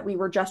document that we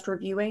were just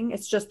reviewing.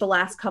 It's just the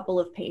last couple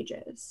of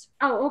pages.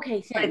 Oh,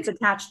 okay, But it's thanks.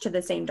 attached to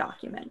the same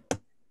document.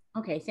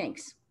 Okay,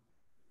 thanks.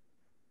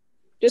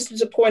 Just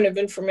as a point of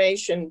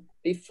information,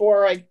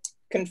 before I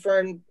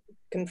confirmed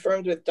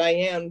with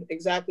Diane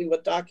exactly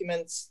what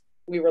documents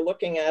we were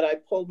looking at, I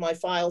pulled my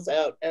files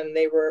out and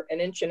they were 1.5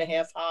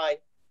 inches high,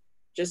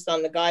 just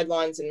on the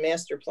guidelines and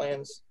master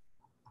plans.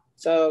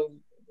 So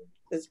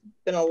there's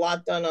been a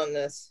lot done on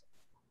this.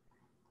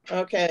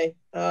 Okay.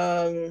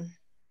 Now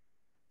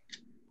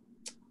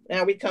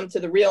we come to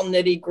the real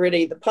nitty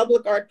gritty. The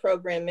Public Art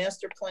Program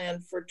Master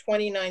Plan for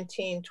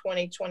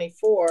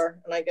 2019-2024,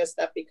 and I guess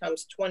that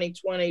becomes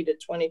 2020 to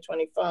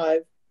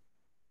 2025,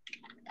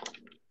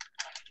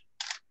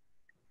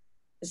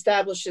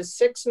 establishes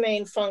 6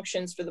 main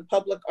functions for the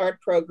Public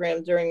Art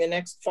Program during the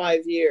next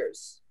 5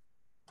 years.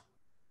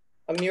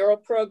 A mural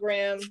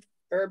program,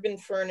 urban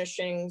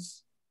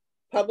furnishings,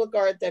 public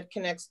art that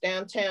connects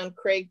downtown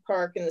Craig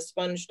Park and the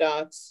Sponge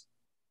Docks,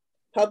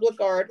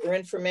 public art or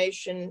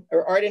information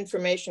or art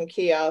information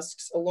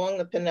kiosks along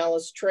the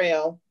Pinellas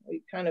Trail.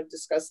 We kind of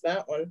discussed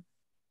that one.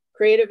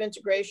 Creative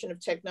integration of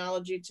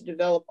technology to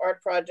develop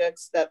art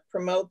projects that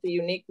promote the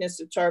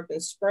uniqueness of Tarpon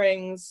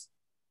Springs.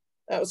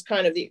 That was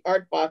kind of the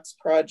Art Box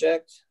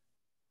project.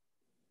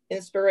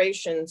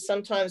 Inspiration,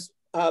 sometimes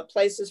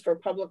places for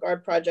public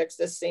art projects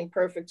that seem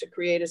perfect to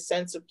create a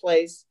sense of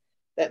place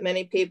that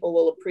many people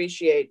will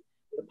appreciate.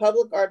 The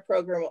Public Art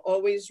Program will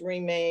always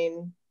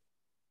remain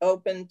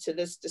open to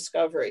this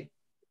discovery.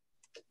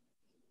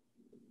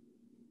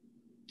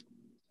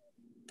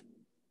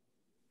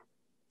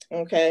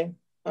 Okay,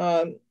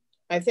 I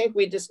think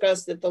we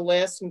discussed at the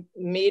last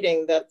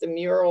meeting that the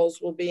murals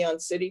will be on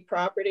city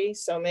property,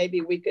 so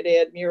maybe we could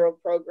add mural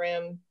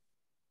program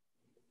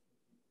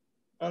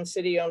on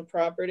city-owned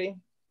property.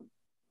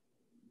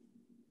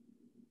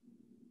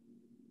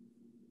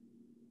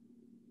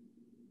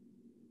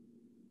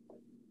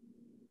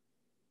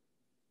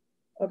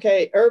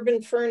 Okay,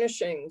 urban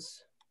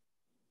furnishings.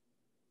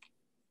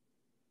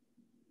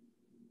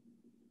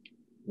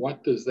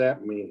 What does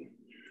that mean?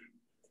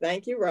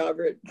 Thank you,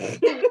 Robert. I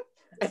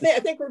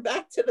think we're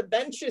back to the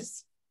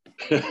benches.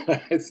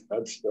 I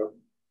thought so.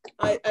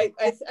 I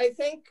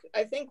think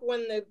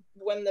when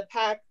the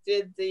PAC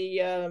did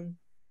the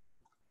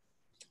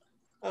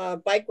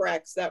bike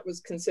racks, that was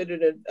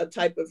considered a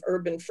type of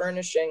urban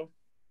furnishing.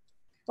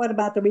 What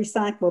about the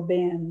recycle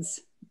bins?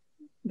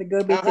 The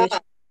Goby Fish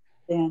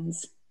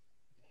bins.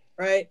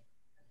 Right.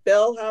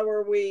 Bill, how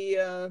are we?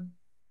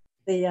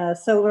 The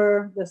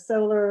solar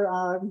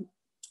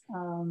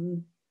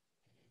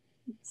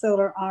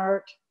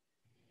art.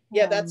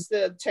 Yeah, that's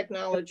the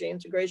technology,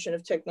 integration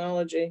of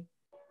technology.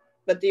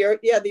 But the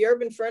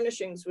urban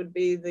furnishings would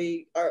be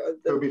the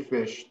Goby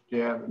Fish,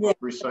 yeah.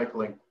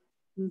 Recycling.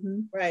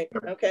 Mm-hmm. Right.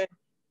 Okay.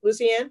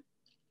 Lucianne?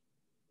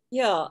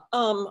 Yeah,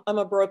 I'm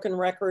a broken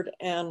record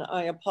and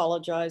I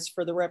apologize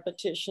for the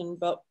repetition,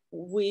 but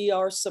we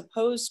are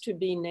supposed to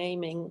be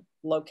naming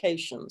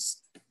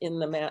locations in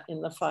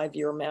the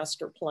 5-year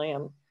master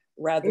plan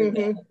rather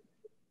than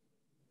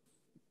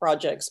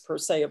projects per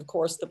se. Of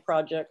course, the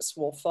projects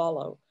will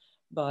follow,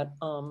 but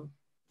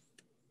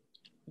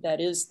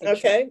that is the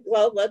okay.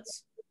 Well,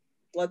 let's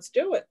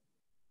do it.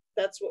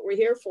 That's what we're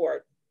here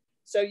for.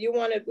 So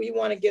we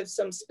want to give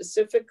some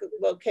specific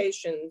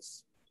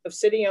locations of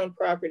city-owned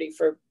property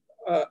for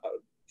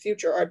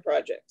future art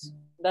projects.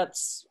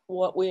 That's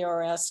what we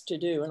are asked to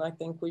do, and I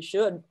think we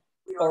should.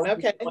 Or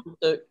okay. We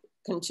want to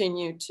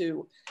continue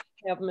to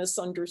have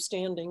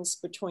misunderstandings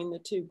between the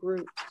two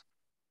groups.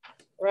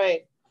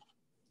 Right.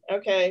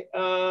 Okay.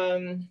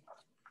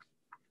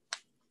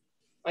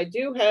 I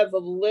do have a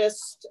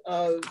list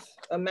of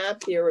a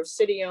map here of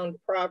city-owned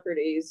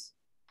properties.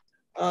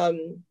 Now,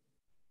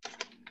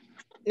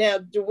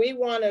 do we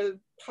want to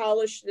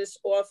polish this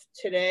off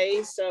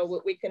today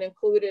so we can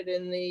include it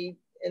in the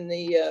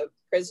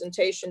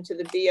presentation to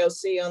the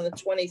BOC on the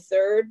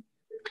 23rd,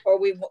 or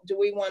do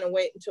we want to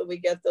wait until we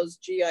get those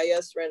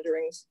GIS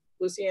renderings,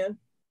 Lucianne?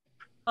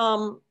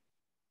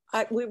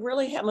 We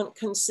really haven't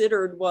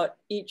considered what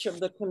each of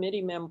the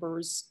committee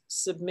members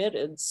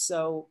submitted,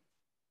 so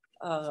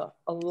a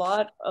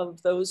lot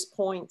of those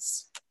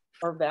points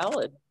are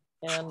valid.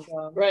 And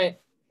right.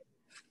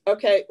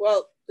 Okay.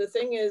 Well, the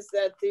thing is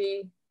that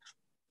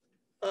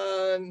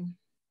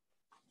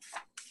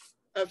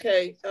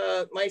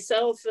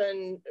myself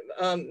and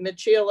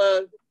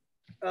Michela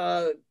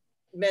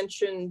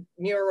mentioned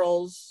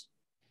murals.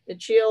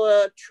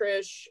 Michela,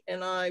 Trish,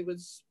 and I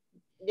was,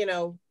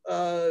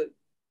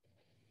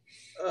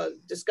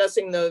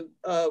 discussing the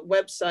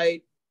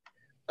website.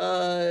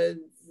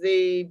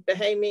 The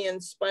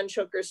Bahamian sponge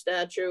hooker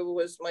statue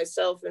was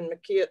myself and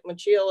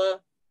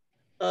Michela.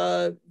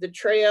 The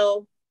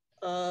trail,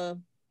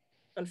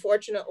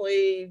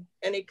 unfortunately,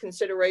 any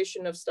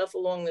consideration of stuff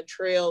along the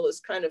trail is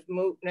kind of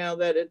moot now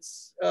that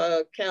it's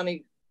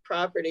county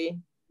property.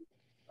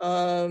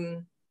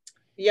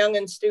 Young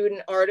and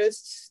student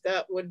artists,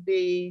 that would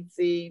be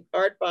the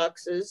art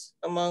boxes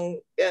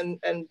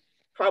and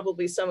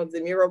probably some of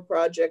the mural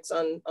projects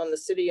on the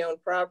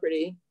city-owned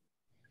property.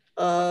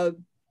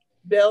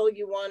 Bill,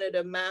 you wanted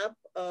a map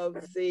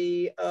of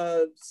the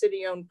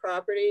city-owned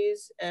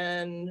properties,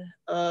 and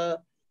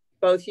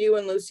both you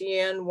and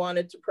Lucianne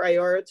wanted to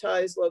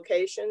prioritize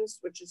locations,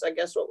 which is, I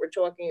guess, what we're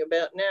talking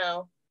about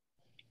now.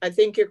 I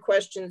think your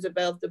questions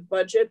about the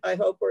budget, I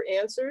hope, were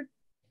answered.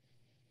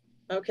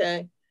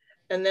 Okay.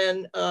 And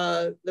then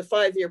the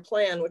 5-year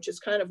plan, which is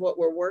kind of what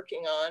we're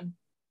working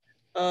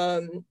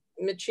on.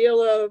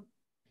 Michela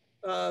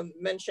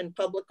mentioned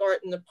public art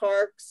in the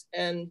parks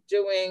and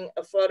doing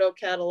a photo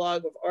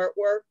catalog of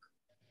artwork.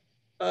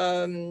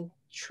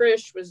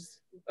 Trish was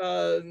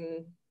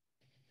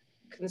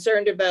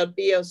concerned about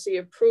BOC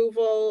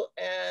approval,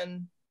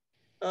 and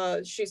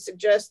she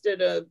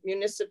suggested a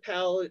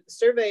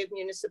survey of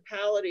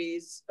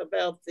municipalities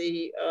about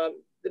the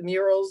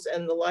murals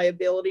and the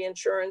liability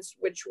insurance,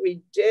 which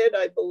we did,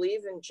 I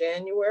believe, in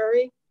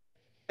January.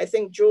 I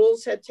think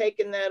Jules had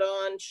taken that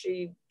on.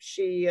 She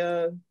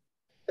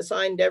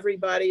assigned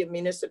everybody a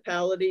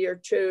municipality or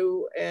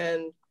two,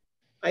 and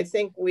I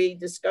think we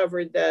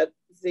discovered that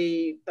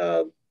the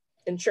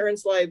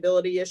insurance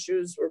liability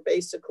issues were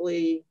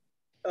basically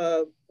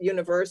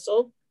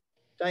universal.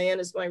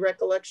 Diane, is my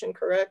recollection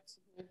correct?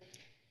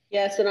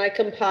 Yes, and I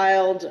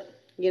compiled,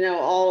 you know,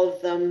 all of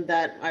them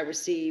that I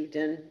received,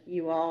 and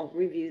you all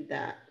reviewed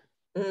that.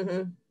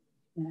 Yeah,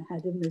 I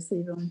didn't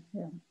receive them.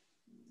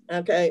 Yeah.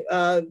 Okay,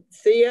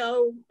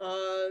 Theo,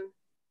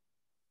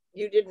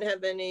 you didn't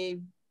have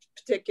any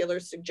particular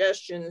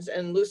suggestions,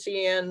 and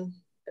Lucianne,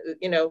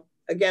 you know,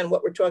 again,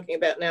 what we're talking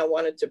about now,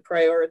 wanted to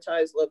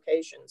prioritize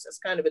locations. That's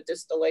kind of a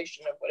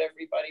distillation of what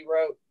everybody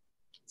wrote.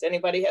 Does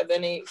anybody have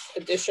any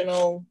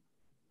additional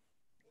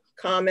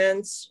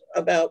comments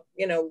about,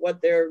 you know,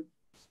 what their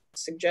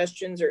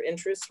suggestions or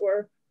interests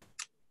were?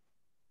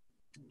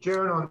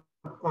 Joan,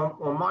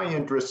 on my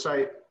interests,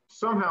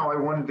 somehow I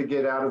wanted to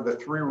get out of the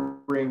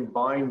 3-ring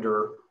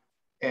binder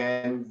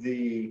and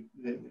the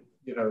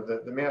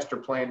master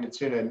plan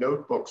that's in a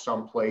notebook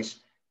someplace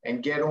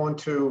and get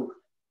onto,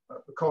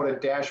 call it a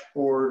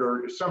dashboard,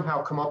 or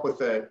somehow come up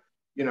with a,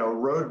 you know,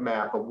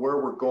 roadmap of where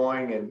we're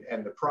going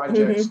and the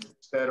projects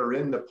that are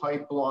in the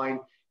pipeline,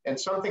 and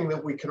something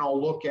that we can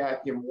all look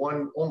at in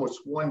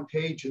almost one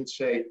page and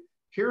say,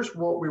 here's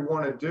what we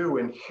want to do,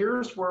 and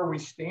here's where we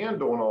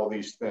stand on all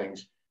these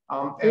things.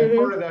 And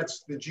part of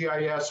that's the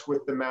GIS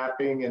with the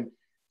mapping. And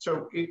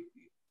so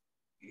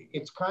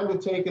it's kind of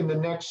taken the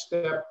next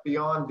step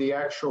beyond the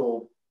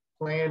actual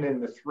plan in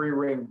the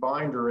 3-ring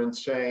binder and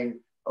saying,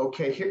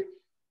 okay, here,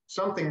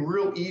 something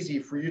real easy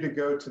for you to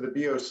go to the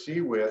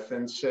BOC with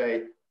and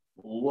say,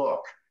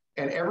 look,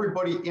 and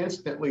everybody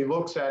instantly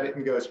looks at it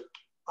and goes,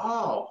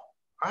 oh,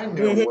 I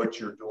know what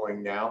you're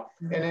doing now.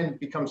 And then it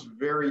becomes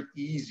very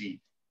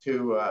easy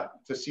to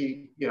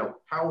see, you know,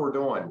 how we're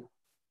doing.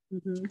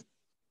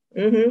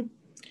 Do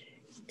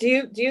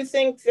you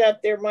think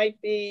that there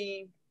might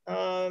be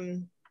a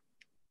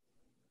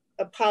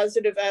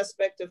positive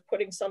aspect of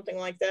putting something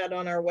like that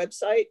on our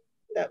website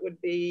that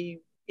would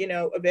be, you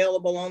know,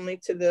 available only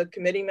to the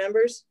committee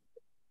members?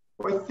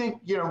 Well, I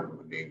think, you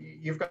know,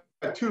 you've got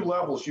 2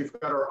 levels. You've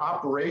got our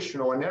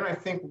operational, and then I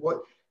think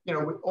what, you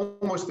know,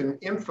 almost an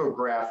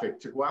infographic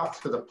to go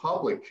out to the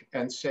public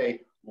and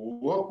say,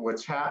 look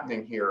what's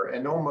happening here,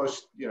 and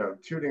almost, you know,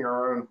 tooting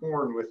our own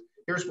horn with,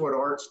 here's what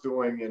Art's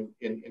doing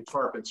in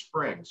Tarpon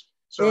Springs.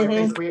 So I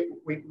think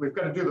we've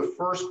got to do the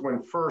first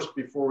one first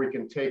before we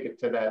can take it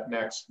to that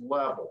next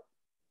level.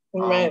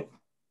 Right.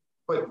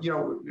 But, you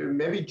know,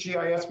 maybe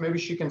GIS, maybe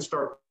she can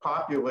start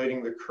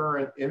populating the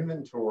current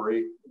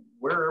inventory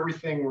where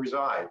everything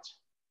resides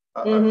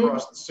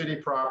across the city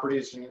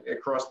properties and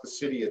across the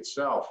city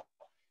itself.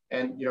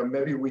 And, you know,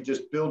 maybe we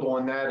just build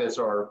on that as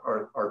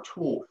our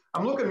tool.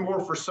 I'm looking more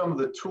for some of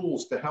the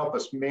tools to help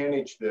us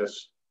manage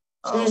this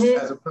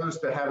as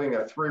opposed to having a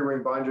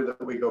 3-ring binder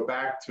that we go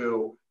back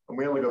to, and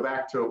we only go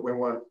back to it when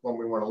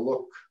we want to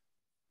look,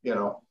 you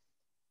know,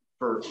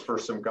 for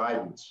some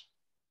guidance.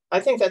 I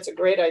think that's a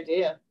great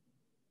idea.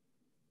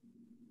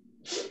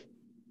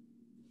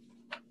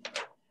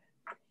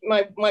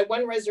 My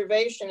one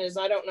reservation is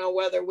I don't know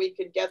whether we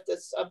could get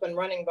this up and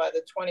running by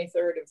the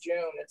 23rd of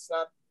June. It's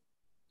not,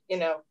 you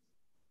know,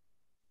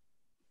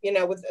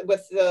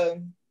 with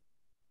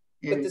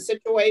the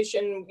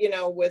situation, you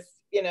know, with,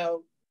 you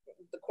know,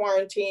 the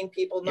quarantine,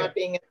 people not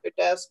being at their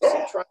desks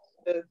and trying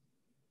to,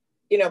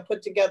 you know,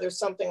 put together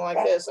something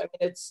like this. I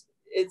mean,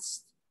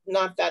 it's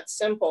not that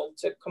simple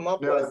to come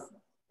up with.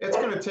 It's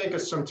going to take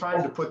us some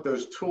time to put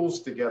those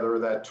tools together,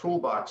 that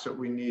toolbox that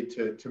we need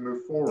to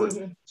move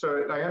forward.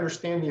 So I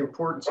understand the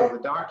importance of the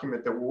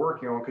document that we're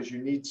working on, because you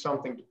need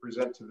something to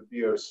present to the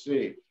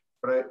BOC.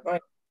 But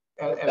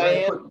as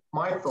I put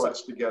my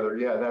thoughts together,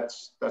 yeah,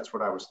 that's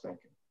what I was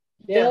thinking.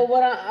 Yeah. Well,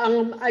 what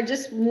I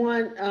just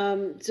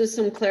want just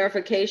some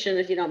clarification,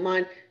 if you don't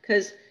mind,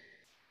 because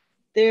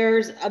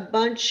there's a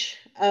bunch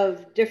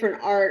of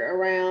different art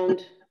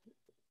around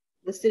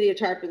the city of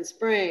Tarpon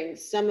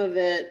Springs. Some of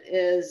it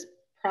is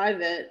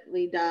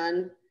privately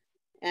done,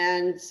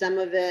 and some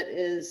of it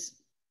is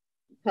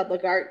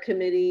public art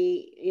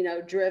committee, you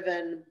know,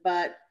 driven,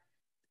 but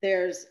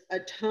there's a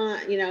ton,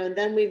 you know, and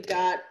then we've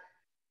got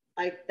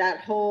like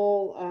that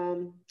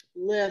whole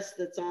list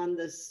that's on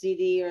the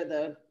CD or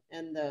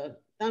the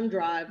thumb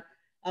drive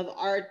of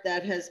art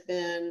that has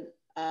been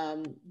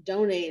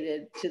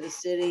donated to the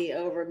city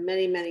over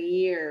many, many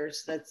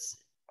years. That's,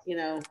 you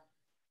know,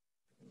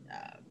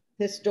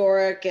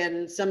 historic,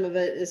 and some of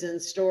it is in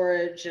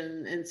storage,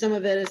 and some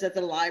of it is at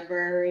the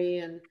library,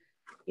 and,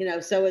 you know,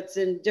 so it's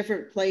in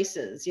different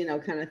places, you know,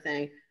 kind of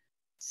thing.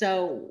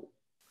 So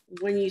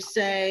when you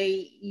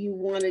say you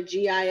want a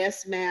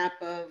GIS map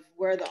of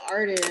where the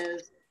art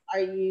is,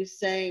 are you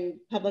saying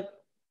public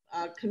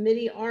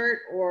committee art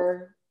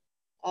or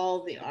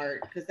all the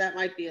art? Because that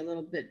might be a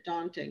little bit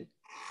daunting.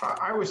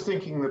 I was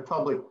thinking the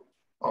public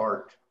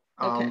art.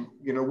 Okay.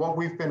 You know, what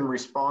we've been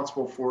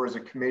responsible for as a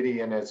committee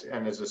and as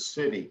a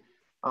city.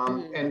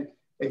 And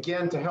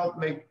again, to help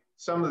make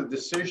some of the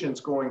decisions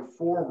going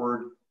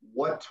forward,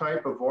 what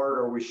type of art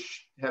are we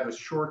have a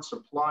short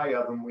supply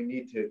of and we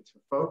need to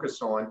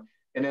focus on?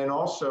 And then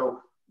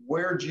also,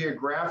 where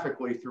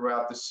geographically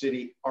throughout the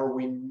city are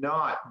we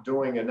not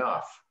doing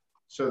enough,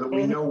 so that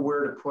we know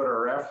where to put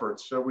our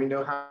efforts, so we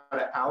know how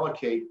to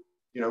allocate,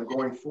 you know,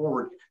 going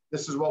forward.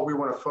 This is what we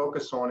want to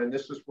focus on, and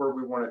this is where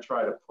we want to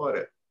try to put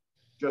it.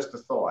 Just a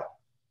thought.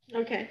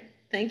 Okay,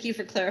 thank you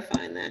for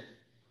clarifying that.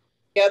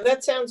 Yeah,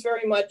 that sounds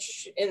very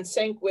much in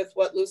sync with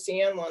what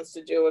Lucienne wants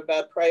to do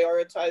about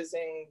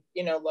prioritizing,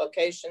 you know,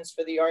 locations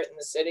for the art in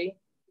the city.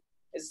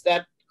 Is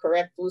that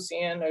correct,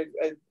 Lucienne? Are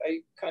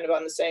you kind of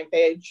on the same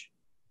page?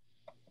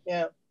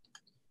 Yeah.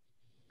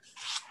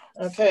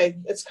 Okay,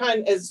 it's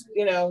kind of, as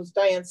you know, as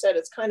Diane said,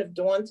 it's kind of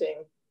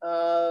daunting.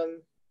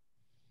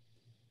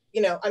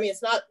 You know, I mean,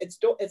 it's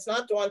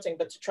not daunting,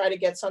 but to try to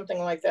get something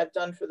like that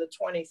done for the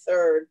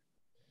 23rd.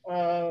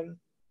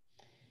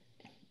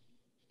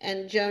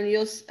 And Joan,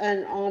 you'll,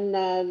 and on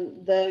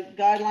the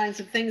guidelines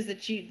of things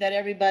that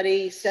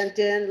everybody sent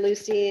in,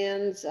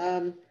 Lucienne's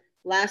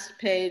last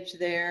page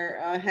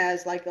there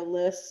has like a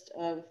list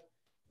of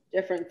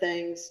different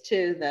things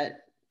too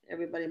that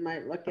everybody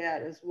might look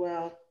at as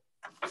well.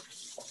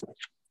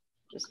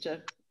 Just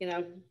to, you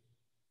know,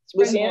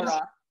 Lucienne?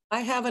 I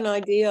have an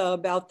idea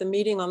about the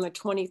meeting on the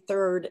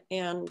 23rd,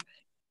 and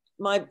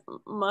my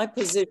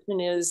position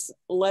is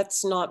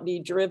let's not be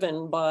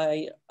driven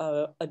by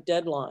a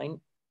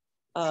deadline.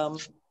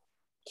 Can't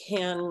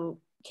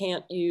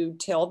you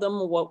tell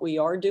them what we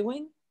are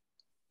doing?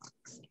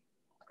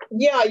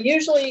 Yeah,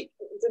 usually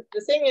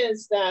the thing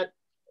is that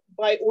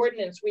by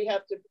ordinance, we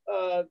have to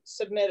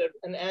submit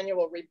an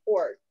annual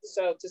report.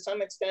 So to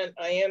some extent,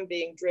 I am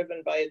being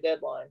driven by a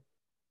deadline.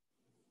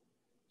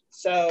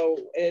 So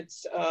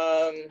it's...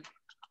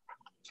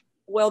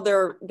 Well,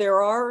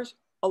 there are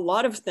a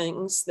lot of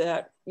things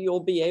that you'll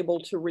be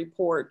able to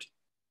report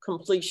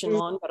completion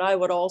on, but I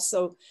would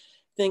also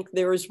think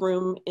there is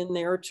room in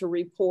there to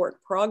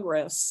report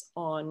progress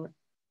on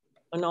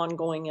an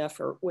ongoing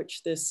effort,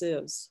 which this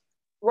is.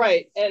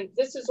 Right, and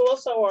this is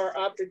also our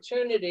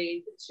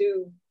opportunity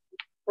to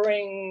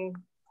bring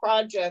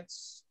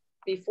projects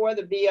before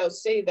the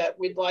BOC that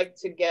we'd like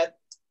to get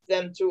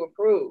them to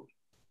approve.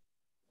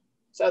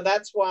 So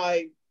that's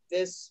why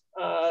this,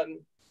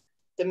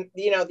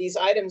 you know, these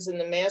items in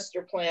the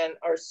master plan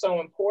are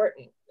so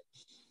important.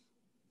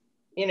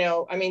 You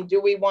know, I mean,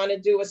 do we want to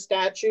do a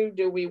statue?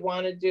 Do we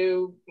want to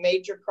do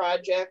major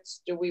projects?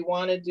 Do we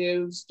want to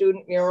do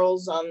student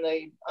murals on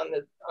the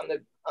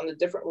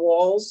different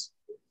walls?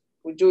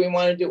 Do we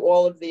want to do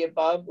all of the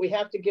above? We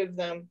have to give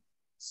them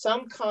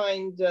some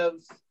kind of,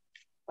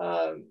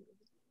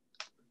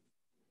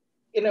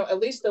 you know, at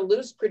least a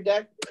loose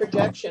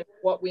projection of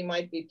what we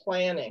might be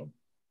planning.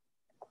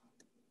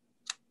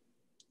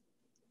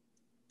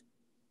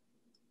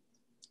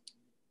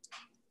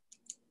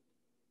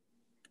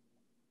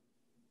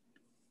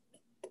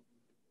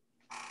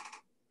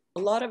 A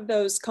lot of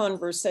those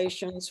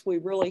conversations we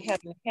really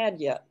haven't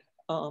had yet.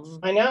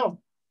 I know.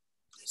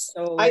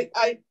 So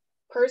I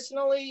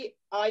personally,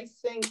 I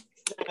think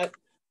that,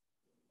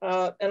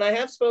 and I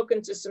have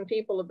spoken to some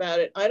people about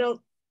it, I don't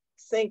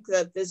think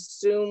that this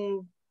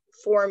Zoom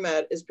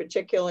format is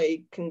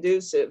particularly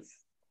conducive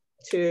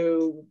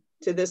to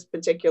this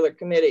particular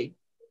committee.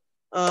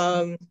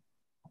 I've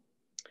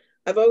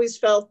always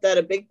felt that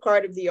a big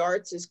part of the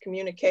arts is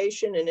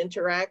communication and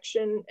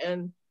interaction,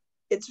 and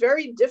it's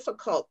very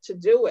difficult to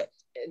do it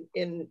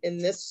in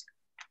this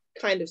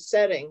kind of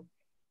setting.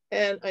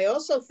 And I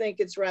also think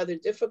it's rather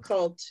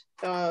difficult.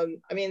 I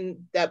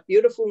mean, that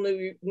beautiful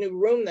new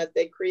room that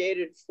they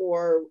created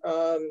for,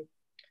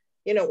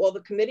 you know, all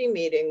the committee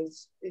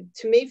meetings,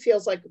 to me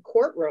feels like a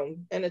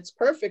courtroom, and it's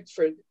perfect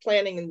for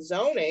planning and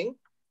zoning,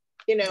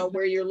 you know,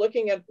 where you're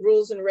looking at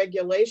rules and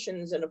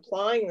regulations and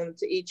applying them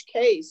to each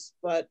case.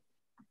 But,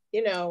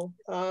 you know,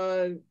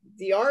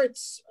 the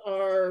arts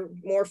are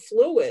more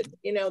fluid.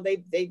 You know,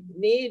 they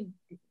need,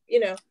 you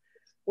know,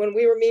 when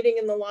we were meeting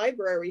in the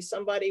library,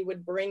 somebody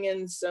would bring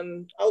in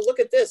some, oh, look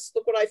at this,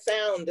 look what I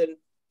found, and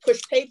push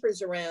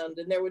papers around,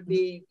 and there would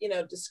be, you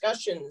know,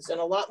 discussions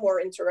and a lot more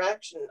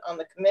interaction on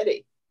the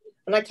committee.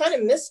 And I kind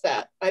of miss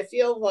that. I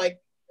feel like,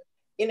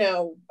 you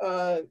know,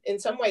 in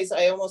some ways,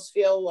 I almost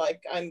feel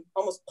like I'm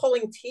almost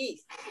pulling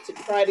teeth to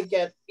try to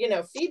get, you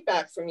know,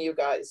 feedback from you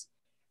guys.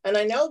 And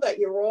I know that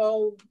you're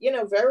all, you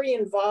know, very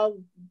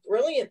involved,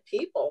 brilliant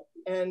people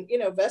and, you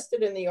know,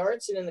 vested in the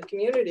arts and in the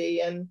community.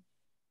 And,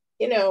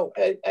 you know,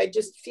 I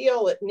just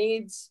feel it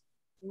needs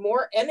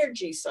more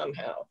energy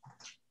somehow.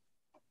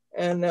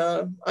 And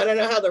I don't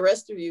know how the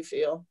rest of you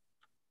feel.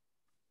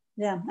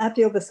 Yeah, I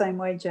feel the same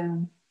way,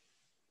 Joan.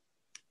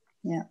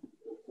 Yeah.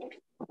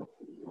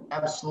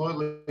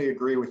 Absolutely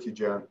agree with you,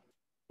 Joan.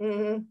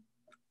 Mm-hmm.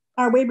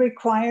 Are we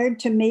required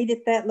to meet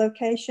at that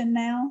location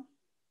now?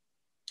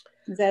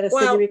 Is that a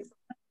city?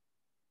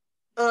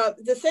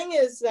 The thing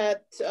is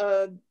that,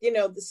 you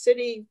know, the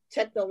city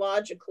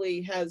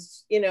technologically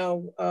has, you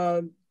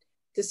know,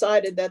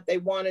 decided that they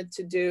wanted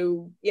to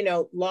do, you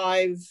know,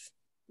 live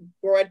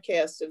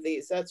broadcasts of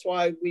these. That's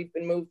why we've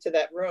been moved to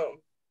that room.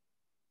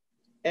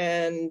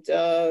 And,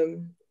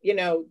 you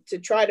know, to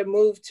try to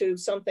move to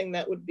something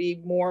that would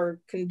be more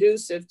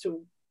conducive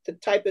to the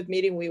type of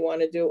meeting we want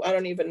to do, I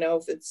don't even know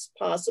if it's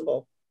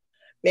possible.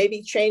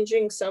 Maybe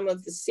changing some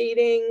of the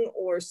seating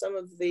or some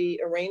of the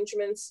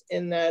arrangements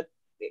in that,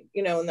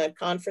 you know, in that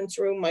conference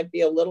room might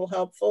be a little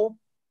helpful.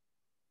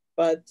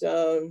 But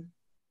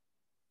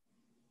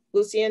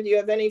Lucienne, do you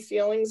have any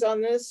feelings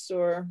on this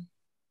or?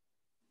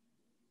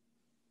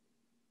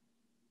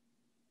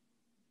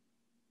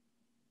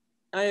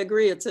 I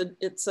agree. It's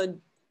a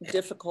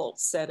difficult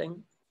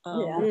setting.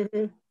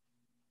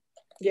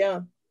 Yeah.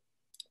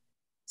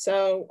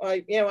 So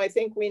I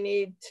think we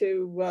need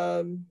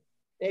to,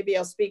 maybe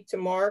I'll speak to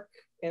Mark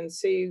and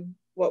see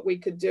what we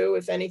could do,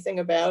 if anything,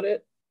 about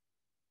it.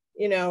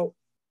 You know,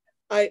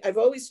 I've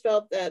always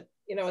felt that,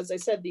 you know, as I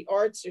said, the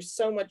arts are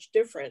so much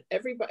different.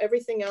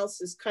 Everything else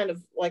is kind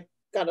of like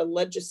got a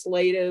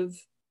legislative,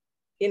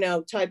 you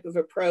know, type of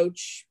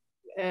approach.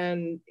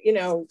 And, you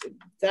know,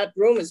 that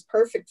room is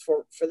perfect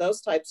for those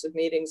types of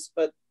meetings,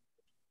 but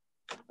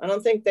I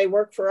don't think they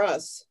work for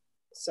us.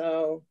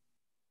 So,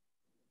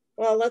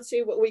 well, let's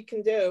see what we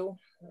can do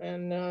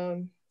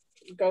and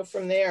go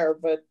from there.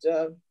 But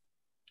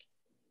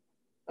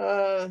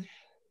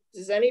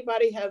does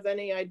anybody have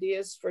any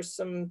ideas for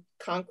some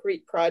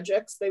concrete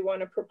projects they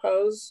want to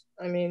propose?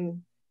 I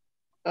mean,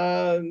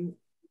 I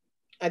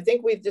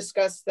think we've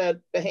discussed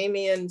that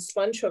Bahamian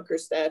sponge hooker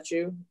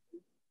statue.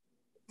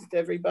 Does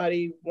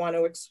everybody want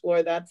to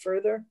explore that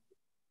further?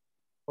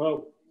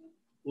 Well,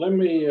 let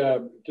me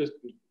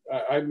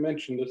I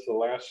mentioned this the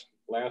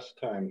last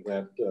time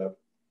that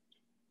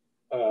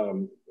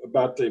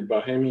about the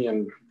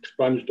Bahamian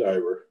sponge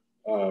diver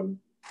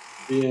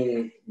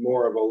being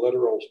more of a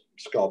literal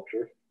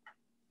sculpture.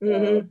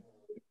 Mm-hmm.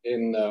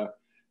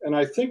 And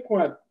I think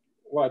what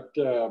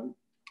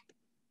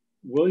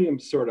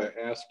William's sort of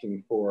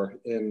asking for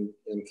in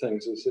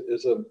things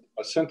is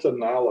a sense of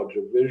knowledge,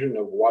 a vision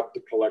of what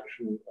the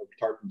collection of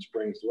Tarpon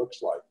Springs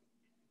looks like.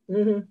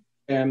 Mm-hmm.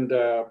 And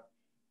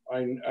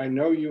I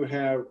know you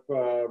have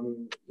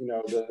you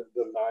know, the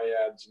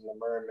naiads and the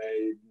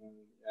mermaid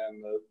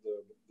and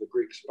the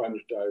Greek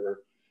sponge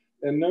diver,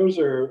 and those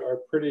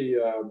are pretty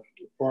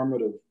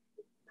formative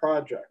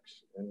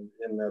projects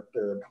in that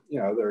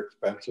they're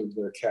expensive,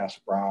 they're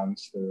cast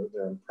bronze,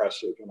 they're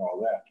impressive and all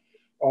that,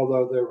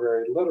 although they're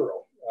very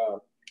literal.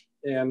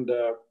 And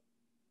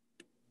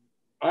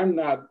I'm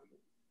not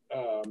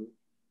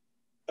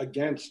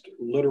against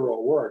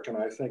literal work, and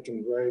I think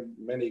in very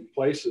many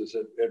places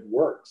it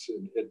works.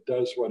 It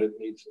does what it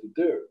needs to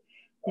do.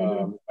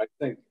 Mm-hmm.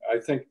 I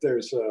think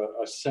there's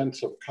a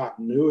sense of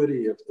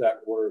continuity if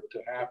that were to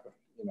happen,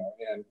 you know,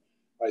 and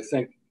I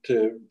think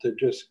to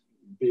just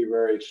be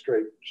very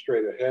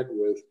straight ahead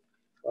with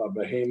a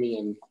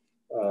Bahamian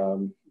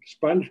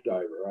sponge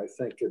diver, I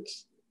think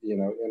it's, you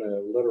know, in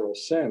a literal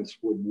sense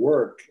would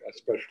work,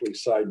 especially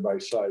side by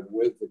side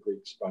with the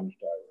Greek sponge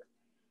diver.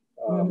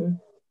 Mm-hmm.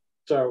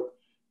 So,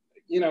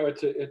 you know,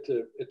 it's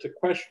a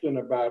question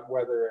about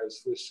whether,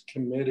 as this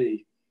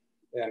committee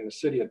and the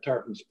city of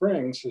Tarpon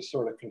Springs is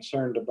sort of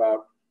concerned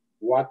about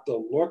what the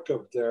look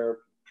of their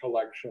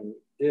collection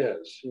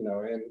is, you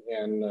know,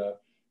 and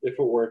if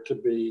it were to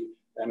be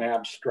an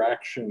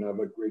abstraction of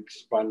a Greek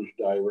sponge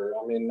diver,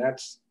 I mean,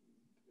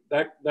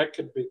 that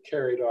could be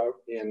carried out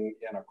in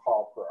a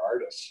call for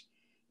artists,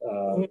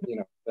 you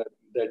know,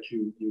 that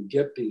you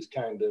get these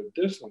kind of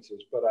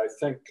distances. But I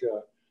think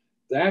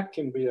that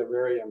can be a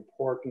very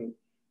important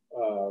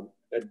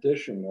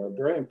addition or a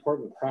very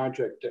important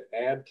project to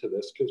add to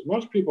this, because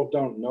most people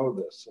don't know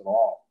this at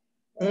all.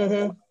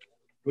 Mm-hmm.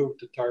 Moved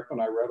to Tarpon,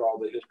 I read all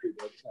the history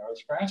books, and I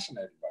was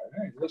fascinated by it.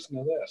 Hey, listen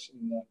to this,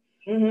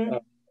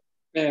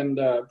 and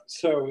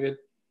so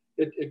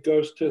it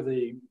goes to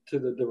the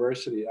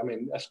diversity. I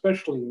mean,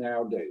 especially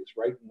nowadays,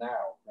 right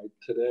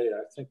today,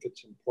 I think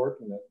it's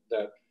important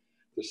that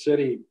the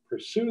city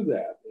pursue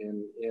that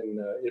in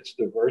its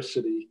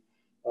diversity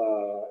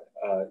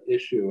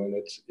issue and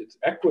its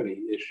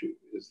equity issue,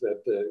 is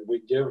that we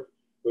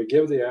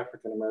give the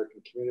African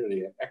American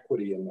community an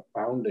equity in the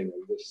founding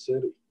of this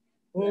city.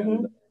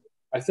 Mm-hmm.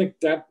 I think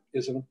that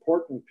is an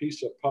important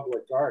piece of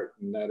public art,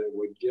 and that it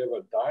would give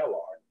a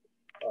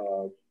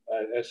dialogue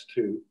as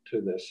to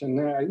this.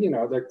 And you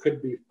know, there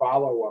could be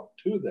follow up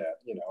to that,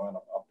 you know, and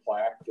a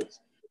plaque that's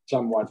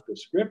somewhat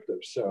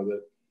descriptive, so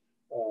that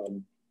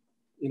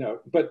you know.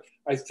 But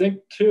I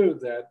think too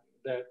that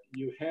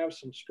you have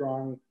some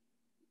strong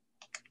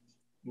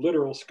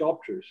literal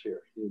sculptures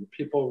here.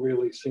 People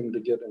really seem to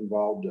get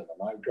involved in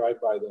them. I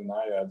drive by the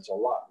Naiads a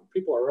lot, and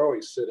people are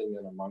always sitting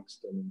in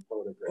amongst them and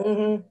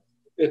photographing.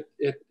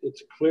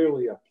 It's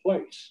clearly a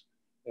place,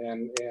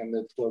 and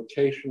its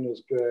location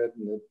is good,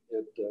 and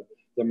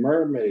the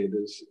mermaid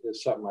is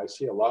something I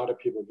see a lot of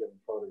people getting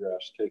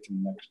photographs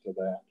taken next to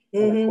that.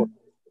 And of course,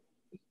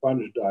 the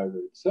sponge diver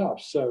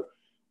itself. So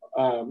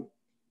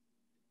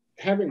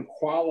having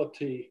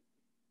quality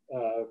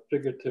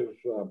figurative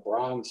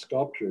bronze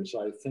sculptures,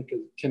 I think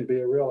it can be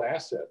a real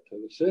asset to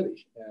the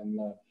city. And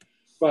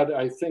but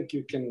I think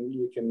you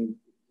can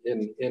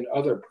in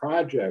other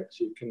projects,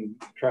 you can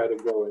try to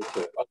go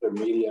into other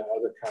media,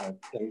 other kind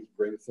of things,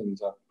 bring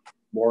things up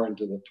more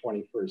into the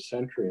 21st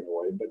century in a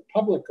way. But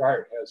public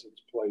art has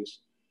its place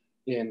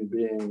in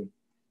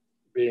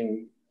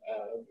being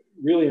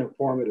really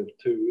informative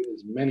to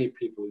as many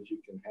people as you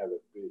can have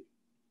it be.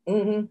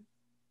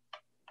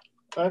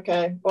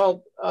 Okay,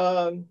 well,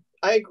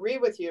 I agree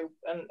with you,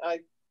 and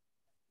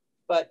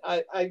but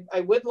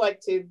I would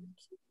like to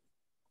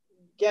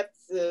get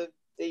the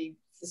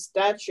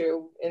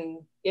statue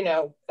in, you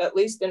know, at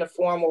least in a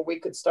form where we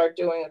could start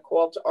doing a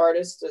call to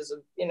artists as a,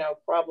 you know,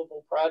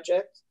 probable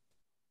project.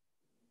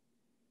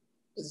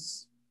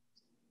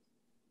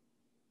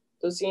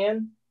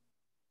 Lucienne?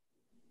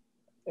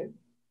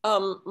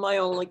 My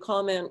only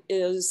comment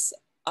is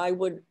I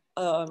would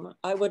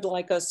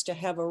like us to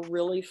have a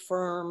really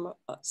firm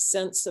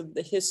sense of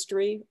the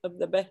history of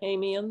the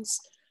Bahamians.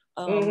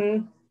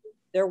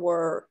 There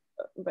were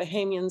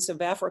Bahamians of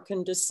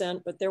African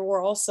descent, but there were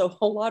also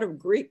a lot of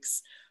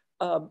Greeks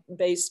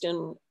based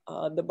in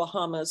the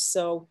Bahamas.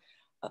 So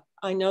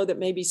I know that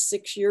maybe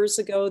 6 years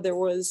ago, there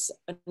was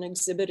an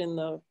exhibit in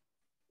the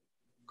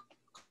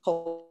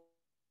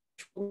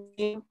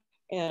Museum,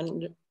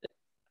 and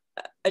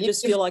I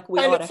just feel like we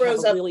ought to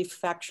have a really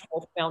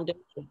factual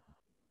foundation.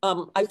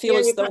 I feel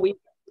as though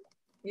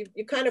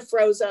you kind of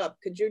froze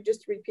up. Could you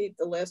just repeat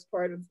the last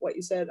part of what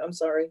you said? I'm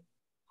sorry.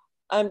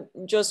 I'm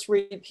just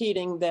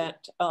repeating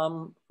that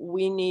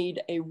we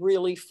need a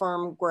really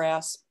firm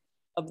grasp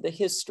of the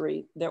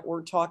history that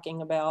we're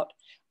talking about.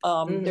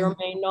 There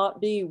may not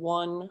be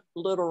one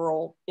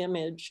literal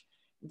image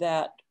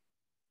that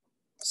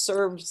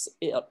serves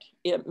it.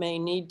 It may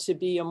need to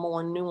be a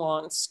more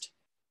nuanced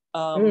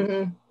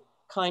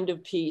kind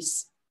of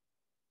piece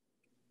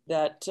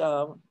that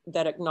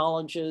that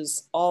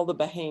acknowledges all the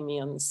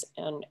Bahamians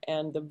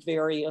and the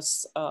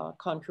various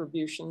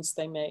contributions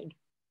they made.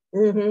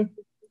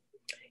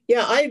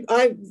 Yeah,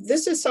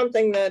 this is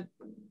something that,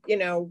 you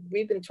know,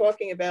 we've been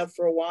talking about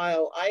for a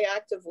while. I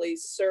actively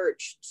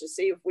searched to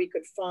see if we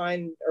could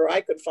find, or I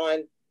could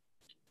find,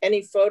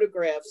 any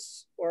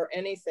photographs or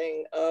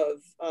anything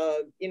of,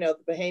 you know,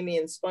 the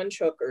Bahamian sponge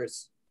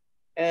hookers.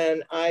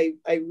 And I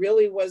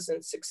really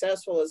wasn't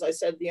successful. As I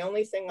said, the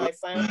only thing I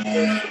found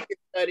were figure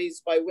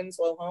studies by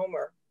Winslow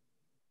Homer.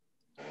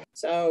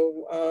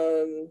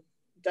 So,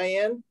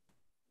 Diane?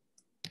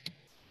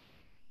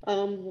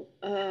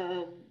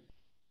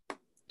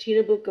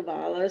 Tina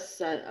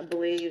Bukavalis, I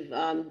believe,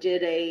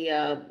 did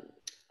an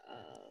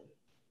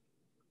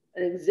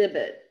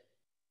exhibit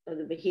of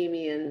the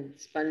Bahamian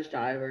sponge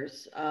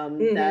divers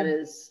that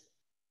is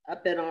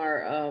up in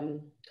our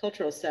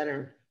cultural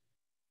center.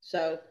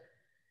 So,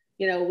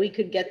 you know, we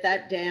could get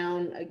that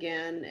down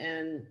again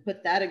and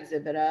put that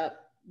exhibit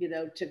up, you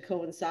know, to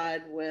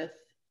coincide with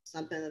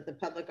something that the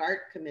Public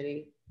Art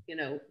Committee, you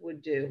know,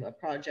 would do, a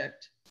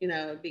project. You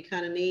know, it'd be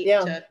kind of neat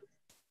to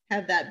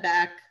have that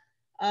back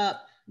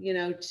up, you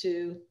know,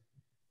 to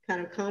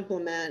kind of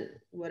complement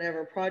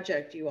whatever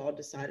project you all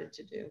decided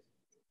to do.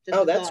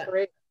 Just that's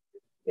great.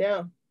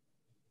 Yeah.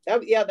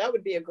 That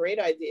would be a great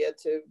idea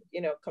to, you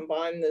know,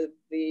 combine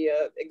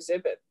the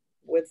exhibit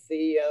with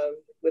the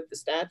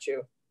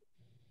statue.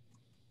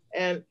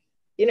 And,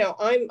 you know,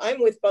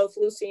 I'm with both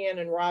Lucienne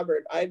and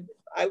Robert. I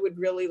would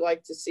really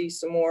like to see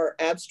some more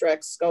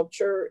abstract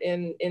sculpture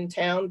in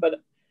town,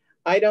 but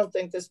I don't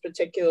think this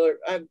particular,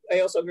 I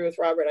also agree with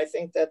Robert. I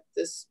think that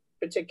this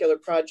particular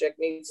project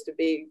needs to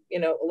be, you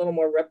know, a little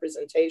more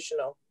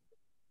representational.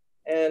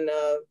 And,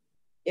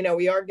 you know,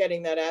 we are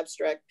getting that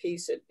abstract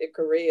piece at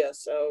Korea.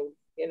 So,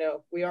 you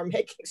know, we are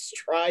making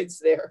strides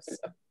there. So.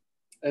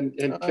 And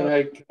can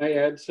I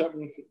add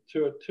something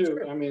to it too?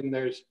 Sure. I mean,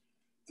 there's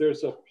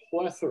a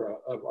plethora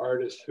of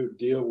artists who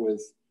deal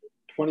with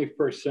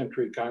 21st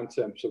century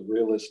concepts of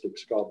realistic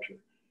sculpture.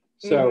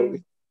 So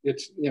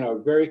it's, you know,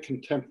 very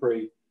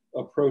contemporary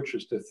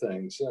approaches to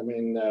things. I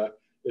mean,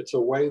 it's a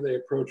way they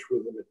approach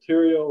with the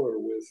material or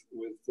with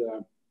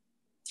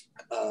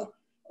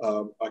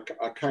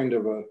a kind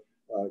of a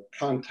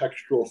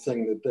contextual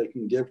thing that they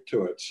can give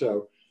to it.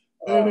 So,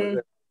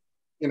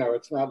 you you know,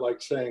 it's not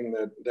like saying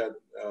that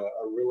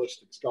a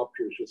realistic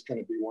sculpture is just going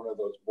to be one of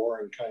those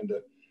boring kind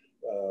of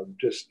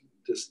just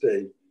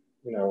a,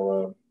 you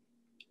know,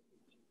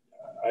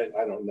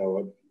 I don't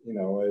know,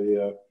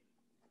 a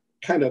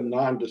kind of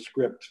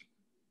nondescript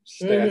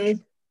statue.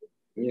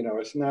 You know,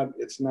 it's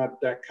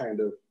not that kind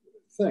of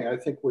thing. I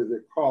think with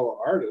the call of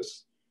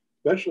artists,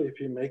 especially if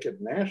you make it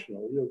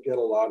national, you'll get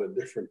a lot of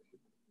different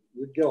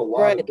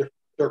different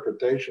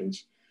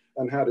interpretations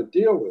on how to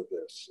deal with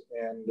this.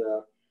 And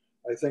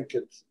I think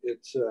it's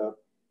you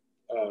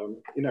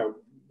know,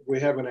 we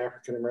have an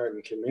African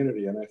American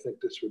community, and I think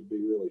this would be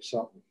really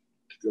something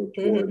to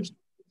go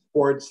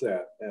towards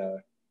that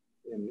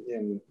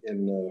in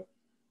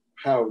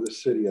how the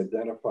city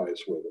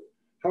identifies with it.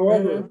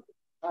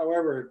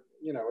 However,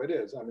 you know, it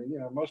is. I mean, you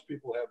know, most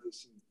people have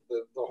this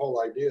the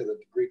whole idea that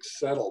the Greeks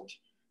settled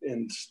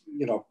and,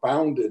 you know,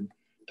 founded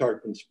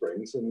Tarpon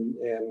Springs, and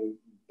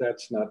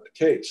that's not the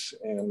case.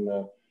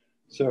 And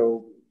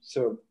so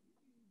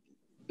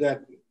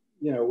that,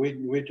 you know,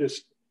 we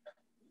just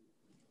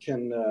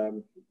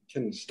can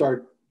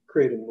start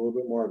creating a little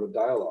bit more of a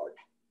dialogue.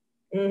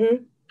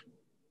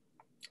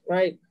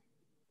 Right.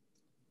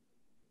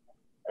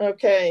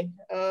 Okay.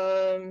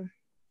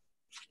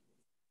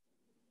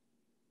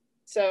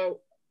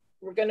 So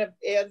we're going to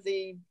add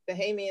the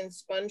Bahamian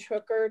sponge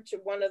hooker to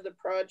one of the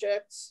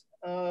projects.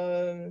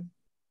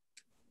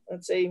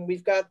 Let's see,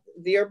 we've got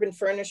the urban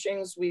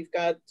furnishings, we've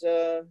got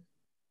the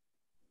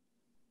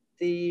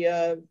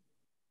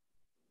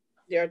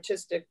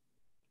artistic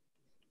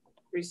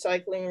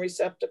recycling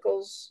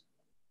receptacles.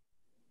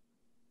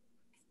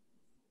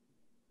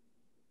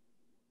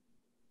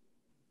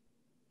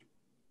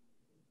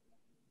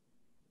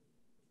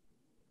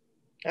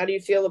 How do you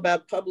feel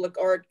about public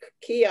art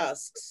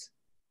kiosks?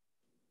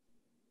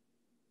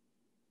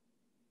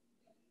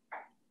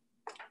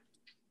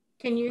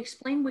 Can you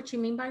explain what you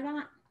mean by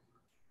that?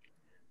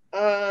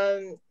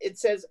 It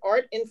says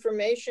art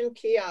information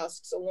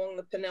kiosks along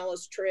the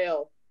Pinellas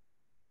Trail.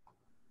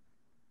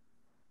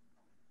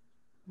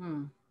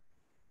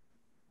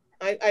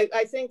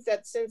 I think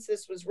that since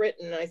this was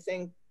written, I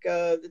think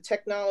the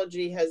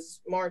technology has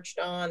marched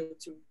on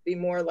to be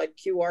more like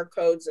QR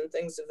codes and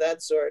things of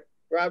that sort.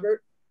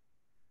 Robert?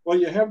 Well,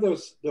 you have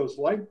those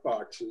light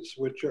boxes,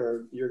 which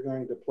you're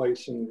going to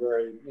place in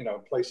very, you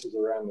know, places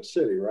around the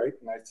city, right?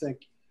 And I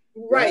think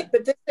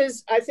but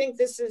I think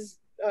this is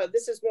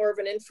more of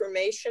an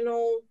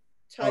informational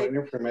type. An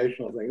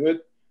informational thing.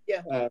 But,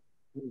 yeah.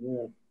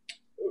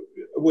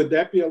 Would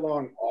that be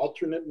along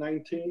alternate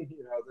 19?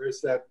 You know,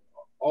 there's that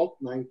alt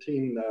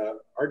 19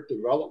 art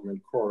development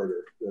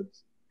corridor.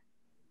 That's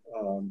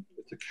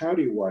it's a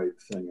countywide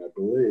thing, I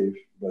believe.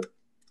 But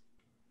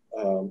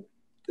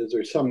is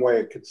there some way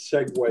it could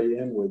segue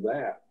in with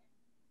that?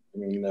 I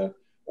mean,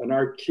 an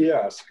art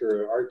kiosk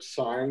or art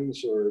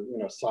signs or, you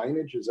know,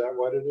 signage, is that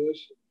what it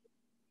is?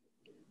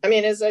 I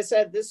mean, as I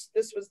said, this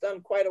was done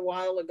quite a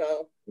while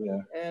ago. Yeah.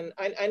 And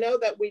I know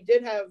that we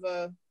did have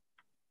a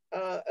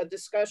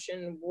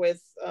discussion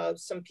with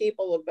some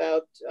people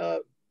about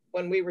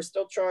when we were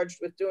still charged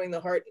with doing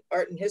the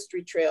art and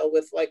history trail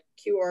with like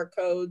QR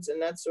codes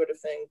and that sort of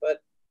thing.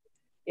 But,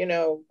 you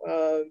know,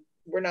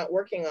 we're not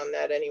working on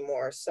that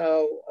anymore.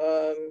 So,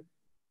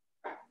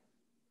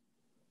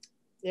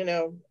 you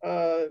know,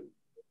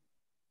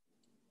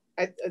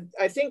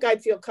 I think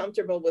I'd feel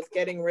comfortable with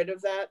getting rid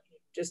of that,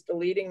 just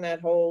deleting that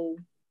whole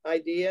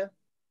idea.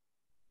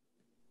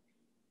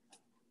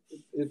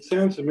 It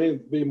sounds to me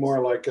to be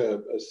more like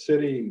a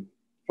city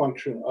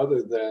function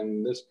other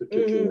than this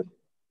particular.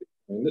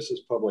 I mean, this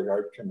is Public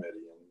Art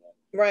Committee.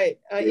 And, right.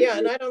 Yeah,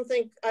 and I don't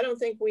think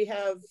we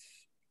have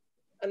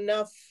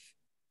enough,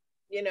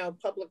 you know,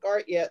 public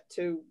art yet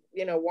to,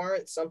 you know,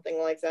 warrant something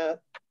like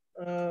that.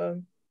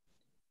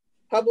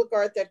 Public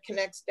art that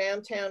connects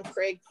downtown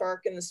Craig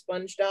Park and the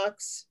Sponge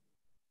Docks.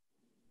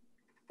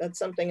 That's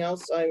something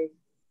else I'm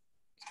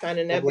kind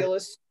of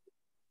nebulous.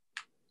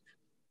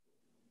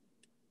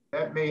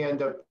 That may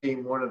end up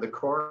being one of the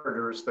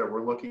corridors that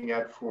we're looking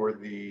at for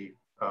the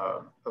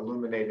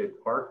illuminated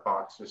art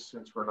boxes,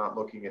 since we're not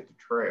looking at the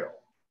trail.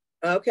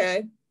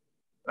 Okay.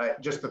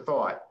 Just a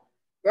thought.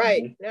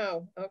 Right.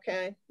 No.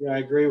 Okay. Yeah, I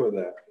agree with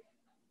that.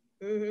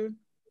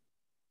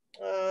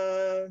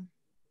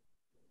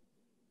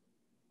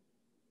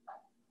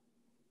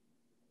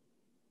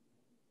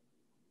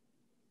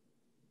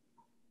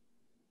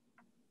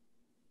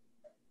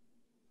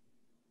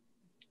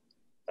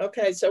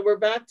 Okay, so we're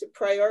back to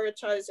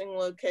prioritizing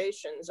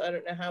locations. I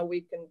don't know how we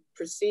can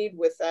proceed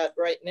with that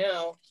right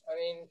now. I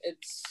mean,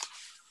 it's,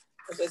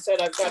 as I said,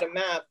 I've got a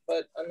map,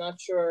 but I'm not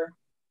sure.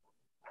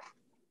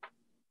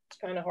 It's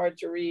kind of hard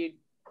to read.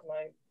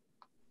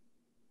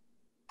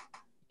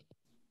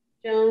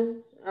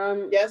 Joan?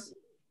 Yes?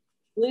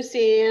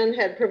 Lucy Ann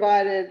had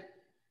provided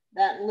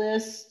that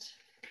list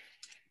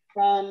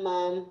from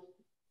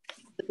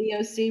the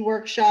BOC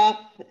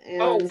workshop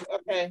and,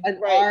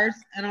 ours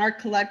and our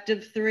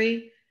collective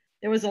 3.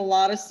 There was a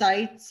lot of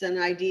sites and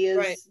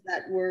ideas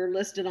that were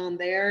listed on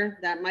there.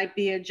 That might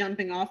be a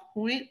jumping off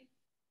point.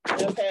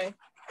 Okay.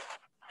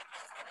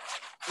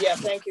 Yeah,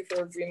 thank you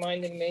for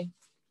reminding me.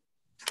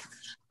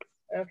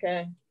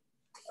 Okay.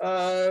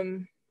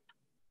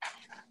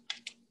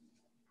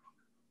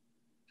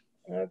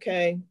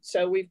 Okay,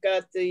 so we've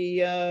got the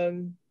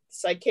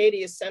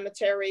Cicadia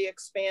Cemetery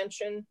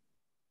expansion.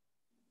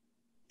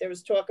 There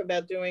was talk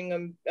about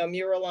doing a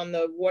mural on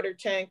the water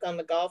tank on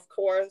the golf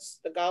course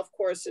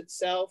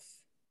itself,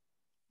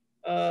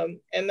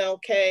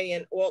 MLK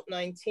and Alt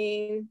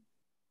 19.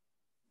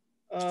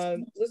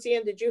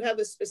 Lucianne, did you have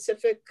a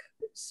specific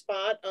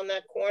spot on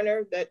that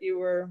corner that you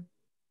were?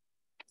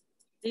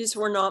 These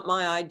were not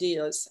my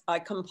ideas. I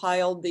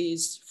compiled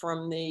these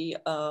from the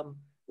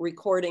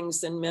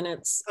recordings and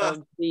minutes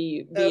of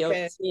the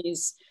VOCs.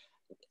 Okay.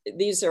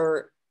 These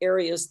are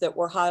areas that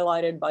were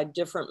highlighted by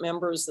different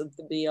members of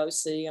the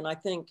BOC. And I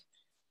think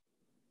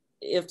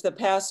if the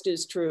past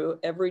is true,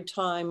 every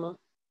time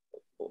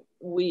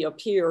we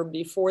appear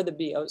before the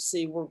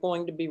BOC, we're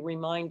going to be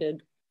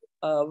reminded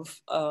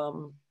of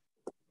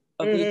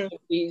each of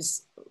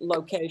these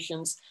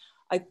locations.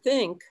 I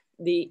think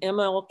the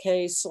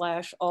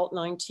MLK/Alt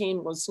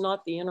 19 was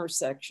not the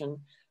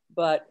intersection,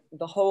 but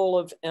the whole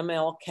of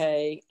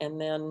MLK and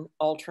then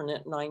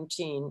alternate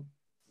 19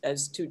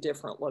 as two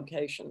different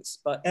locations.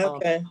 But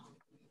okay,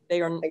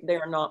 they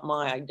are not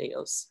my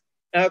ideas.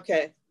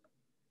 Okay,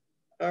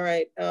 all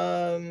right.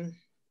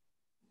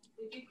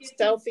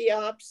 Selfie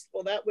ops.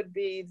 Well, that would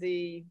be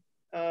the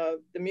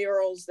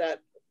murals that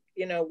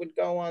would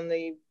go on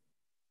the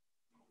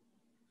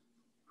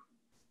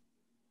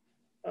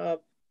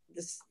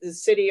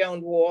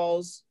city-owned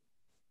walls.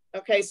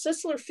 Okay,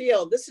 Sisler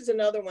Field. This is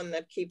another one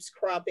that keeps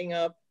cropping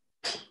up.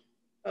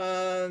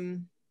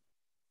 They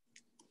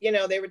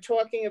were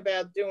talking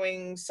about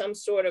doing some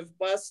sort of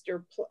bust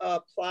or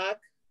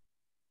plaque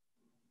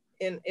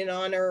in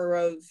honor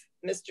of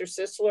Mr.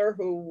 Sisler,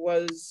 who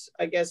was,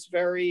 I guess,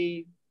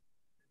 very,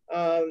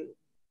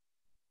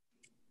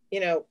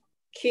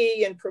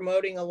 key in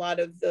promoting a lot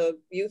of the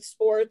youth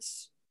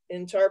sports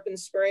in Tarpon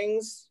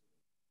Springs.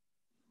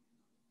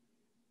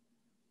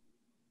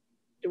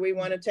 Do we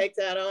want to take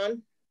that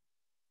on?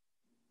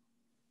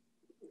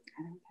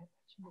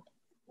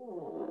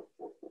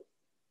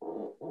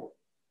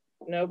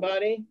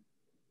 Nobody?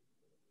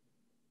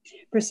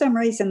 For some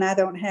reason, I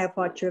don't have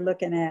what you're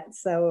looking at,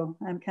 so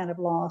I'm kind of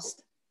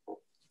lost.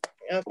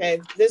 Okay,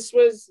 this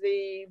was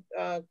the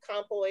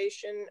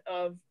compilation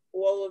of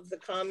all of the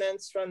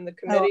comments from the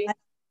committee. Oh, I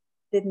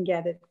didn't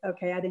get it.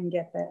 Okay, I didn't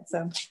get that,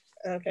 so.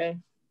 Okay.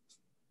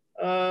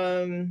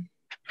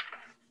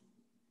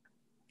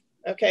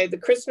 Okay, the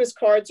Christmas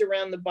cards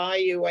around the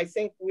bayou, I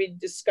think we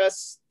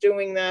discussed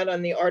doing that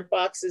on the art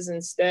boxes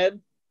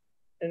instead.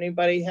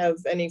 Anybody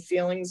have any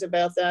feelings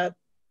about that?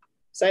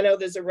 So I know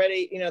there's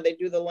already, they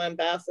do the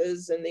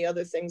Lambathas and the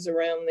other things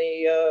around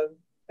the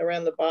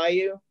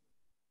bayou.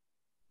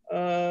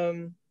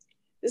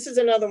 This is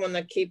another one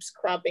that keeps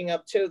cropping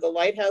up too, the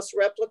lighthouse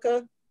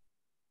replica.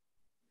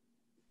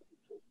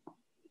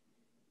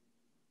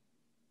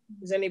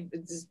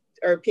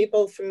 Are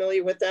people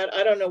familiar with that?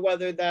 I don't know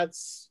whether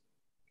that's,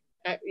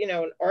 an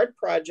art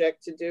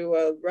project to do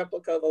a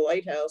replica of a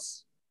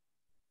lighthouse.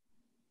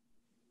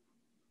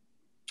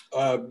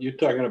 You're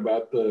talking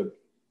about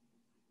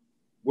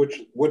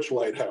which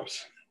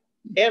lighthouse?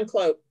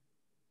 Anclote.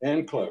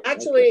 Anclote.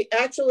 Actually,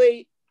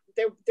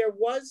 there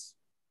was.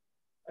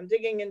 I'm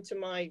digging into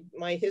my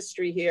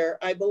history here.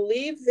 I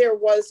believe there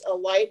was a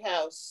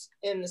lighthouse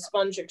in the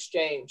Sponge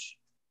Exchange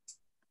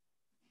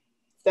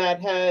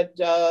that had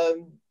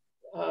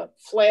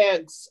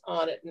flags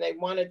on it, and they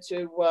wanted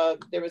to.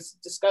 There was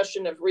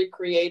discussion of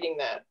recreating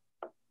that.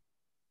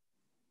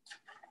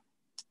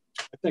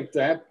 I think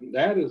that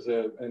is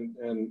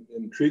an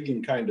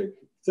intriguing kind of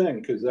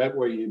thing, because that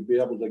way you'd be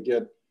able to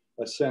get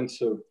a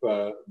sense of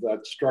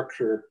that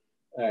structure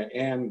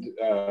and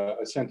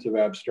a sense of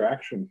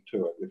abstraction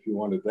to it. If you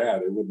wanted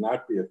that, it would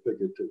not be a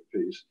figurative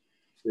piece.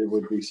 It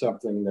would be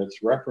something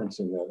that's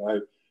referencing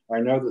that. I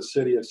know the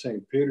city of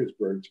St.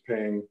 Petersburg's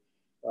paying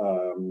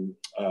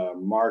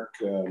Mark,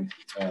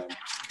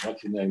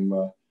 what's his name,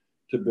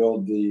 to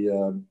build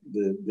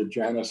the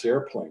Janus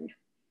airplane,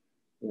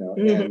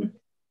 and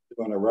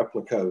doing a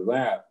replica of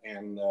that.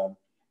 And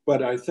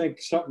but I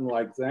think something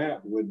like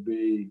that would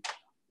be,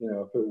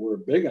 if it were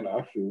big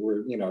enough,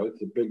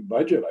 it's a big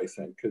budget, I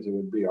think, because it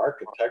would be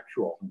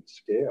architectural in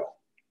scale.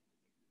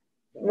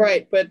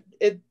 Right, but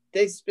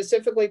they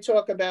specifically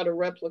talk about a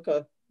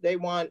replica. They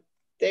want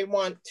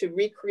to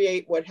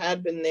recreate what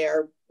had been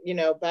there,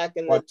 back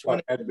in the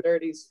 20s and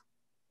 30s.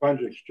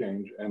 Sponge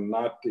Exchange, and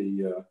not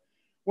the,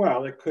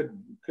 well, it could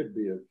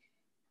be a,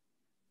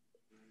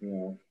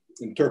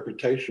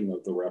 interpretation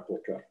of the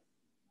replica.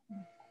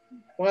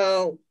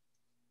 Well,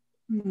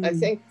 I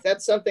think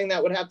that's something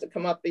that would have to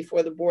come up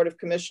before the Board of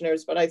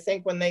Commissioners. But I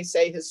think when they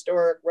say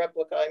historic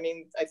replica, I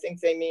think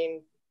they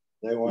mean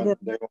they want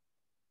to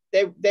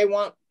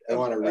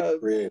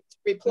recreate,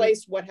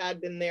 replace what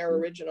had been there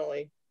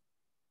originally.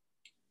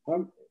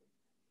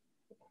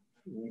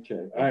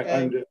 Okay,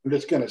 I'm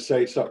just going to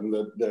say something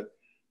that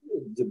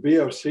the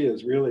BOC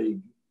is really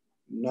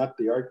not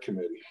the art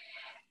committee.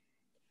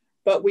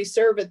 but we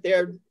serve at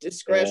their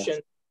discretion.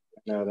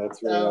 No, that's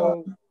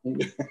so,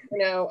 you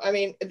know, I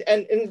mean,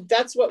 and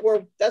that's what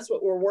we're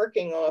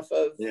working off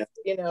of. Yeah.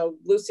 You know,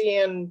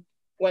 Lucianne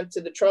went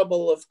to the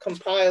trouble of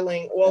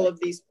compiling all of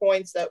these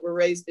points that were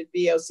raised at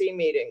BOC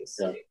meetings.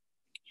 Yeah.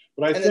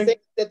 But I think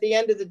at the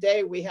end of the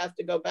day, we have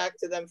to go back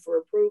to them for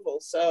approval.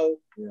 So,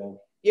 yeah.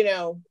 You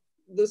know,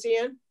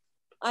 Lucianne?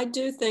 I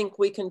do think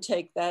we can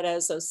take that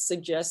as a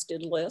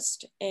suggested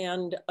list,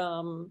 and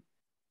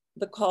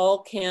the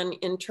call can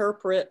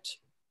interpret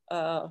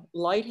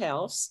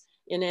Lighthouse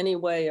in any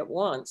way it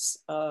wants.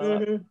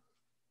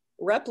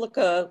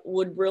 Replica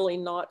would really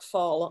not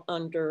fall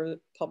under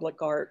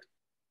public art.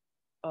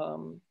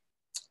 Right.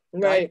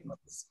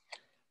 Guidelines.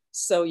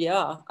 So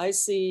yeah, I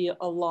see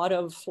a lot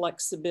of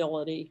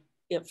flexibility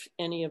if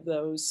any of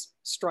those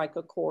strike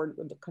a chord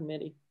with the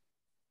committee.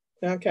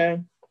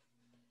 Okay.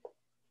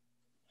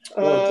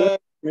 Well,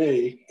 it's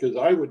me, because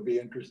I would be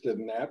interested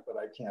in that, but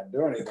I can't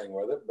do anything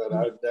with it,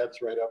 but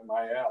that's right up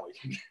my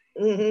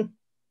alley.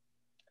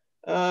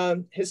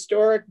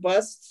 Historic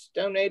busts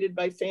donated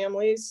by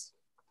families.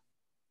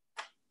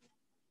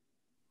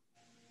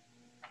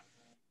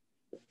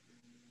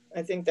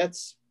 I think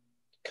that's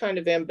kind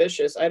of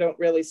ambitious. I don't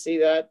really see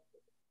that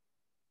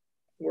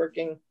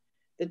working.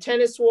 The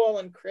tennis wall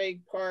in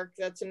Craig Park,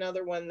 that's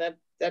another one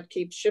that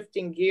keeps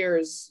shifting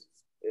gears,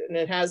 and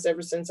it has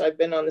ever since I've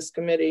been on this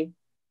committee.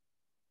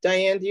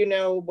 Diane, do you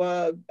know,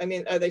 I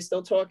mean, are they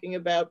still talking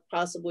about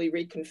possibly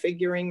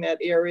reconfiguring that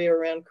area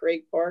around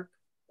Craig Park?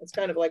 It's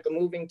kind of like a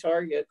moving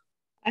target.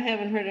 I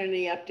haven't heard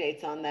any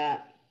updates on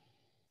that.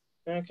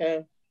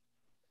 Okay.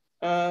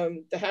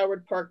 The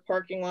Howard Park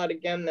parking lot,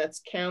 again,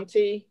 that's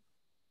county.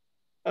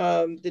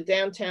 The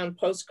downtown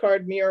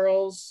postcard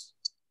murals,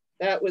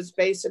 that was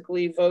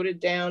basically voted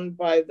down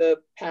by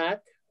the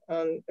PAC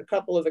on a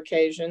couple of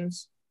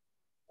occasions.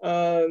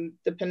 The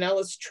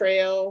Pinellas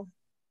Trail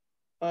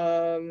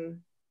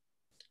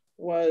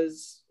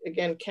was,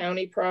 again,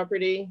 county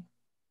property.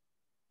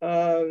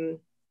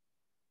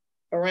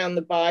 Around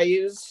the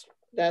bayous,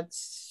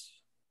 that's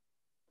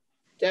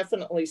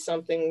definitely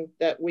something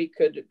that we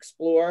could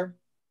explore.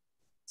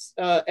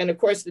 And of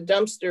course, the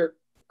dumpster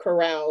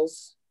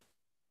corrals,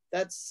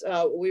 that's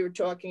what we were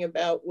talking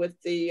about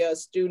with the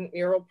student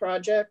mural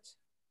project.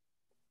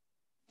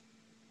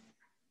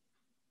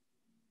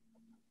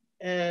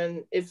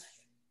 And if,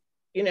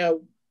 you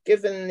know,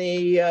 given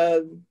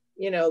the,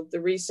 you know, the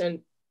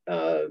recent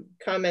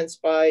comments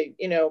by,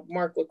 you know,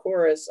 Mark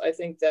Licoris, I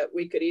think that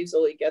we could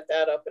easily get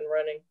that up and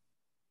running.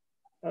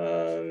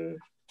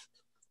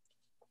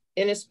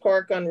 Innis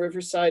Park on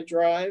Riverside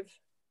Drive.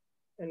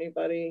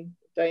 Anybody?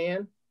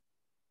 Diane?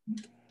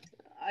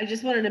 I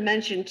just wanted to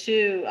mention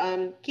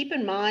too, keep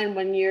in mind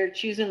when you're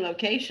choosing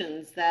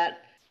locations that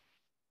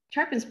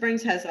Tarpon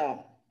Springs has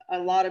a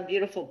lot of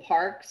beautiful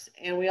parks,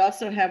 and we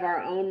also have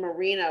our own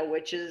marina,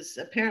 which is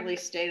apparently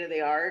state of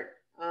the art.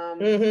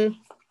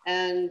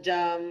 And,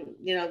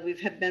 you know,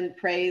 we've been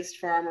praised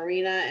for our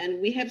marina, and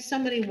we have so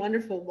many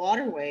wonderful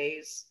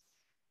waterways,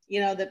 you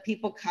know, that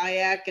people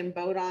kayak and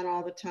boat on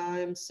all the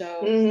time.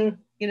 So,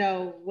 you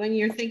know, when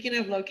you're thinking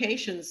of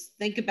locations,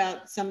 think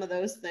about some of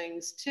those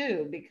things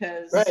too,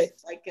 because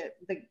like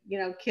you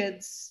know,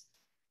 kids,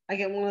 like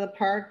at one of the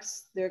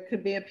parks, there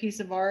could be a piece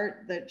of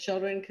art that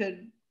children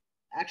could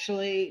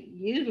actually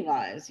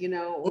utilize, you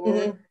know,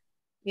 or,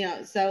 you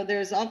know, so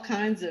there's all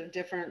kinds of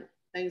different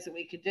things that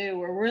we could do.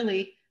 We're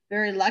really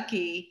very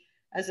lucky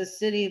as a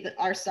city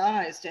our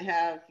size to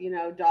have, you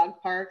know, dog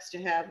parks, to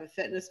have a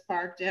fitness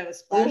park, to have a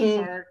splash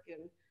park,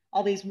 and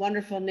all these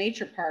wonderful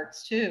nature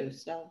parks too.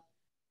 So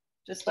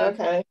just,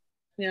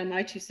 you know,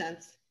 my 2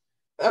 cents.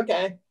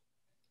 Okay.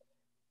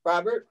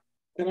 Robert?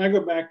 Can I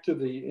go back to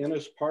the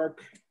Innis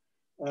Park?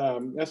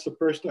 That's the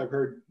first I've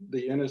heard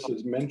the Innis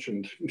is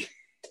mentioned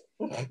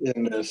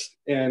in this.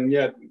 And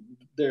yet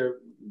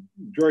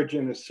George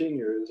Innis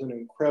Sr. is an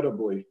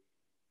incredibly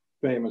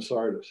famous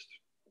artist.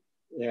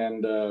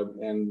 And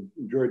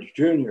George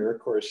Jr.,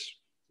 of course,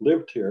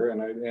 lived here,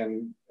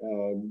 and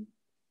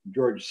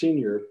George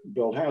Sr.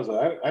 built houses.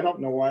 I don't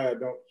know why I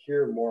don't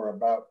hear more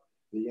about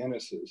the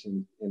Innises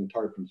in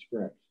Tarpon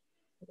Springs.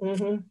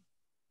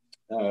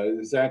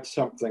 Is that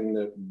something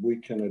that we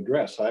can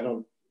address?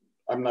 I'm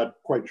not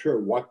quite sure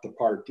what the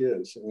park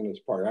is, Innis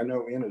Park. I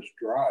know Innis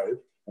Drive.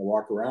 I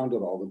walk around it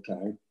all the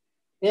time.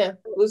 Yeah,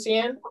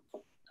 Lucianne?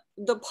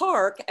 The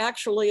park,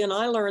 actually, and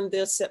I learned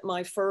this at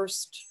my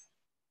first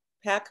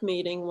PAC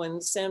meeting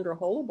when Sandra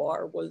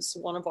Holobar was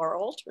one of our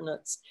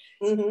alternates.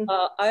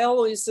 I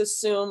always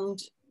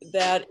assumed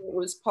that it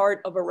was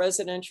part of a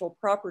residential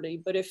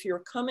property, but if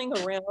you're coming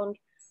around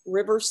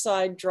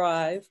Riverside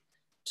Drive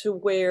to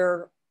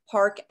where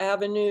Park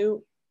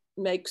Avenue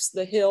makes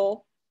the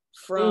hill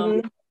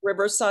from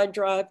Riverside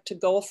Drive to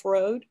Gulf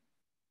Road,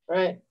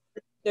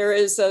 there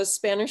is a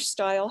Spanish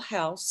style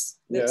house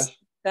that's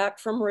back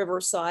from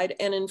Riverside,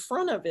 and in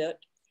front of it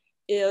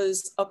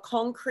is a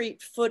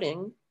concrete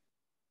footing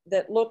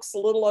that looks a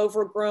little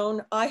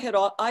overgrown.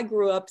 I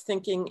grew up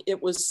thinking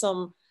it was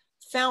some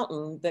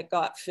fountain that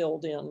got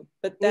filled in,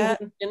 but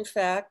that in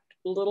fact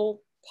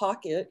little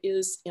pocket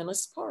is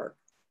Ennis Park.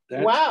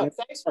 Wow,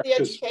 thanks for the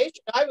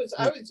education. I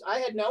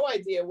had no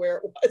idea where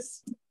it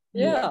was.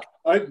 Yeah.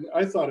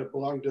 I thought it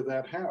belonged to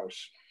that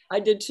house. I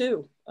did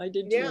too. I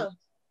did too. Yeah.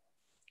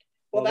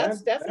 Well,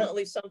 that's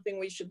definitely something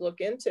we should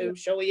look into.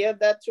 Shall we add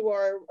that to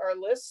our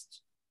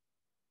list?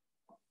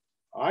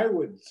 I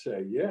would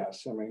say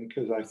yes. I mean,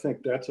 because I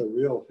think that's a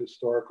real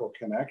historical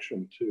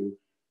connection to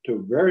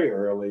very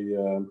early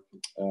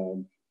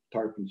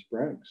Tarpon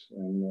Springs.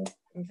 And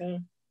okay.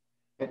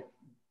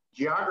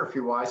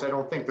 Geography-wise, I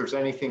don't think there's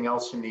anything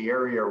else in the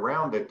area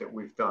around it that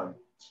we've done.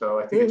 So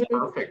I think it's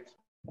perfect.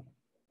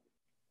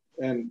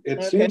 And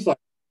it seems like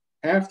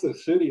half the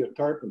city of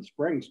Tarpon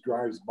Springs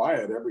drives by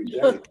it every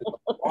day.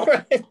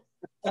 Right.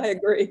 I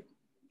agree.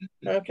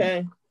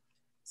 Okay.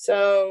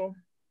 So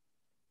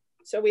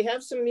we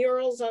have some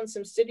murals on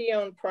some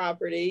city-owned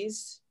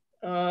properties.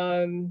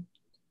 The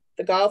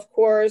golf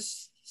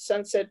course,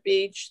 Sunset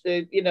Beach,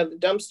 the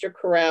dumpster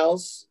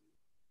corrals.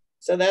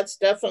 So that's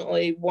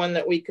definitely one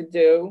that we could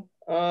do.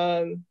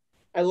 I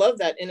love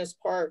that Ennis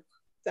Park.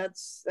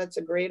 That's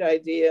a great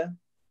idea.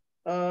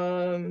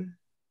 Let's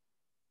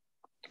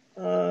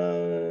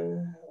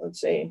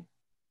see.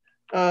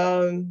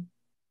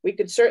 We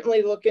could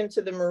certainly look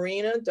into the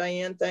marina.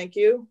 Diane, thank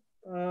you.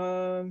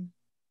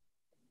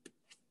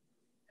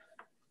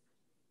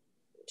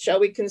 Shall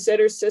we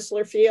consider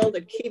Sisler Field?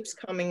 It keeps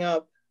coming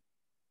up.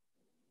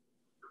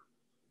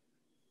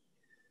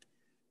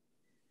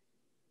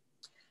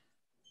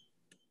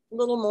 A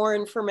little more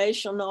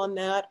information on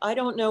that. I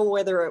don't know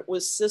whether it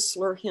was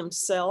Sisler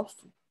himself,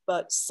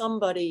 but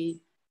somebody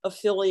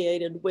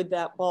affiliated with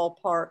that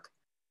ballpark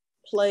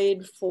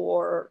played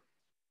for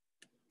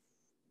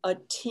a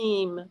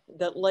team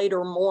that later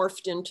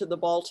morphed into the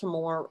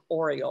Baltimore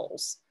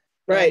Orioles.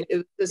 Right, it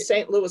was the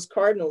St. Louis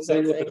Cardinals,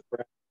 I think.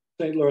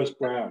 St. Louis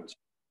Browns.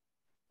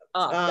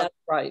 That's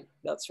right,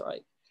 that's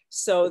right.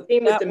 So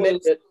that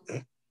was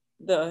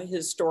the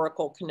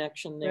historical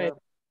connection there.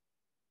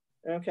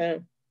 Right.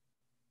 Okay.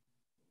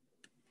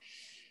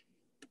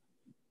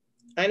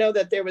 I know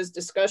that there was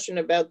discussion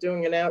about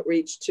doing an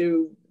outreach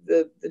to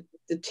the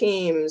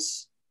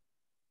teams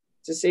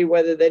to see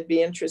whether they'd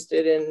be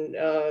interested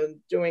in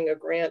doing a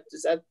grant.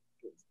 Does that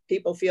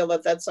people feel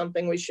that that's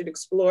something we should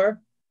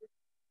explore?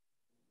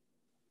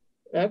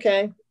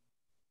 Okay.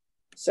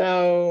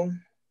 So,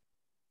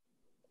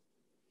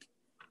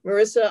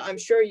 Marissa, I'm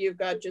sure you've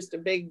got just a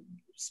big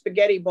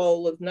spaghetti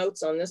bowl of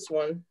notes on this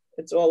one.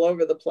 It's all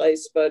over the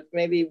place, but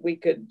maybe we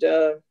could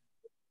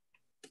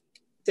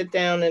sit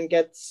down and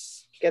get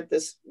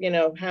this,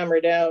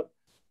 hammered out.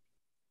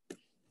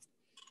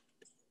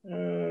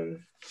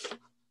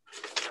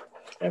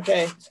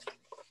 Okay.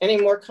 Any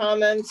more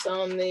comments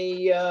on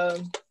the?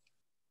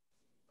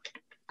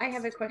 I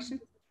have a question.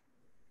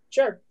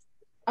 Sure.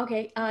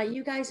 Okay.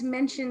 You guys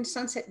mentioned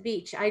Sunset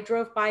Beach. I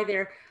drove by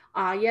there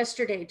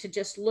yesterday to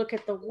just look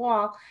at the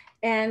wall,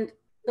 and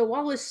the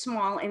wall is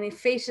small and it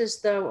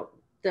faces the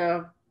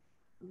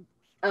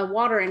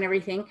water and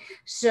everything.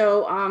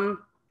 So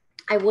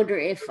I wonder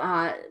if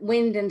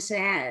wind and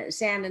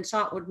sand and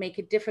salt would make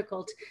it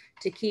difficult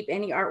to keep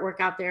any artwork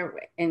out there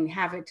and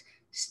have it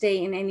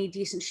stay in any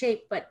decent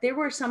shape. But there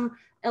were some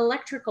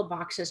electrical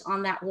boxes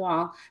on that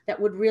wall that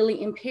would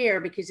really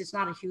impair, because it's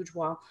not a huge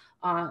wall,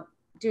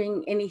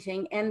 doing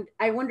anything. And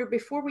I wonder,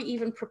 before we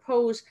even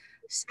propose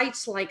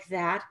sites like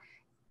that,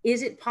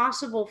 is it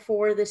possible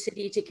for the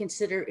city to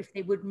consider if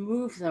they would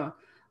move the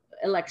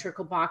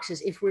electrical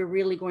boxes if we're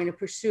really going to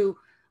pursue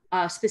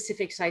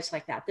specific sites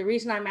like that? The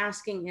reason I'm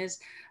asking is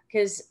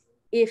because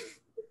if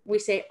we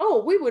say,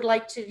 oh, we would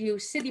like to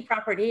use city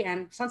property,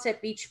 and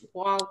Sunset Beach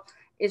wall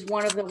is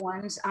one of the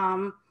ones,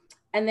 and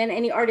then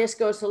any artist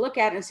goes to look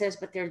at it and says,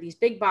 but there are these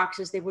big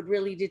boxes, they would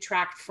really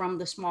detract from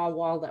the small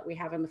wall that we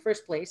have in the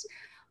first place.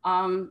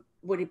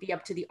 Would it be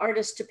up to the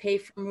artist to pay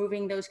for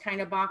moving those kind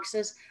of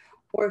boxes?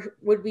 Or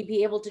would we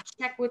be able to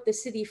check with the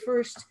city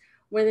first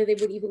whether they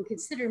would even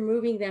consider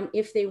moving them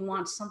if they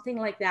want something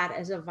like that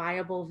as a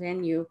viable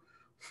venue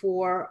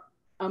for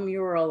a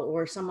mural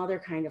or some other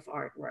kind of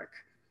artwork?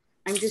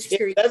 I'm just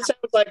curious. That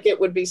sounds like it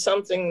would be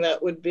something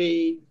that would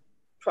be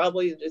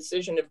probably the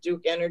decision of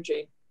Duke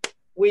Energy.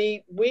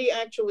 We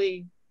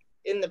actually,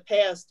 in the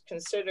past,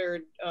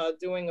 considered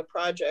doing a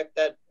project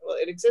that, well,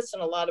 it exists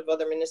in a lot of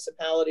other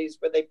municipalities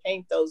where they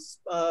paint those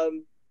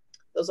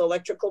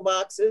electrical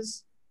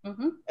boxes.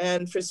 Mm-hmm.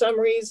 And for some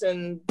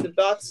reason, the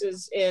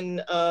boxes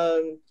in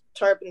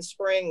Tarpon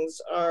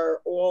Springs are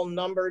all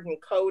numbered and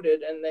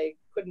coded, and they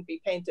couldn't be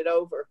painted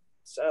over.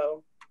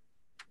 So,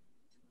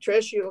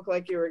 Trish, you look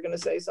like you were going to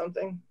say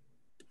something.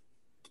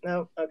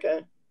 No?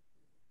 Okay.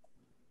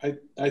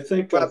 I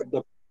think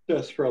the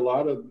process for a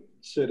lot of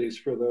cities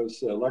for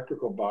those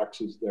electrical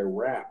boxes, they're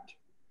wrapped.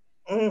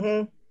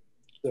 Mm-hmm.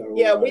 So,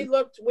 yeah, we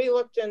looked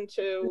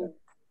into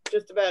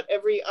just about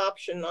every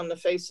option on the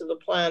face of the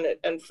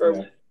planet, and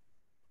for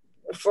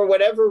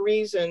whatever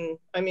reason,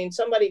 I mean,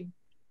 somebody,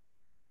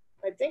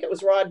 I think it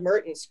was Rod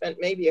Merton, spent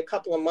maybe a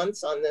couple of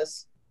months on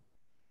this,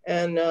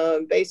 and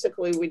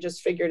basically we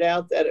just figured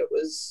out that it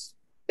was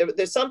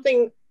there's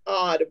something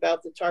odd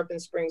about the Tarpon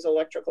Springs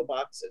electrical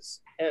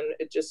boxes, and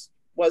it just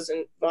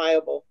wasn't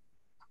viable.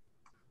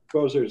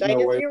 Suppose there's Diane,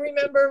 no way. do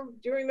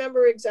you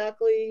remember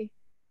exactly?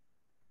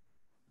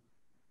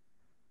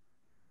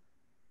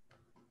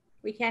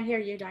 We can't hear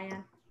you,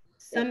 Diane.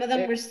 Some of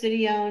them were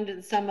city owned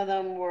and some of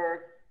them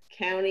were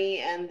county,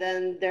 and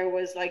then there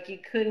was like you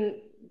couldn't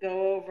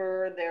go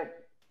over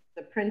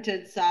the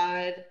printed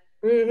side.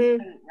 You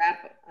couldn't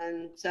wrap,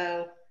 and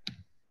so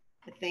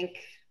I think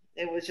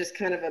it was just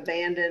kind of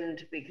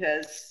abandoned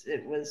because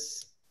it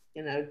was,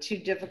 you know, too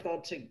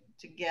difficult to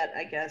get,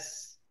 I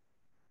guess,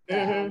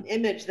 the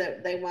image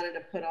that they wanted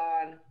to put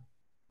on.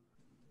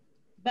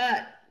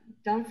 But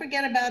don't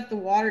forget about the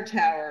water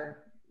tower.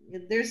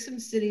 There's some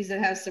cities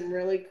that have some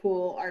really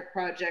cool art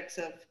projects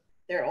of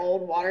their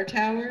old water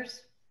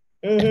towers.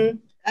 That'd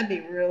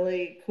be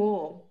really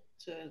cool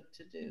to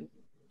do.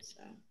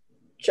 So,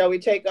 shall we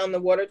take on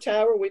the water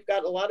tower? We've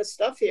got a lot of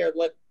stuff here.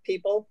 Let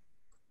people.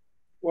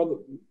 Well,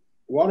 the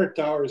water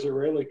towers are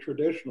really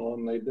traditional,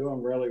 and they do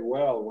them really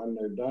well when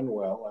they're done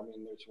well. I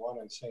mean, there's one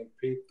in St.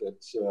 Pete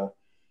that's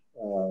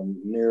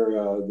near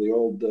the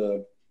old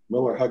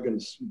Miller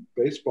Huggins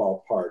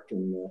baseball park,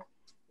 and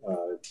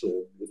it's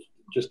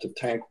just a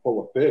tank full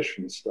of fish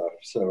and stuff.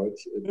 So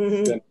it's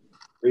been,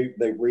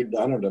 they've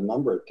redone it a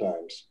number of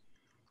times.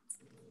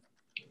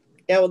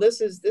 Yeah, well,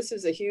 this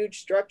is a huge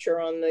structure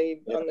on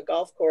the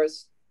golf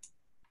course.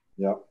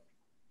 Yeah.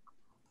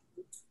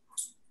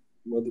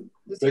 Well,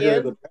 the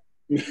bigger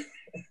the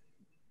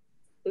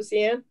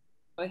Lucianne?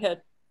 Go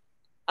ahead.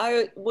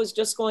 I was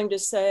just going to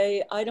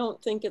say, I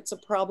don't think it's a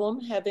problem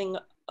having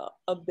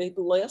a big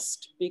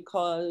list,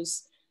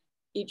 because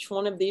each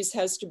one of these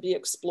has to be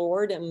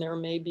explored and there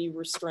may be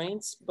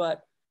restraints,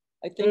 but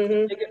I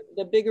think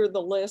the bigger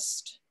the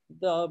list,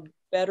 the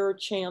better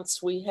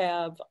chance we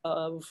have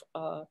of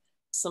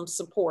some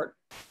support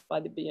by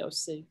the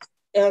BOC.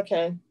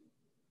 Okay.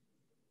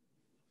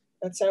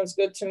 That sounds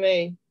good to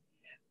me.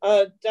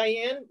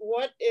 Diane,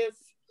 what if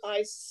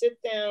I sit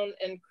down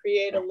and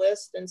create a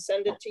list and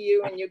send it to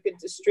you and you could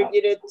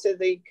distribute it to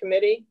the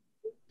committee?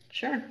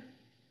 Sure.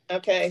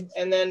 Okay,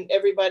 and then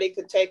everybody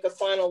could take a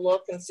final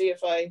look and see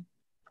if I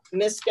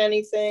missed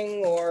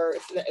anything, or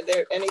if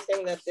there's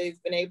anything that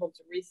they've been able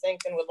to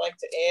rethink and would like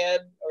to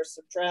add or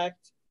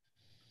subtract.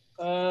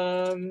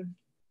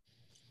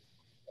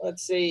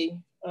 Let's see.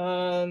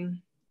 I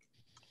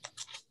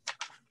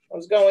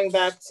was going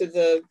back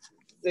to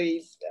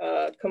the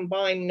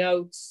combined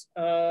notes.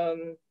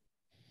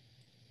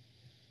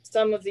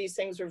 Some of these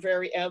things are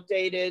very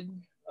outdated.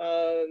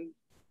 The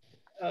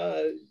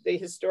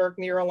historic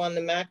mural on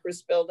the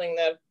Macris building,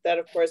 that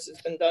of course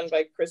has been done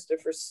by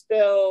Christopher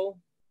Still.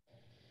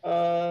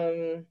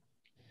 I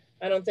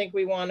don't think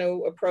we want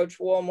to approach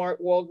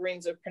Walmart,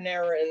 Walgreens, or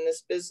Panera in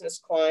this business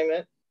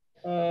climate.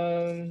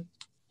 How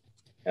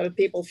do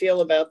people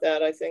feel about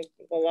that? I think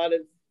a lot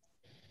of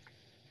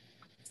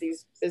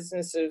these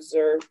businesses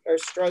are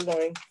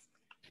struggling.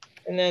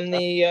 And then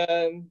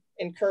the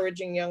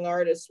encouraging young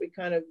artists, we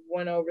kind of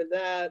went over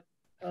that.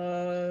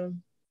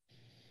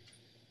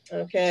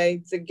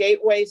 Okay, the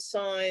gateway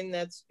sign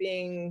that's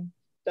being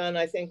done,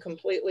 I think,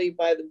 completely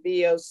by the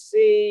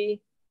BOC.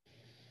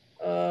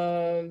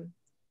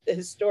 The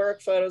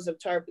historic photos of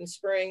Tarpon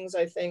Springs,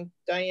 I think,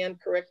 Diane,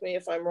 correct me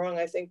if I'm wrong,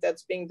 I think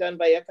that's being done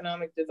by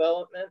Economic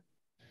Development.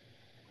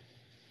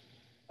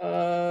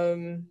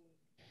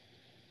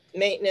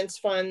 Maintenance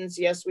funds,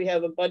 yes, we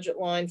have a budget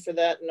line for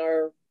that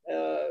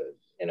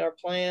in our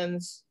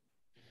plans.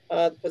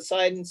 The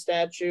Poseidon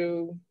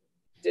statue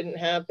didn't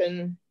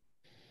happen.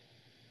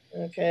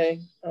 Okay.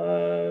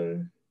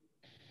 All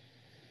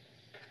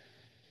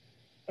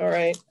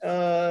right.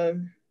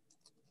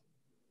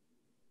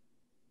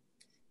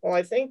 Well,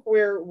 I think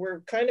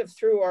we're kind of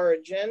through our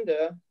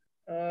agenda.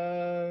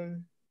 Marissa,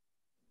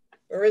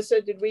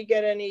 did we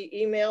get any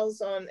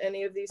emails on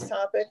any of these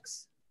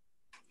topics?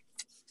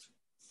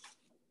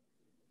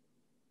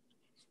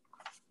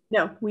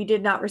 No, we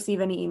did not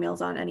receive any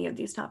emails on any of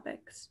these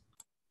topics.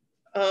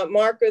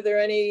 Mark, are there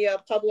any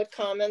public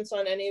comments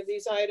on any of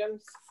these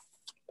items?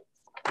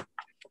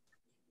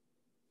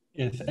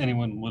 If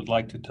anyone would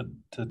like to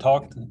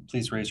talk,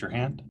 please raise your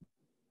hand.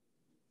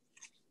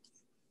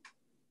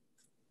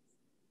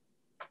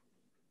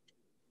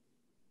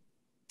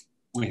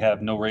 We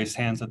have no raised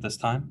hands at this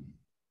time.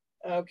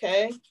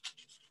 Okay.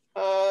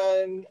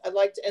 I'd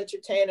like to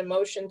entertain a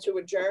motion to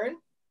adjourn.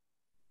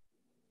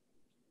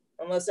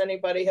 Unless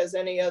anybody has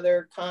any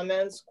other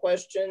comments,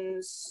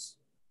 questions.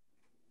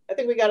 I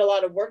think we got a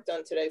lot of work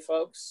done today,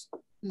 folks.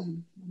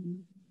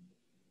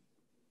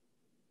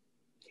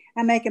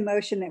 I make a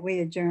motion that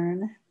we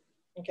adjourn.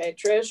 Okay,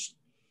 Trish,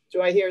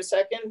 do I hear a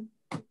second?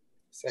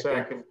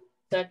 Second.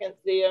 Second,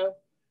 Theo.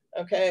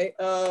 Okay,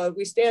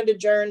 we stand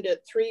adjourned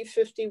at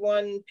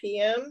 3:51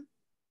 p.m.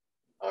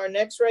 Our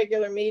next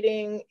regular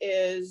meeting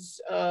is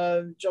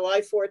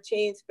July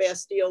 14th,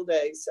 Bastille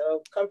Day.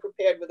 So come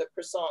prepared with a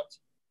croissant.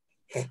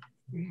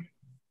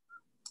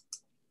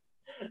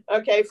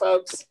 Okay,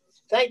 folks.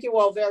 Thank you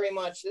all very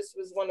much. This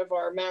was one of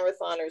our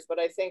marathoners, but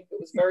I think it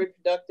was very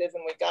productive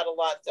and we got a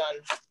lot done.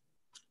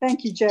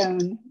 Thank you,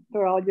 Joan,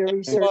 for all your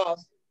research.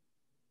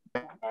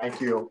 Thank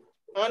you.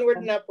 Onward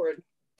and upward.